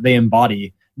have or that they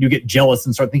embody, you get jealous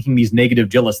and start thinking these negative,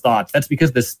 jealous thoughts. That's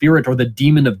because the spirit or the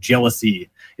demon of jealousy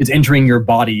is entering your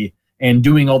body and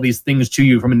doing all these things to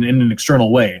you in an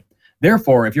external way.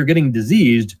 Therefore, if you're getting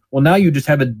diseased, well, now you just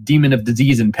have a demon of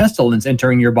disease and pestilence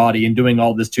entering your body and doing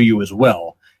all this to you as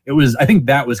well. I think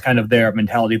that was kind of their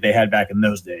mentality they had back in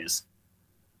those days.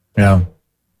 Yeah.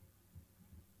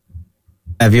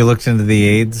 Have you looked into the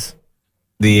AIDS?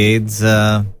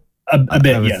 A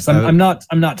bit, yes. I'm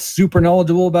not super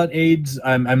knowledgeable about AIDS.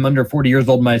 I'm under 40 years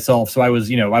old myself, so I was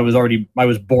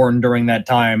born during that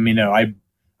time. I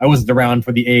wasn't around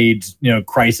for the AIDS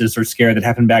crisis or scare that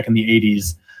happened back in the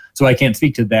 80s, so I can't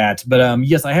speak to that. But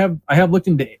yes, I have looked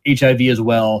into HIV as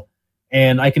well,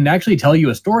 and I can actually tell you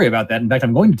a story about that. In fact,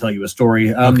 I'm going to tell you a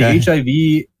story. Okay.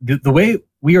 The HIV, the way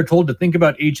we are told to think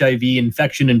about HIV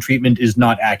infection and treatment is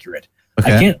not accurate.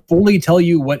 Okay. I can't fully tell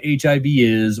you what HIV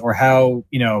is or how,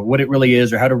 what it really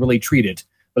is or how to really treat it.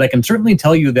 But I can certainly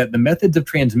tell you that the methods of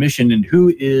transmission and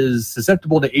who is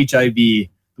susceptible to HIV, the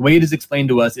way it is explained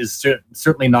to us is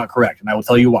certainly not correct. And I will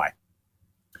tell you why.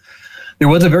 There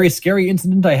was a very scary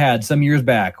incident I had some years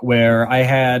back where I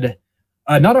had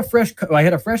I had a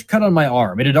fresh cut on my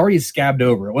arm. It had already scabbed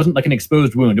over. It wasn't like an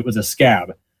exposed wound. It was a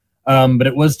scab. But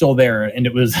it was still there and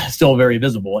it was still very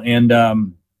visible. And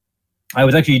I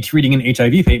was actually treating an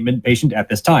HIV patient at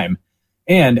this time.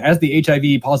 And as the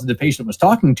HIV positive patient was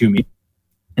talking to me,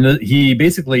 and he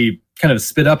basically kind of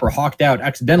spit up or hawked out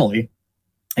accidentally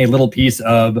a little piece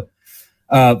of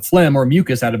phlegm or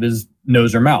mucus out of his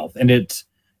nose or mouth.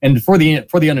 And for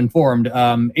the uninformed,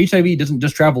 HIV doesn't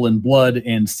just travel in blood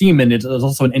and semen. It's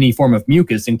also in any form of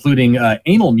mucus, including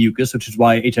anal mucus, which is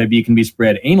why HIV can be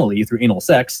spread anally through anal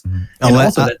sex. Mm-hmm. And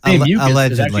also that same mucus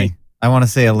allegedly. Is actually, I want to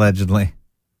say allegedly.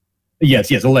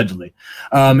 Yes, allegedly.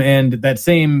 And that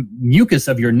same mucus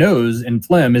of your nose and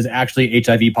phlegm is actually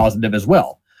HIV positive as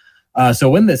well. So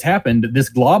when this happened, this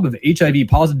glob of HIV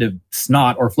positive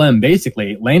snot or phlegm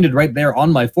basically landed right there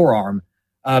on my forearm,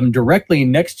 directly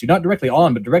next to, not directly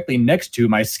on, but directly next to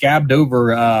my scabbed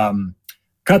over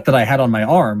cut that I had on my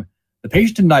arm. The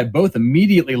patient and I both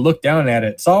immediately looked down at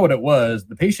it, saw what it was.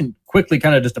 The patient quickly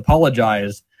kind of just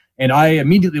apologized. And I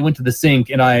immediately went to the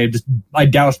sink and I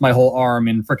doused my whole arm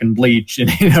in frickin' bleach and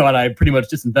I pretty much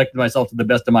disinfected myself to the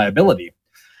best of my ability.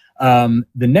 The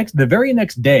very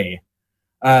next day,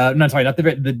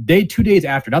 the day 2 days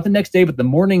after, not the next day, but the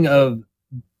morning of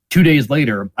 2 days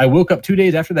later, I woke up 2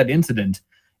 days after that incident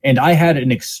and I had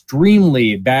an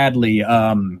extremely badly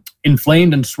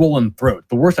inflamed and swollen throat,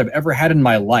 the worst I've ever had in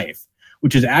my life,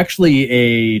 which is actually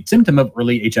a symptom of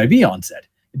early HIV onset.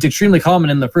 It's extremely common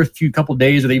in the first few couple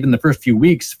days or even the first few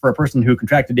weeks for a person who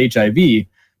contracted HIV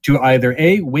to either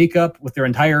wake up with their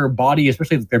entire body,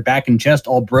 especially with their back and chest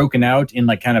all broken out in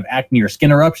like kind of acne or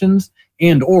skin eruptions,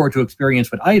 and or to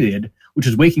experience what I did, which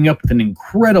is waking up with an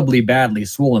incredibly badly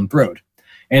swollen throat.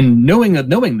 And knowing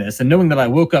this and knowing that I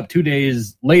woke up 2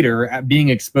 days later at being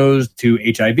exposed to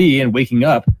HIV and waking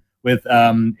up with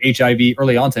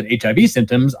early onset HIV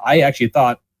symptoms, I actually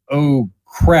thought, oh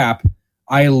crap,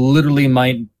 I literally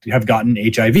might have gotten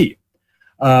HIV.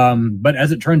 But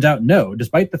as it turns out, no,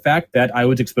 despite the fact that I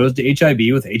was exposed to HIV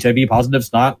with HIV positive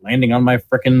snot landing on my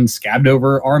frickin' scabbed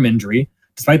over arm injury,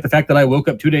 despite the fact that I woke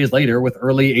up 2 days later with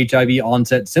early HIV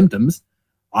onset symptoms,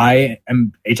 I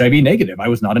am HIV negative. I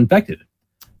was not infected.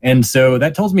 And so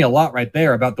that tells me a lot right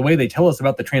there about the way they tell us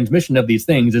about the transmission of these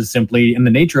things is simply, and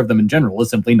the nature of them in general, is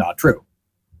simply not true.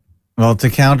 Well, to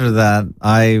counter that,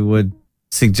 I would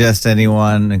suggest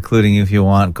anyone, including you if you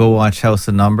want, go watch House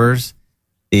of Numbers,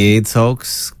 the AIDS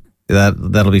hoax.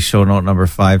 That'll be show note number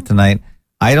 5 tonight.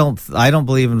 I don't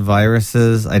believe in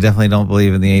viruses. I definitely don't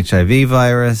believe in the HIV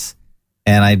virus,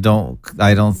 and I don't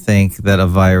think that a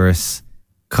virus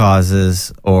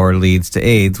causes or leads to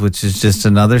AIDS, which is just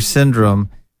another syndrome,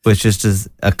 which is just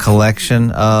a collection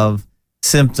of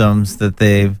symptoms that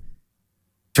they've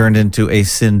turned into a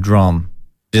syndrome,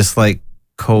 just like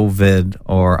COVID,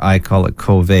 or I call it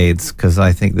COVIDs, because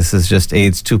I think this is just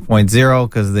AIDS 2.0,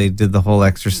 because they did the whole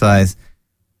exercise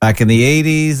back in the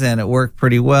 80s and it worked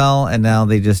pretty well, and now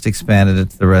they just expanded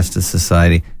it to the rest of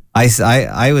society.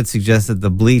 I would suggest that the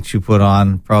bleach you put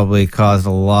on probably caused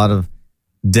a lot of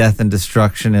death and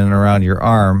destruction in and around your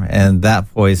arm, and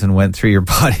that poison went through your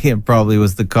body and probably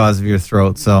was the cause of your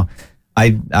throat. So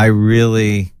I'm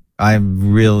really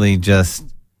just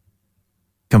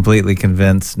completely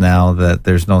convinced now that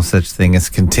there's no such thing as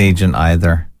contagion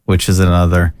either, which is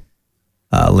another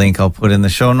link I'll put in the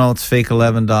show notes,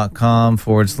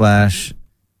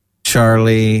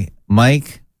 fake11.com/Charlie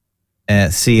Mike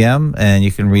at CM, and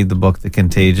you can read the book, The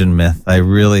Contagion Myth. I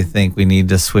really think we need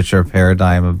to switch our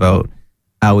paradigm about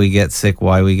how we get sick,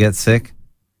 why we get sick.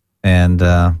 And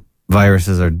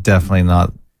viruses are definitely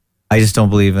not, I just don't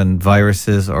believe in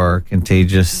viruses or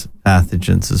contagious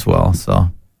pathogens as well.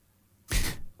 So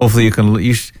hopefully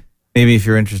maybe if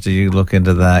you're interested, you look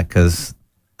into that, because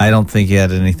I don't think you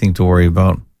had anything to worry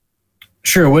about.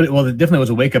 Sure. Well, it definitely was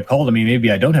a wake up call to me.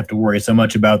 Maybe I don't have to worry so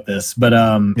much about this. But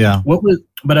yeah. What was it?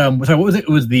 It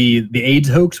was the AIDS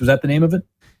hoax. Was that the name of it?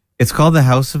 It's called the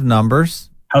House of Numbers.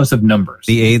 House of Numbers.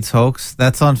 The AIDS hoax.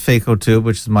 That's on FakeOTube,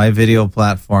 which is my video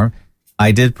platform.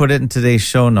 I did put it in today's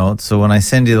show notes. So when I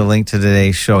send you the link to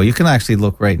today's show, you can actually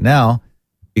look right now,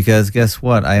 because guess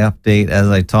what? I update as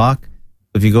I talk.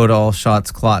 If you go to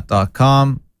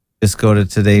allshotsclot.com, just go to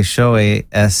today's show,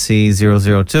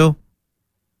 ASC002.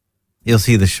 You'll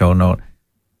see the show note.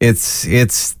 This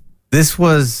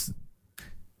was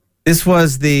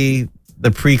the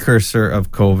precursor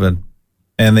of COVID,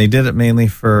 and they did it mainly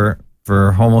for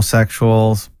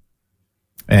homosexuals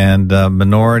and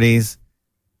minorities.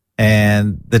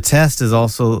 And the test is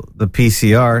also the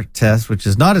PCR test, which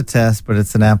is not a test, but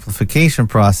it's an amplification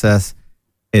process.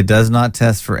 It does not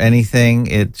test for anything.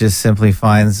 It just simply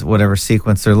finds whatever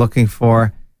sequence they're looking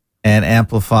for and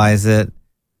amplifies it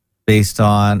based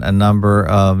on a number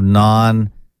of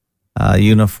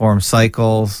non-uniform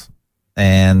cycles.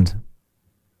 And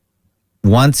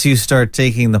once you start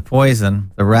taking the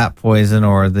poison, the rat poison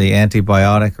or the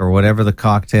antibiotic or whatever the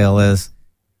cocktail is,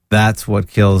 that's what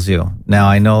kills you. Now,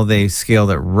 I know they scaled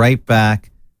it right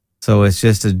back, so it's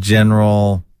just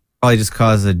probably just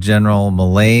causes a general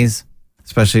malaise,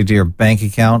 especially to your bank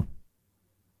account,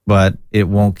 but it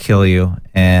won't kill you.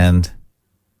 And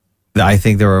I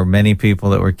think there were many people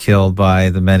that were killed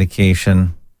by the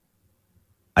medication.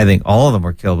 I think all of them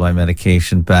were killed by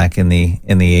medication back in the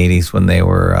 80s when they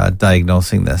were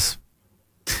diagnosing this.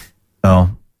 So,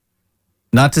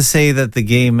 not to say that the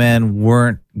gay men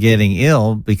weren't getting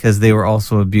ill, because they were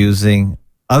also abusing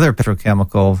other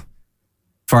petrochemical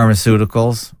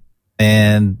pharmaceuticals,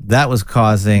 and that was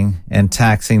causing and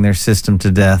taxing their system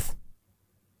to death.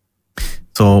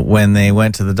 So when they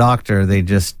went to the doctor, they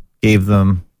just gave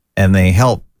them, and they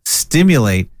helped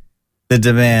stimulate the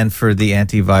demand for the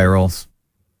antivirals,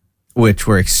 which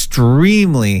were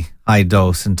extremely high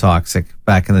dose and toxic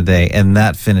back in the day, and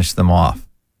that finished them off.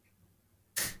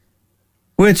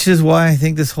 Which is why I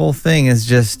think this whole thing is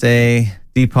just a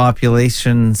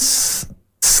depopulation /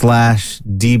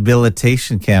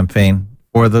 debilitation campaign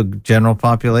for the general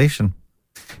population.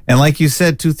 And like you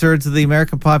said, 2/3 of the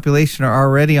American population are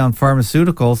already on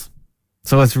pharmaceuticals.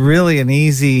 So it's really an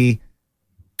easy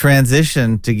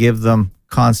transition to give them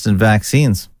constant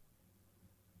vaccines.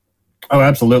 Oh,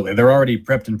 absolutely. They're already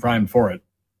prepped and primed for it.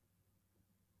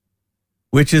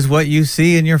 Which is what you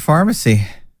see in your pharmacy,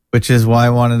 which is why I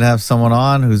wanted to have someone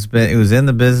on who's in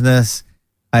the business.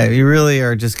 You really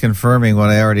are just confirming what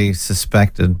I already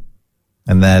suspected.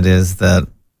 And that is that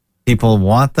people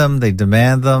want them, they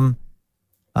demand them.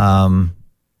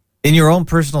 In your own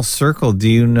personal circle, do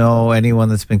you know anyone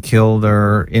that's been killed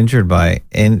or injured by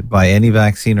any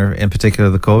vaccine, or in particular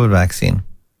the COVID vaccine?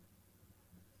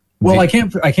 Well, I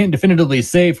can't definitively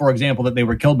say, for example, that they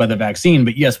were killed by the vaccine,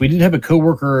 but yes, we did have a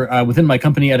coworker within my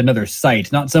company at another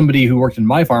site, not somebody who worked in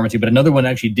my pharmacy, but another one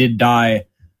actually did die,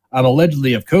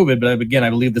 allegedly of COVID. But again,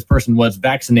 I believe this person was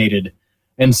vaccinated.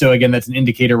 And so again, that's an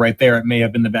indicator right there. It may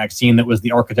have been the vaccine that was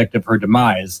the architect of her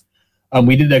demise.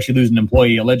 We did actually lose an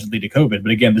employee allegedly to COVID,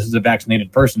 but again, this is a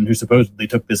vaccinated person who supposedly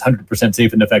took this 100%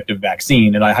 safe and effective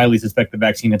vaccine, and I highly suspect the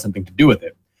vaccine had something to do with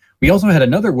it. We also had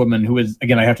another woman who was,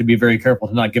 again, I have to be very careful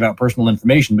to not give out personal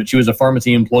information, but she was a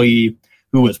pharmacy employee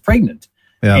who was pregnant.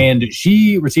 Yeah. And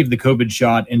she received the COVID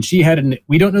shot, and she had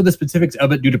we don't know the specifics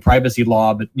of it due to privacy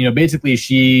law, but basically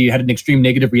she had an extreme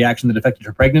negative reaction that affected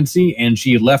her pregnancy, and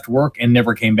she left work and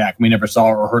never came back. We never saw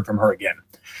or heard from her again.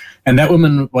 And that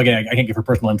woman, well, again, I can't give her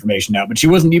personal information now, but she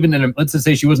wasn't even let's just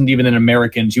say she wasn't even an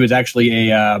American. She was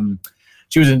actually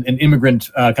she was an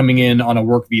immigrant coming in on a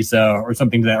work visa or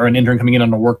something, or an intern coming in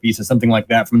on a work visa, something like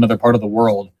that, from another part of the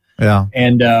world. Yeah.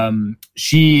 And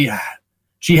she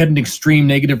she had an extreme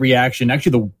negative reaction,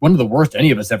 actually one of the worst any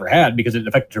of us ever had, because it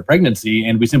affected her pregnancy,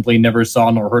 and we simply never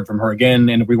saw nor heard from her again,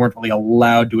 and we weren't really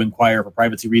allowed to inquire for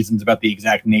privacy reasons about the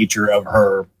exact nature of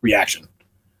her reaction.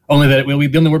 Only that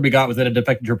the only word we got was that it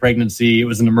affected her pregnancy. It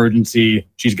was an emergency.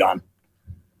 She's gone.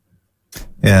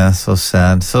 Yeah, so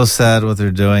sad. So sad what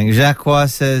they're doing. Jacques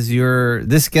says,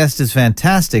 this guest is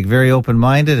fantastic, very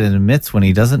open-minded, and admits when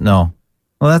he doesn't know.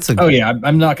 Well, that's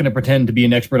I'm not going to pretend to be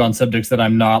an expert on subjects that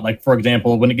I'm not. Like, for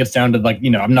example, when it gets down to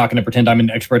I'm not going to pretend I'm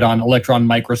an expert on electron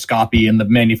microscopy and the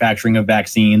manufacturing of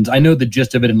vaccines. I know the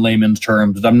gist of it in layman's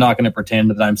terms, but I'm not going to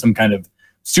pretend that I'm some kind of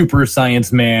super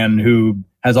science man who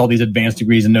has all these advanced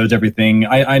degrees and knows everything.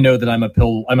 I know that I'm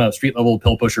a street level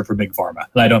pill pusher for big pharma,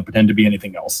 and I don't pretend to be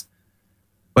anything else.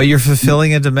 But you're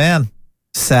fulfilling a demand,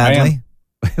 sadly,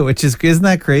 isn't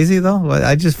that crazy though?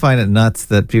 I just find it nuts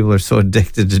that people are so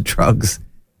addicted to drugs.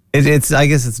 I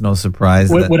guess it's no surprise.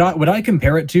 What I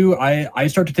compare it to, I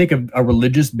start to take a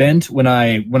religious bent when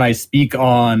I speak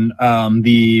on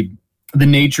the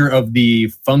nature of the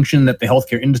function that the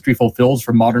healthcare industry fulfills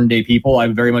for modern day people. I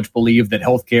very much believe that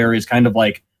healthcare is kind of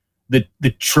like the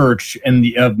church and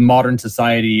of modern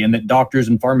society, and that doctors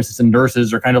and pharmacists and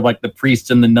nurses are kind of like the priests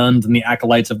and the nuns and the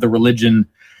acolytes of the religion.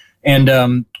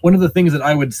 And one of the things that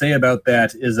I would say about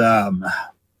that is, sorry,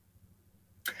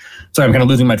 I'm kind of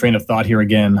losing my train of thought here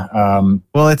again.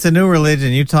 Well, it's a new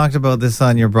religion. You talked about this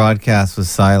on your broadcast with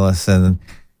Silas, and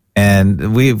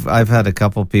I've had a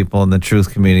couple people in the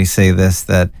truth community say this,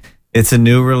 that it's a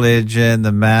new religion.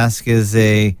 The mask is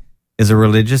a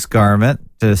religious garment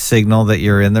to signal that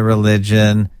you're in the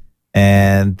religion,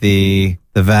 and the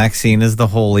vaccine is the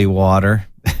holy water,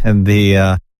 and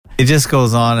it just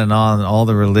goes on and on, all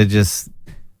the religious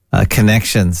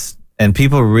connections, and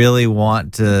people are real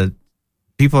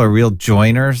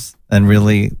joiners, and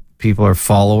really people are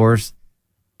followers,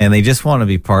 and they just want to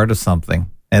be part of something.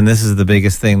 And this is the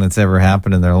biggest thing that's ever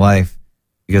happened in their life,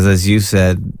 because as you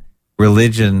said,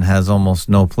 religion has almost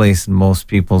no place in most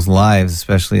people's lives,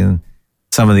 especially in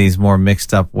some of these more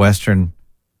mixed up Western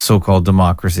so-called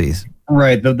democracies.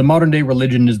 Right. The modern day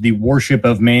religion is the worship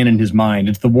of man and his mind.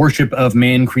 It's the worship of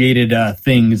man created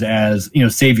things as,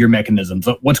 savior mechanisms.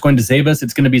 So what's going to save us?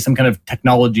 It's going to be some kind of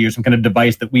technology or some kind of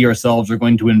device that we ourselves are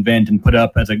going to invent and put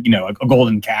up as a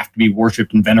golden calf to be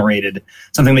worshipped and venerated,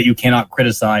 something that you cannot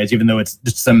criticize, even though it's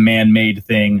just some man-made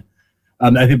thing.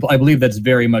 I believe that's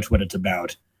very much what it's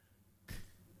about.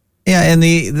 Yeah, and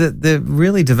the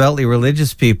really devoutly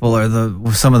religious people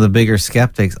are some of the bigger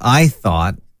skeptics. I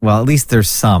thought, well, at least there's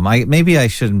some. Maybe I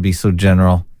shouldn't be so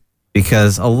general,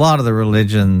 because a lot of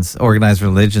the organized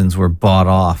religions, were bought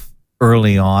off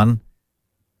early on.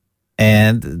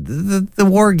 And the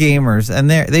war gamers, and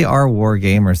they are war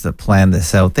gamers that planned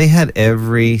this out. They had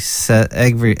every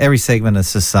segment of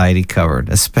society covered,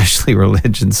 especially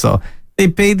religion. So they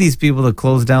paid these people to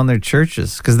close down their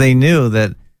churches because they knew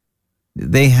that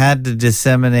they had to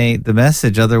disseminate the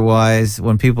message. Otherwise,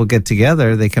 when people get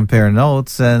together, they compare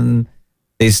notes and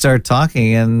they start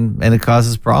talking, and it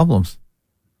causes problems.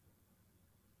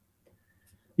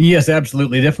 Yes,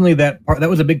 absolutely. Definitely that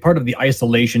was a big part of the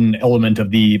isolation element of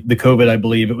the COVID, I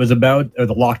believe. It was about, or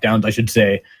the lockdowns, I should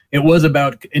say. It was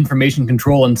about information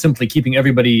control and simply keeping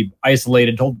everybody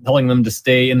isolated, telling them to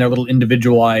stay in their little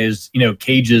individualized,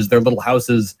 cages, their little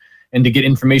houses, and to get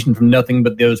information from nothing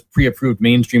but those pre-approved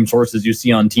mainstream sources you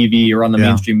see on TV or on the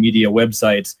mainstream media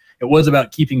websites. It was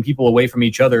about keeping people away from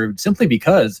each other, simply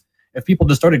because if people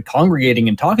just started congregating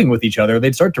and talking with each other,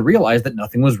 they'd start to realize that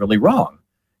nothing was really wrong.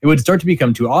 It would start to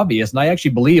become too obvious. And I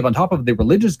actually believe, on top of the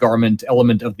religious garment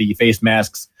element of the face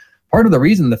masks, part of the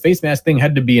reason the face mask thing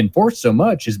had to be enforced so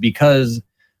much is because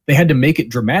they had to make it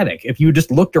dramatic. If you just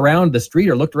looked around the street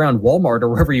or looked around Walmart or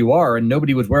wherever you are and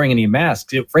nobody was wearing any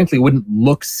masks, it frankly wouldn't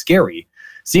look scary.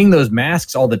 Seeing those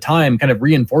masks all the time kind of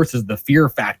reinforces the fear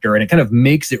factor, and it kind of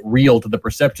makes it real to the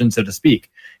perception, so to speak.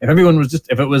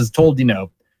 If it was told,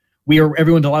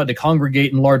 everyone's allowed to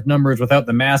congregate in large numbers without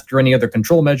the mask or any other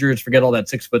control measures, forget all that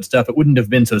 6-foot stuff, it wouldn't have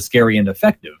been so scary and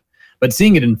effective. But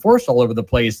seeing it enforced all over the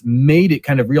place made it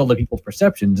kind of real to people's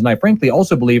perceptions. And I frankly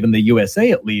also believe, in the USA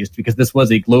at least, because this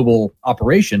was a global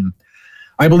operation,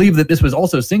 I believe that this was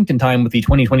also synced in time with the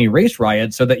 2020 race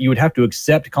riots, so that you would have to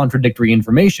accept contradictory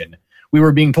information. We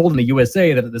were being told in the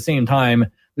USA that at the same time,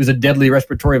 there's a deadly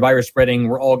respiratory virus spreading,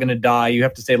 we're all going to die, you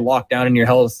have to stay locked down in your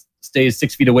house, stay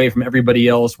 6 feet away from everybody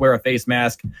else, wear a face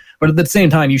mask. But at the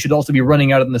same time, you should also be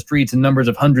running out in the streets in numbers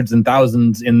of hundreds and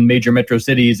thousands in major metro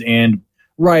cities and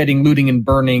rioting, looting, and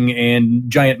burning, and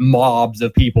giant mobs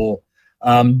of people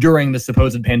during the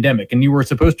supposed pandemic. And you were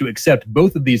supposed to accept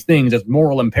both of these things as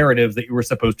moral imperatives that you were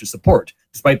supposed to support,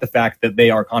 despite the fact that they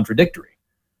are contradictory.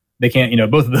 They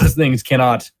can't, both of those things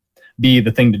cannot be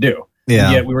the thing to do. Yeah.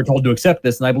 And yet we were told to accept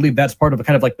this. And I believe that's part of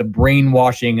kind of like the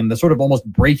brainwashing and the sort of almost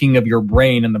breaking of your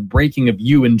brain and the breaking of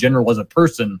you in general as a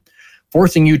person,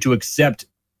 forcing you to accept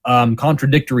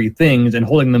contradictory things and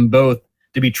holding them both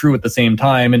to be true at the same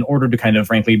time in order to kind of,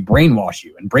 frankly, brainwash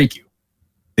you and break you.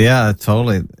 Yeah,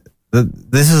 totally.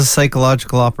 This is a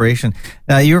psychological operation.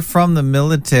 Now, you're from the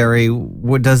military.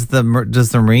 Does the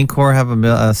Marine Corps have a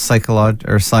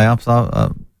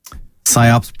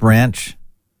psyops branch?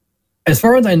 As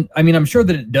far as I'm sure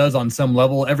that it does on some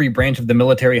level. Every branch of the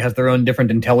military has their own different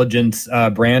intelligence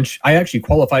branch. I actually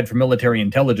qualified for military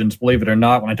intelligence, believe it or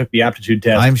not, when I took the aptitude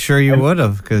test. I'm sure you would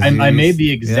have, because I made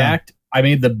the exact. Yeah. I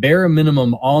made the bare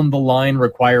minimum on the line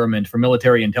requirement for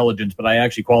military intelligence, but I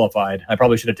actually qualified. I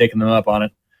probably should have taken them up on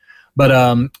it. But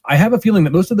I have a feeling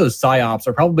that most of those psyops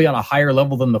are probably on a higher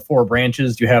level than the four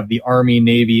branches. You have the Army,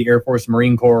 Navy, Air Force,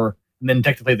 Marine Corps, and then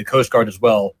technically the Coast Guard as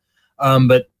well.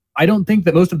 But I don't think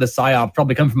that most of the psyops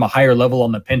probably come from a higher level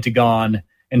on the Pentagon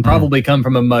and probably come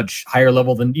from a much higher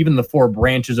level than even the four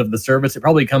branches of the service. It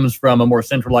probably comes from a more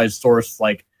centralized source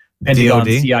like Pentagon,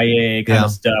 DOD? CIA kind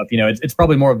of stuff. It's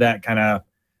probably more of that kind of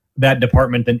that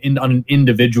department than on an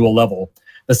individual level.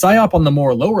 The psyop on the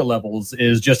more lower levels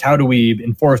is just how do we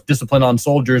enforce discipline on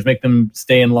soldiers, make them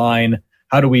stay in line?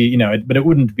 How do we, but it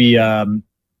wouldn't be,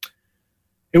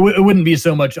 it wouldn't be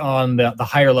so much on the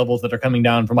higher levels that are coming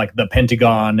down from like the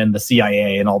Pentagon and the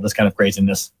CIA and all this kind of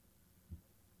craziness.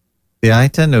 Yeah, I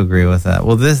tend to agree with that.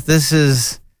 Well, this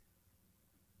is,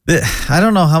 I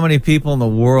don't know how many people in the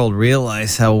world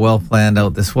realize how well planned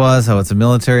out this was, how it's a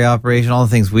military operation, all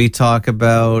the things we talk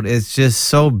about. It's just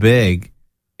so big.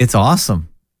 It's awesome.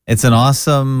 It's an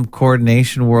awesome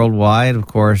coordination worldwide. Of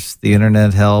course, the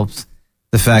internet helps.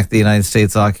 The fact the United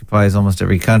States occupies almost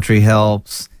every country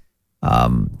helps.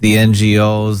 The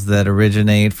NGOs that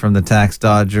originate from the tax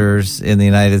dodgers in the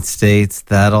United States,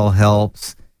 that all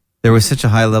helps. There was such a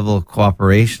high level of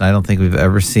cooperation I don't think we've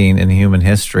ever seen in human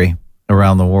history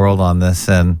around the world on this,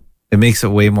 and it makes it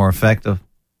way more effective.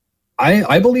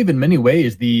 I believe in many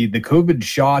ways the COVID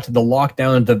shot, the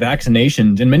lockdowns, the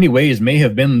vaccinations, in many ways may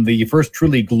have been the first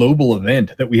truly global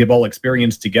event that we have all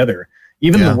experienced together.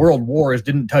 Even the world wars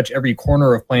didn't touch every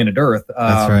corner of planet Earth.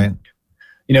 That's right.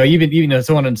 Even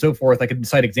so on and so forth. I could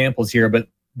cite examples here, but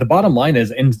the bottom line is,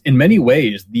 in many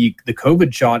ways, the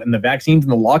COVID shot and the vaccines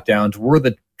and the lockdowns were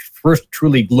the first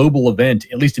truly global event,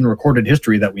 at least in recorded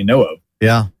history, that we know of.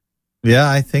 Yeah,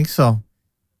 I think so.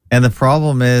 And the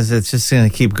problem is, it's just going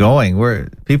to keep going.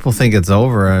 People think it's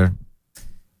over.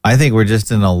 I think we're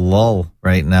just in a lull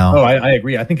right now. Oh, I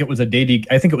agree. I think it was a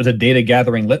data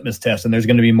gathering litmus test, and there's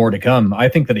going to be more to come. I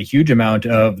think that a huge amount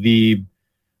of the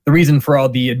reason for all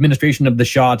the administration of the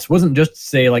shots wasn't just to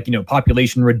say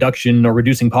population reduction or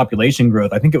reducing population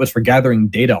growth. I think it was for gathering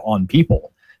data on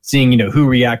people, seeing who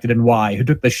reacted and why, who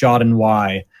took the shot and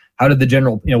why, how did the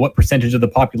general what percentage of the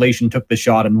population took the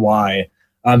shot and why.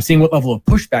 Seeing what level of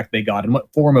pushback they got and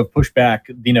what form of pushback,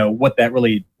 what that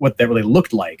really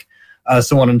looked like,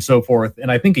 so on and so forth.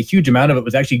 And I think a huge amount of it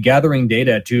was actually gathering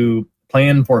data to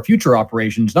plan for future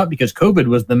operations, not because COVID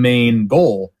was the main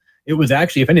goal. It was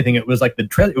actually, if anything, it was like the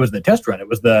test run. It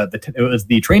was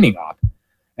the training op,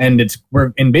 and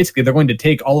basically they're going to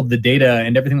take all of the data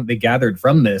and everything that they gathered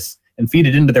from this and feed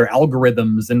it into their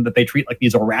algorithms, and that they treat like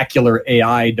these oracular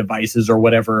AI devices or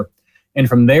whatever. And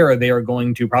from there, they are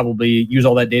going to probably use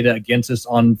all that data against us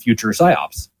on future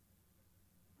psyops.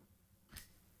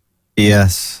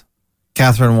 Yes.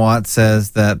 Catherine Watt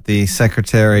says that the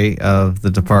Secretary of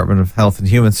the Department of Health and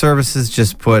Human Services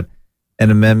just put an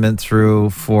amendment through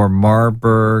for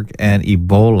Marburg and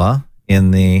Ebola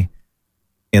in the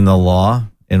law,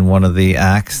 in one of the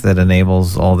acts that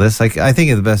enables all this. I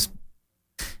think the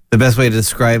best way to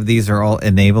describe these are all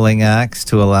enabling acts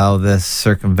to allow this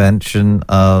circumvention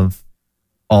of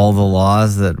all the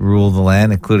laws that rule the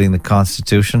land, including the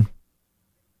Constitution.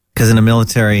 Because in a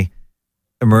military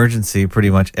emergency, pretty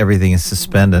much everything is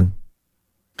suspended.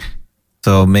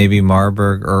 So maybe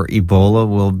Marburg or Ebola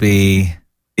will be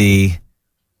the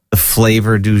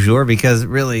flavor du jour, because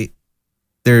really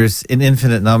there's an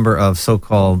infinite number of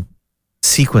so-called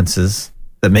sequences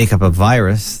that make up a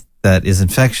virus that is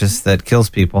infectious, that kills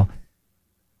people.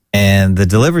 And the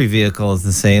delivery vehicle is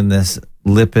the same, this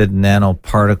lipid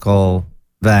nanoparticle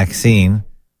vaccine,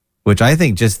 which I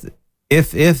think just,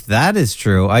 if that is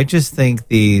true, I just think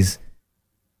these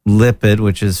lipid,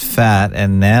 which is fat,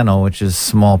 and nano, which is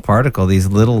small particle, these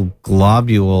little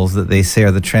globules that they say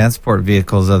are the transport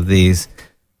vehicles of these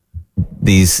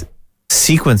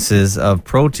sequences of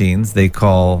proteins they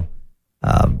call,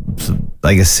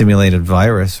 I guess, simulated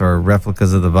virus or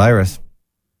replicas of the virus.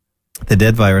 the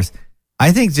dead virus.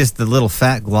 I think just the little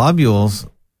fat globules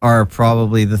are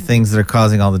probably the things that are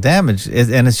causing all the damage,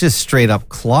 and it's just straight up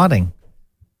clotting.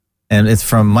 And it's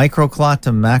from microclot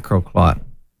to macroclot.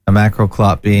 A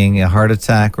macroclot being a heart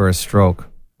attack or a stroke.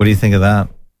 What do you think of that?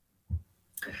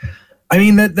 I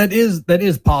mean, that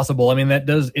is possible. I mean,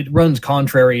 it runs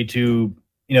contrary to,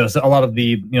 a lot of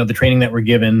the, the training that we're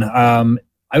given.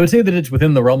 I would say that it's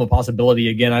within the realm of possibility.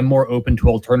 Again, I'm more open to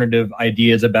alternative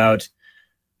ideas about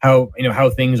how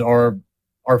things are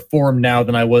formed now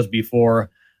than I was before.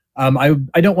 I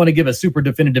don't want to give a super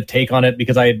definitive take on it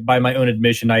because by my own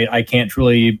admission, I can't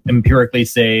truly empirically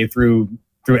say through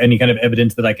any kind of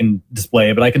evidence that I can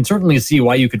display, but I can certainly see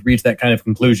why you could reach that kind of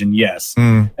conclusion. Yes.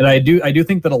 And I do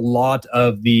think that a lot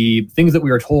of the things that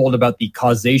we are told about the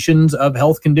causations of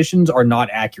health conditions are not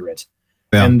accurate.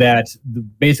 Yeah. And that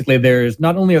basically there's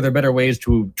not only are there better ways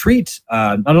to treat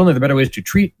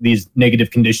these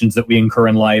negative conditions that we incur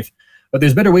in life, but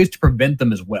there's better ways to prevent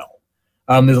them as well.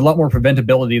 There's a lot more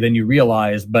preventability than you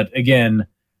realize. But again,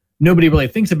 nobody really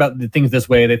thinks about the things this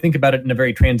way. They think about it in a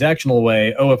very transactional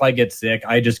way. Oh, if I get sick,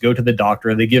 I just go to the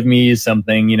doctor. They give me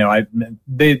something.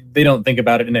 They don't think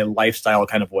about it in a lifestyle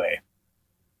kind of way.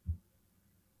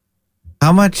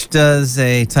 How much does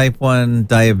a type 1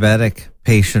 diabetic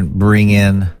patient bring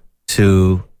in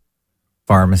to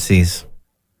pharmacies?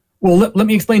 Well, let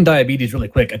me explain diabetes really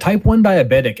quick. A type 1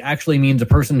 diabetic actually means a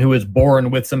person who is born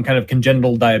with some kind of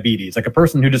congenital diabetes, like a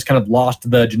person who just kind of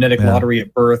lost the genetic lottery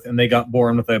at birth and they got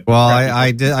born with a... Well,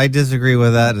 I disagree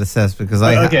with that assessment because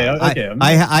I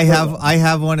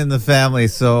have one in the family,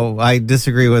 so I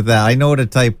disagree with that. I know what a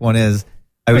type 1 is.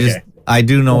 I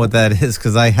do know what that is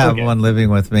because I have one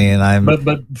living with me, and I'm.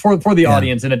 But for the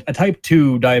audience, and a type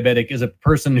 2 diabetic is a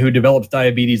person who develops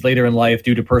diabetes later in life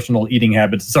due to personal eating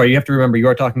habits. Sorry, you have to remember you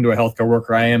are talking to a healthcare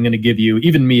worker. I am going to give you,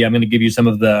 even me, I'm going to give you some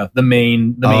of the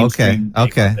main things.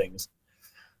 Okay,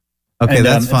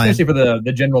 that's fine. Especially for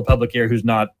the general public here who's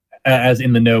not as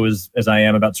in the know as I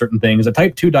am about certain things. A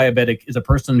type 2 diabetic is a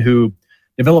person who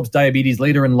develops diabetes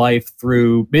later in life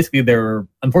through basically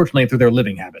unfortunately through their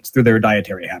living habits, through their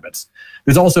dietary habits.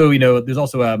 There's also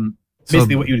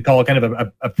basically what you would call kind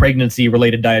of a pregnancy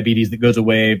related diabetes that goes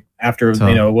away after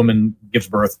a woman gives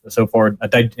birth, so forth. I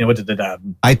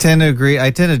tend to agree.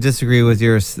 I tend to disagree with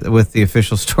the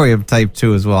official story of type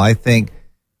 2 as well. I think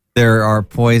there are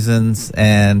poisons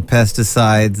and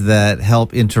pesticides that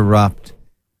help interrupt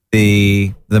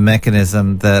the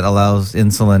mechanism that allows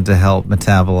insulin to help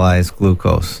metabolize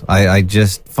glucose. I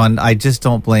just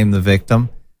don't blame the victim,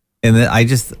 and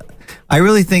I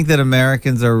really think that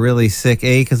Americans are really sick,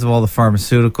 A, because of all the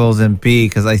pharmaceuticals, and B,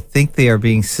 because I think they are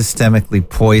being systemically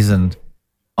poisoned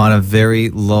on a very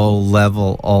low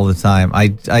level all the time. I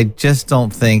just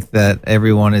don't think that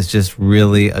everyone is just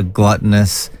really a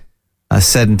gluttonous,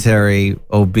 sedentary,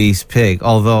 obese pig.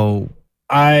 Although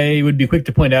I would be quick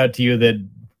to point out to you that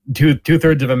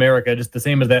two-thirds of America, just the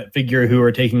same as that figure who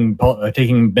are taking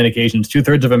medications,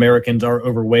 2/3 of Americans are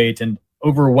overweight and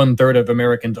over 1/3 of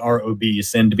Americans are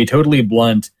obese. And to be totally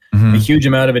blunt, a huge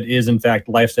amount of it is in fact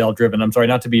lifestyle driven. I'm sorry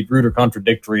not to be rude or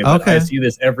contradictory, but I see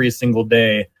this every single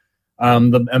day.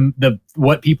 The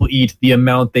what people eat, the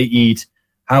amount they eat,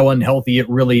 how unhealthy it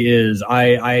really is.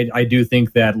 I do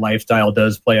think that lifestyle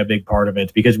does play a big part of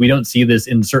it because we don't see this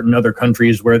in certain other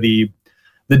countries where the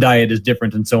diet is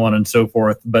different and so on and so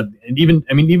forth. But even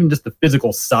just the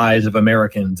physical size of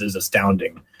Americans is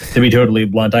astounding, to be totally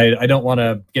blunt. I don't want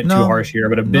to get too harsh here,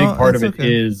 but a big part of it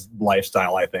is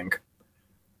lifestyle, I think.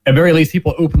 At very least,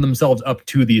 people open themselves up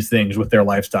to these things with their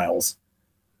lifestyles.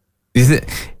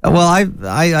 Well,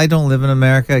 I don't live in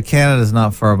America. Canada's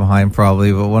not far behind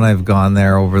probably, but when I've gone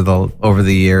there over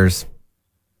the years,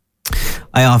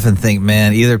 I often think,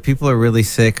 man, either people are really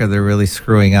sick or they're really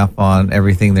screwing up on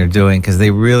everything they're doing because they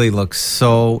really look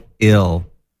so ill.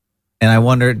 And I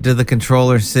wonder, do the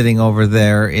controllers sitting over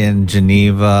there in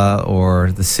Geneva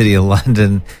or the city of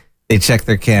London, they check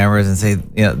their cameras and say,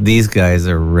 these guys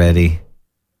are ready.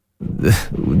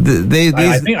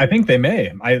 I think they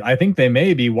may. I think they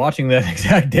may be watching that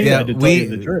exact data to tell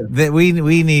you the truth.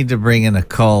 We need to bring in a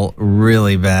cult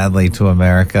really badly to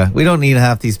America. We don't need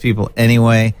half these people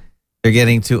anyway. They're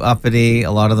getting too uppity.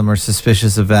 A lot of them are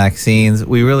suspicious of vaccines.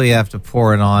 We really have to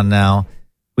pour it on now.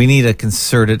 We need a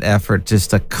concerted effort just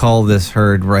to cull this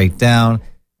herd right down.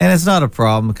 And it's not a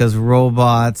problem because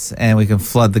robots, and we can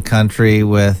flood the country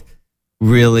with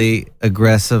really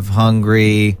aggressive,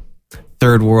 hungry,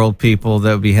 third world people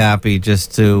that would be happy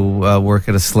just to work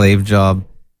at a slave job.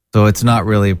 So it's not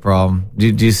really a problem. Do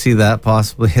you see that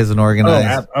possibly as an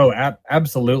organized?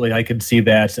 Absolutely. I could see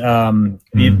that.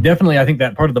 Definitely, I think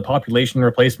that part of the population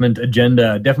replacement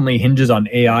agenda definitely hinges on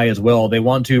AI as well. They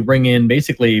want to bring in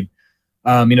basically,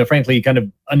 frankly, kind of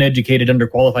uneducated,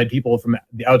 underqualified people from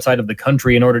the outside of the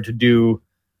country in order to do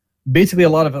basically a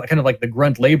lot of kind of like the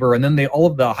grunt labor, and then all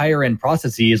of the higher end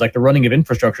processes, like the running of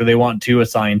infrastructure, they want to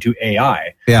assign to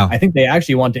AI. Yeah. I think they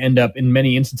actually want to end up in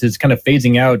many instances kind of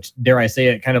phasing out, dare I say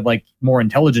it, kind of like more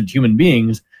intelligent human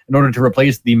beings in order to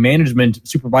replace the management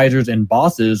supervisors and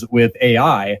bosses with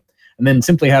AI, and then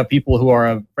simply have people who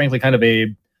are frankly kind of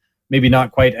maybe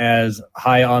not quite as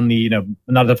high on the,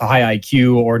 not of a high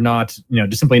IQ, or not,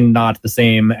 just simply not the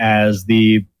same as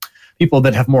the people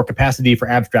that have more capacity for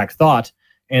abstract thought,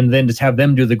 and then just have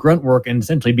them do the grunt work and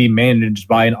essentially be managed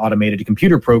by an automated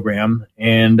computer program.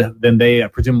 And then they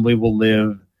presumably will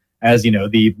live as,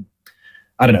 the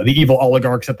evil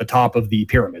oligarchs at the top of the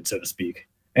pyramid, so to speak.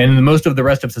 And most of the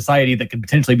rest of society that could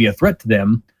potentially be a threat to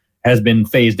them has been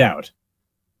phased out.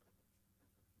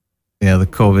 Yeah, the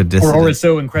COVID dissident. Or is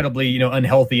so incredibly,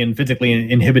 unhealthy and physically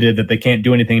inhibited that they can't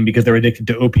do anything because they're addicted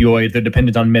to opioids, they're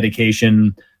dependent on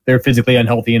medication, they're physically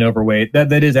unhealthy and overweight.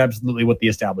 That is absolutely what the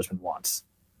establishment wants.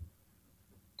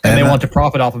 And they want to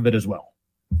profit off of it as well.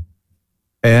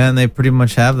 And they pretty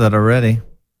much have that already.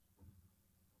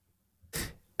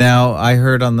 Now, I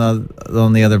heard on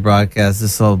the other broadcast,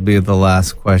 this will be the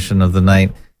last question of the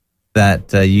night,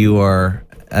 that you are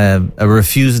a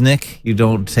refusenik. You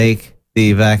don't take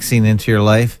the vaccine into your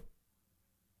life.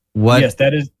 Yes,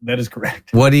 that is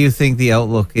correct. What do you think the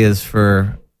outlook is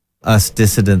for us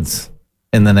dissidents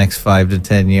in the next 5 to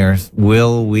 10 years?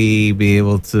 Will we be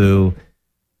able to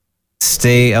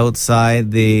stay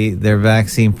outside their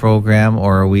vaccine program,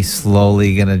 or are we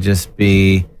slowly going to just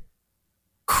be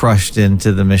crushed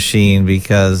into the machine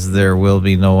because there will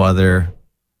be no other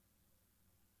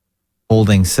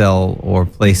holding cell or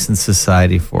place in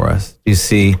society for us? Do you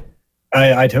see?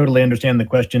 I totally understand the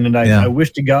question, and I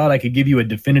wish to God I could give you a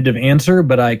definitive answer,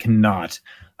 but I cannot.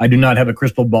 I do not have a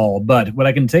crystal ball, but what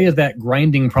I can say is that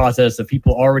grinding process of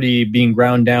people already being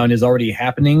ground down is already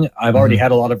happening. I've already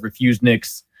had a lot of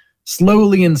refuseniks,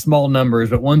 slowly in small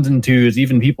numbers, but ones and twos,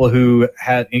 even people who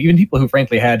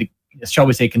frankly had, shall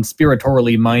we say,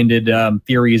 conspiratorially minded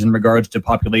theories in regards to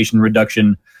population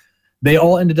reduction. They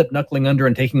all ended up knuckling under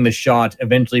and taking the shot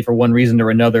eventually for one reason or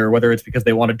another, whether it's because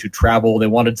they wanted to travel, they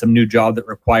wanted some new job that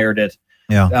required it.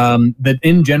 Yeah. That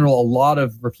in general, a lot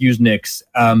of refuseniks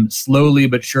slowly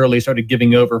but surely started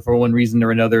giving over for one reason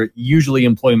or another, usually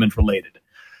employment related.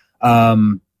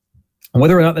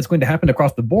 Whether or not that's going to happen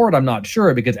across the board, I'm not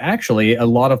sure, because actually a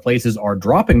lot of places are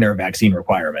dropping their vaccine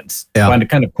requirements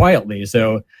kind of quietly.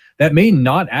 So that may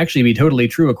not actually be totally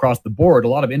true across the board. A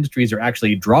lot of industries are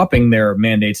actually dropping their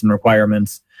mandates and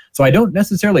requirements. So I don't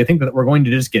necessarily think that we're going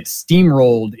to just get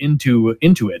steamrolled into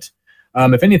it.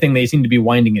 If anything, they seem to be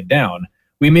winding it down.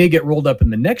 We may get rolled up in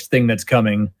the next thing that's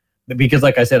coming, because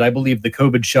like I said, I believe the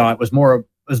COVID shot was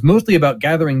mostly about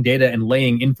gathering data and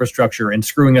laying infrastructure and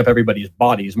screwing up everybody's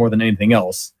bodies more than anything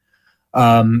else.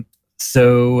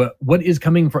 So what is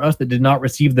coming for us that did not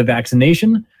receive the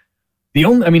vaccination?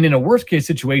 In a worst case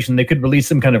situation, they could release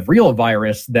some kind of real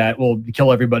virus that will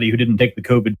kill everybody who didn't take the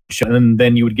COVID shot, and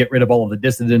then you would get rid of all of the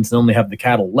dissidents and only have the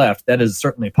cattle left. That is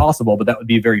certainly possible, but that would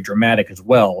be very dramatic as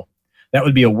well. That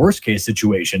would be a worst case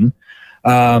situation.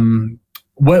 Are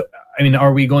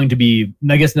we going to be,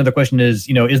 I guess another question is,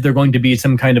 is there going to be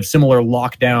some kind of similar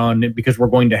lockdown because we're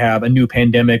going to have a new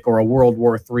pandemic or a World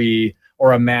War III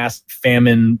or a mass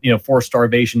famine, forced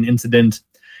starvation incident?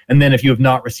 And then if you have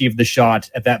not received the shot,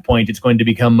 at that point, it's going to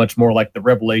become much more like the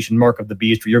Revelation mark of the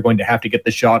beast, where you're going to have to get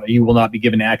the shot, or you will not be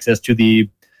given access to the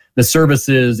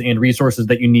services and resources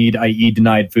that you need, i.e.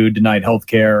 denied food, denied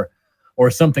healthcare, or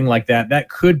something like that. That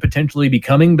could potentially be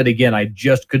coming, but again, I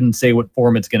just couldn't say what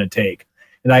form it's going to take.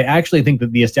 And I actually think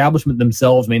that the establishment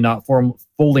themselves may not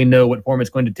fully know what form it's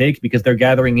going to take, because they're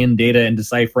gathering in data and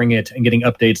deciphering it and getting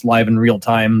updates live in real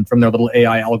time from their little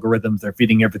AI algorithms they're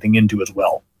feeding everything into as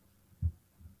well.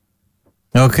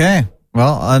 Okay.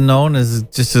 Well, unknown is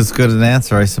just as good an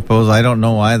answer, I suppose. I don't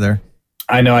know either.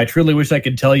 I know. I truly wish I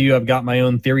could tell you I've got my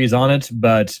own theories on it,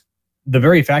 but the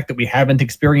very fact that we haven't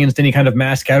experienced any kind of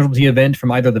mass casualty event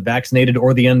from either the vaccinated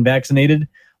or the unvaccinated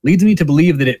leads me to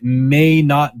believe that it may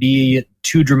not be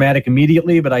too dramatic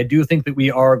immediately, but I do think that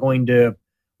we're going to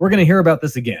hear about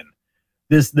this again.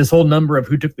 This whole number of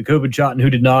who took the COVID shot and who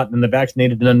did not, and the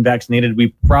vaccinated and unvaccinated, we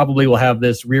probably will have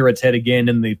this rear its head again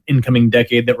in the incoming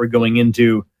decade that we're going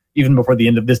into, even before the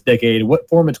end of this decade. What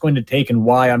form it's going to take and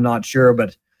why, I'm not sure,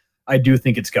 but I do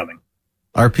think it's coming.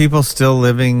 Are people still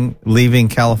leaving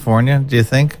California, do you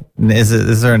think?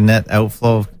 Is there a net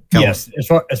outflow of Yes, as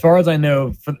far as I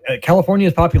know,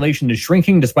 California's population is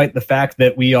shrinking despite the fact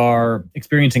that we are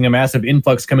experiencing a massive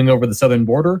influx coming over the southern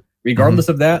border. Regardless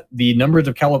of that, the numbers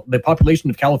of the population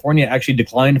of California actually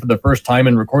declined for the first time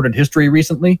in recorded history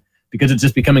recently because it's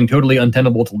just becoming totally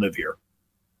untenable to live here.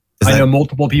 I know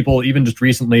multiple people, even just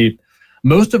recently.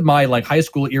 Most of my high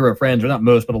school era friends, or not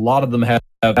most, but a lot of them have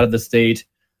out of the state.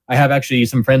 I have actually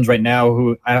some friends right now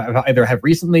who either have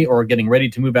recently or are getting ready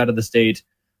to move out of the state.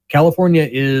 California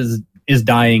is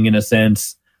dying in a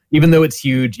sense, even though it's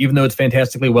huge, even though it's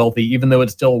fantastically wealthy, even though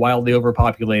it's still wildly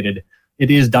overpopulated.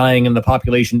 It is dying and the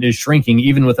population is shrinking.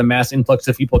 Even with a mass influx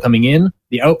of people coming in,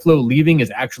 the outflow leaving is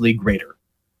actually greater.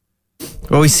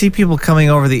 Well, we see people coming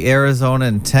over the Arizona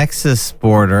and Texas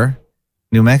border,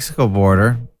 New Mexico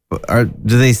border. Are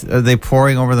they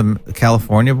pouring over the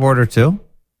California border too?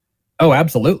 Oh,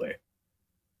 absolutely.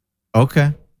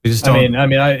 Okay. Again,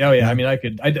 I'm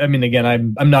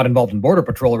not involved in Border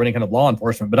Patrol or any kind of law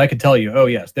enforcement, but I could tell you, oh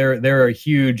yes, there are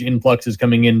huge influxes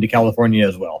coming into California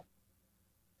as well.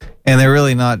 And they're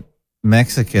really not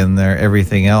Mexican; they're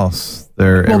everything else.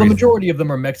 The majority of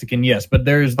them are Mexican, yes, but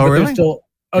there's still.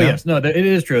 Oh yeah. Yes, no, it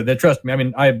is true. Trust me.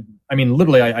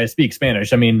 Literally, I speak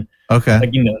Spanish. Okay.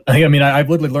 I've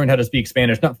literally learned how to speak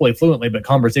Spanish, not fully fluently, but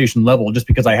conversation level, just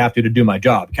because I have to do my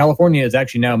job. California is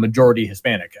actually now majority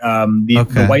Hispanic.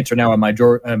 The whites are now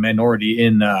a minority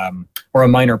in, or a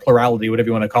minor plurality, whatever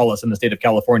you want to call us, in the state of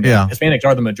California. Yeah. Hispanics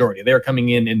are the majority. They are coming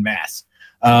in mass.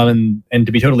 And to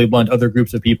be totally blunt, other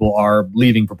groups of people are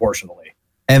leaving proportionally.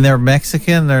 And they're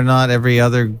Mexican. They're not every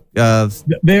other.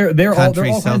 They're all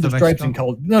kinds of stripes and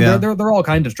colors. No, yeah. they're all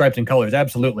kinds of stripes and colors.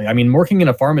 Absolutely. Working in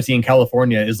a pharmacy in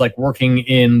California is like working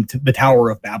in the Tower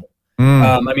of Babel.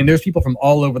 There's people from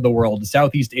all over the world: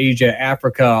 Southeast Asia,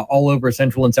 Africa, all over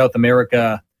Central and South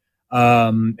America.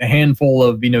 A handful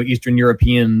of Eastern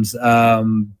Europeans.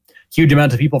 Huge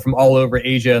amounts of people from all over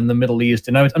Asia and the Middle East.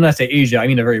 And when I say Asia, I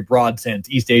mean a very broad sense.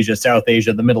 East Asia, South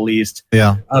Asia, the Middle East.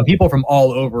 Yeah. People from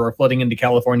all over are flooding into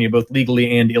California, both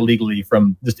legally and illegally,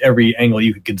 from just every angle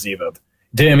you could conceive of.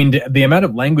 The amount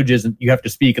of languages you have to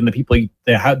speak and the people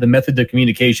that have the methods of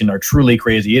communication are truly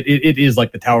crazy. It is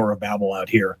like the Tower of Babel out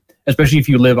here, especially if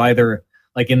you live either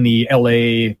like in the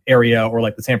LA area or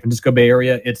like the San Francisco Bay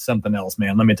Area. It's something else,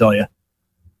 man. Let me tell you.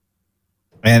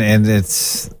 And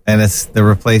it's the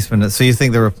replacement. So you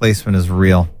think the replacement is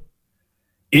real?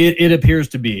 It appeers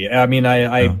to be.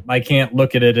 I can't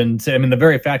look at it and say. The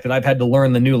very fact that I've had to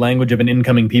learn the new language of an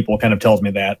incoming people kind of tells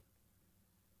me that.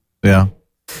 Yeah.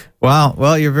 Wow.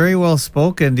 Well, you're very well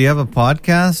spoken. Do you have a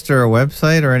podcast or a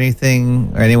website or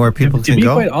anything, or anywhere people can go?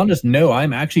 To be quite honest, no.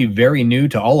 I'm actually very new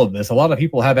to all of this. A lot of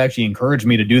people have actually encouraged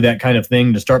me to do that kind of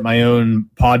thing, to start my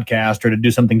own podcast or to do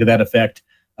something to that effect.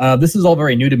 This is all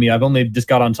very new to me. I've only just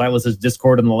got on Silas's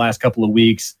Discord in the last couple of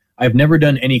weeks. I've never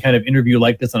done any kind of interview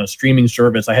like this on a streaming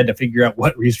service. I had to figure out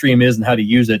what Restream is and how to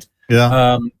use it.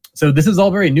 Yeah. So this is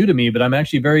all very new to me, but I'm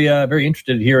actually very, very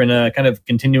interested here in kind of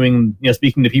continuing,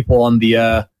 speaking to people on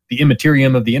the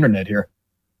immaterium of the internet here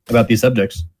about these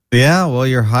subjects. Yeah. Well,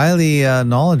 you're highly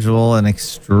knowledgeable and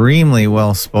extremely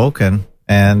well spoken,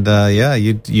 and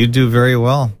you do very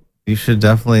well. You should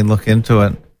definitely look into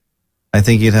it. I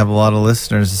think you'd have a lot of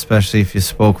listeners, especially if you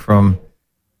spoke from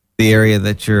the area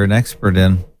that you're an expert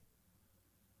in.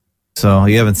 So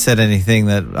you haven't said anything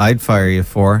that I'd fire you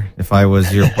for if I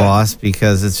was your boss,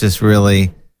 because it's just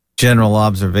really general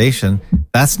observation.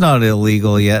 That's not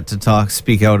illegal yet to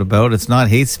speak out about. It's not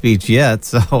hate speech yet.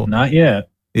 So not yet.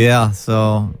 Yeah.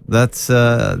 So that's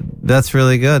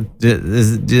really good.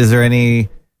 Is there any?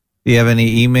 Do you have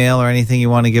any email or anything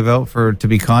you want to give out to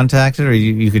be contacted, or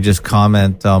you could just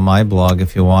comment on my blog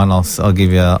if you want. I'll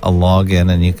give you a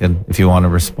login, and you can, if you want to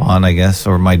respond, I guess,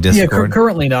 or my Discord. Yeah,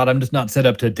 currently not. I'm just not set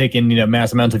up to take in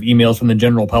mass amounts of emails from the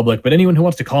general public. But anyone who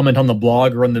wants to comment on the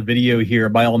blog or on the video here,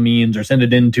 by all means, or send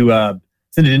it into the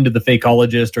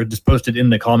Fakeologist, or just post it in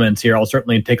the comments here. I'll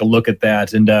certainly take a look at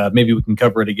that, and maybe we can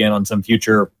cover it again on some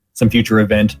future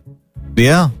event.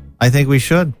 Yeah, I think we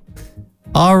should.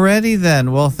 Alrighty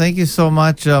then. Well, thank you so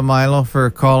much, Milo, for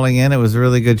calling in. It was a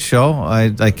really good show.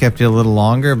 I kept you a little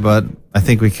longer, but I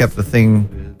think we kept the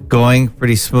thing going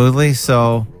pretty smoothly.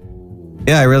 So,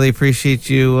 yeah, I really appreciate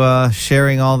you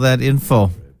sharing all that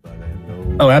info.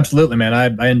 Oh, absolutely, man.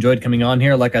 I enjoyed coming on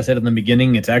here. Like I said in the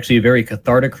beginning, it's actually very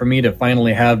cathartic for me to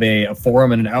finally have a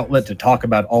forum and an outlet to talk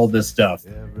about all this stuff.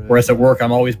 Whereas at work,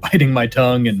 I'm always biting my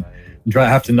tongue and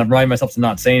have to remind myself to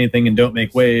not say anything and don't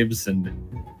make waves. And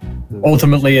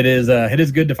ultimately, it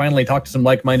is good to finally talk to some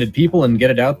like-minded people and get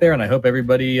it out there. And I hope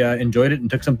everybody enjoyed it and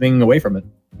took something away from it.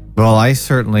 Well, I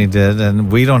certainly did,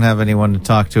 and we don't have anyone to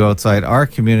talk to outside our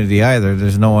community either.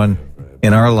 There's no one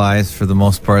in our lives, for the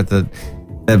most part, that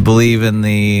believe in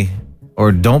the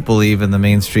or don't believe in the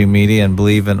mainstream media and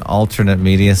believe in alternate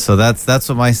media. So that's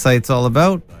what my site's all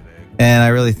about, and I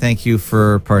really thank you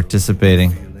for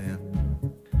participating.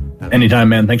 Anytime,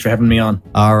 man. Thanks for having me on.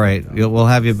 All right, we'll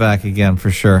have you back again for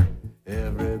sure.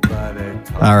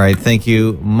 All right, thank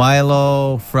you,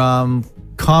 Milo from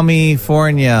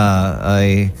California,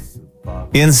 a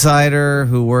insider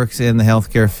who works in the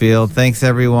healthcare field. Thanks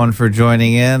everyone for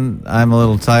joining in. I'm a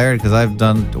little tired because I've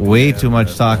done way too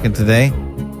much talking today,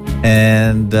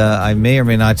 and I may or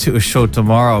may not do a show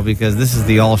tomorrow because this is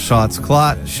the All Shots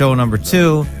Clot show number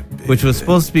 2, which was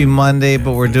supposed to be Monday,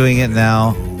 but we're doing it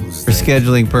now for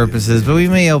scheduling purposes. But we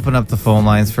may open up the phone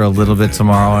lines for a little bit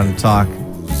tomorrow and talk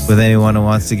with anyone who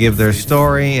wants to give their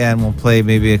story, and we'll play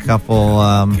maybe a couple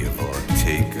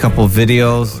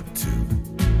videos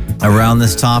around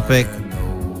this topic.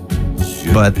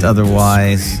 But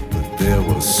otherwise,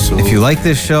 if you like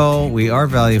this show, we are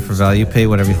value for value. Pay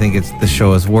whatever you think the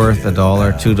show is worth, $1,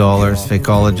 $2,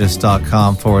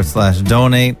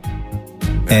 fakeologist.com/donate.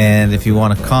 And if you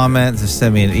want to comment, just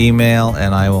send me an email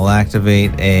and I will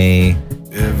activate an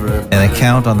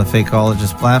account on the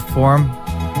Fakeologist platform.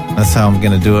 That's how I'm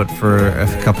going to do it for a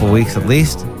couple weeks at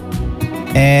least.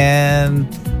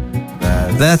 And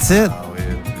that's it.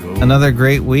 Another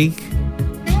great week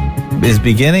is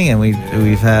beginning, and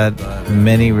we've had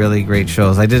many really great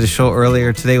shows. I did a show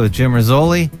earlier today with Jim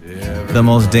Rizzoli, the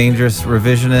most dangerous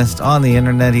revisionist on the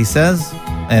internet, he says,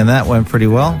 and that went pretty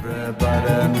well.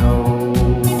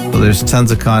 So there's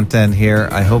tons of content here.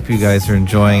 I hope you guys are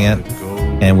enjoying it,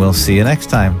 and we'll see you next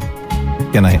time.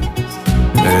 Good night.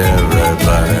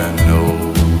 Everybody knows.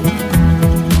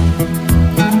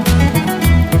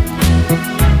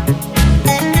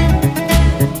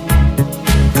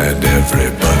 And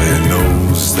everybody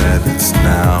knows that it's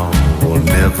now or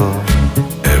never.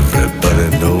 Everybody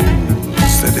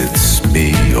knows that it's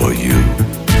me or you.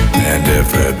 And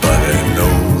everybody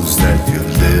knows that you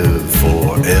live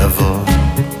forever.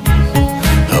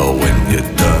 Or when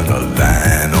you're done a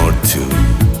line or two.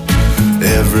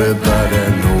 Everybody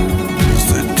knows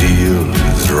the deal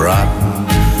is rotten.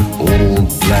 Old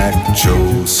Black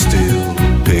Joe still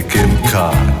picking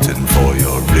cotton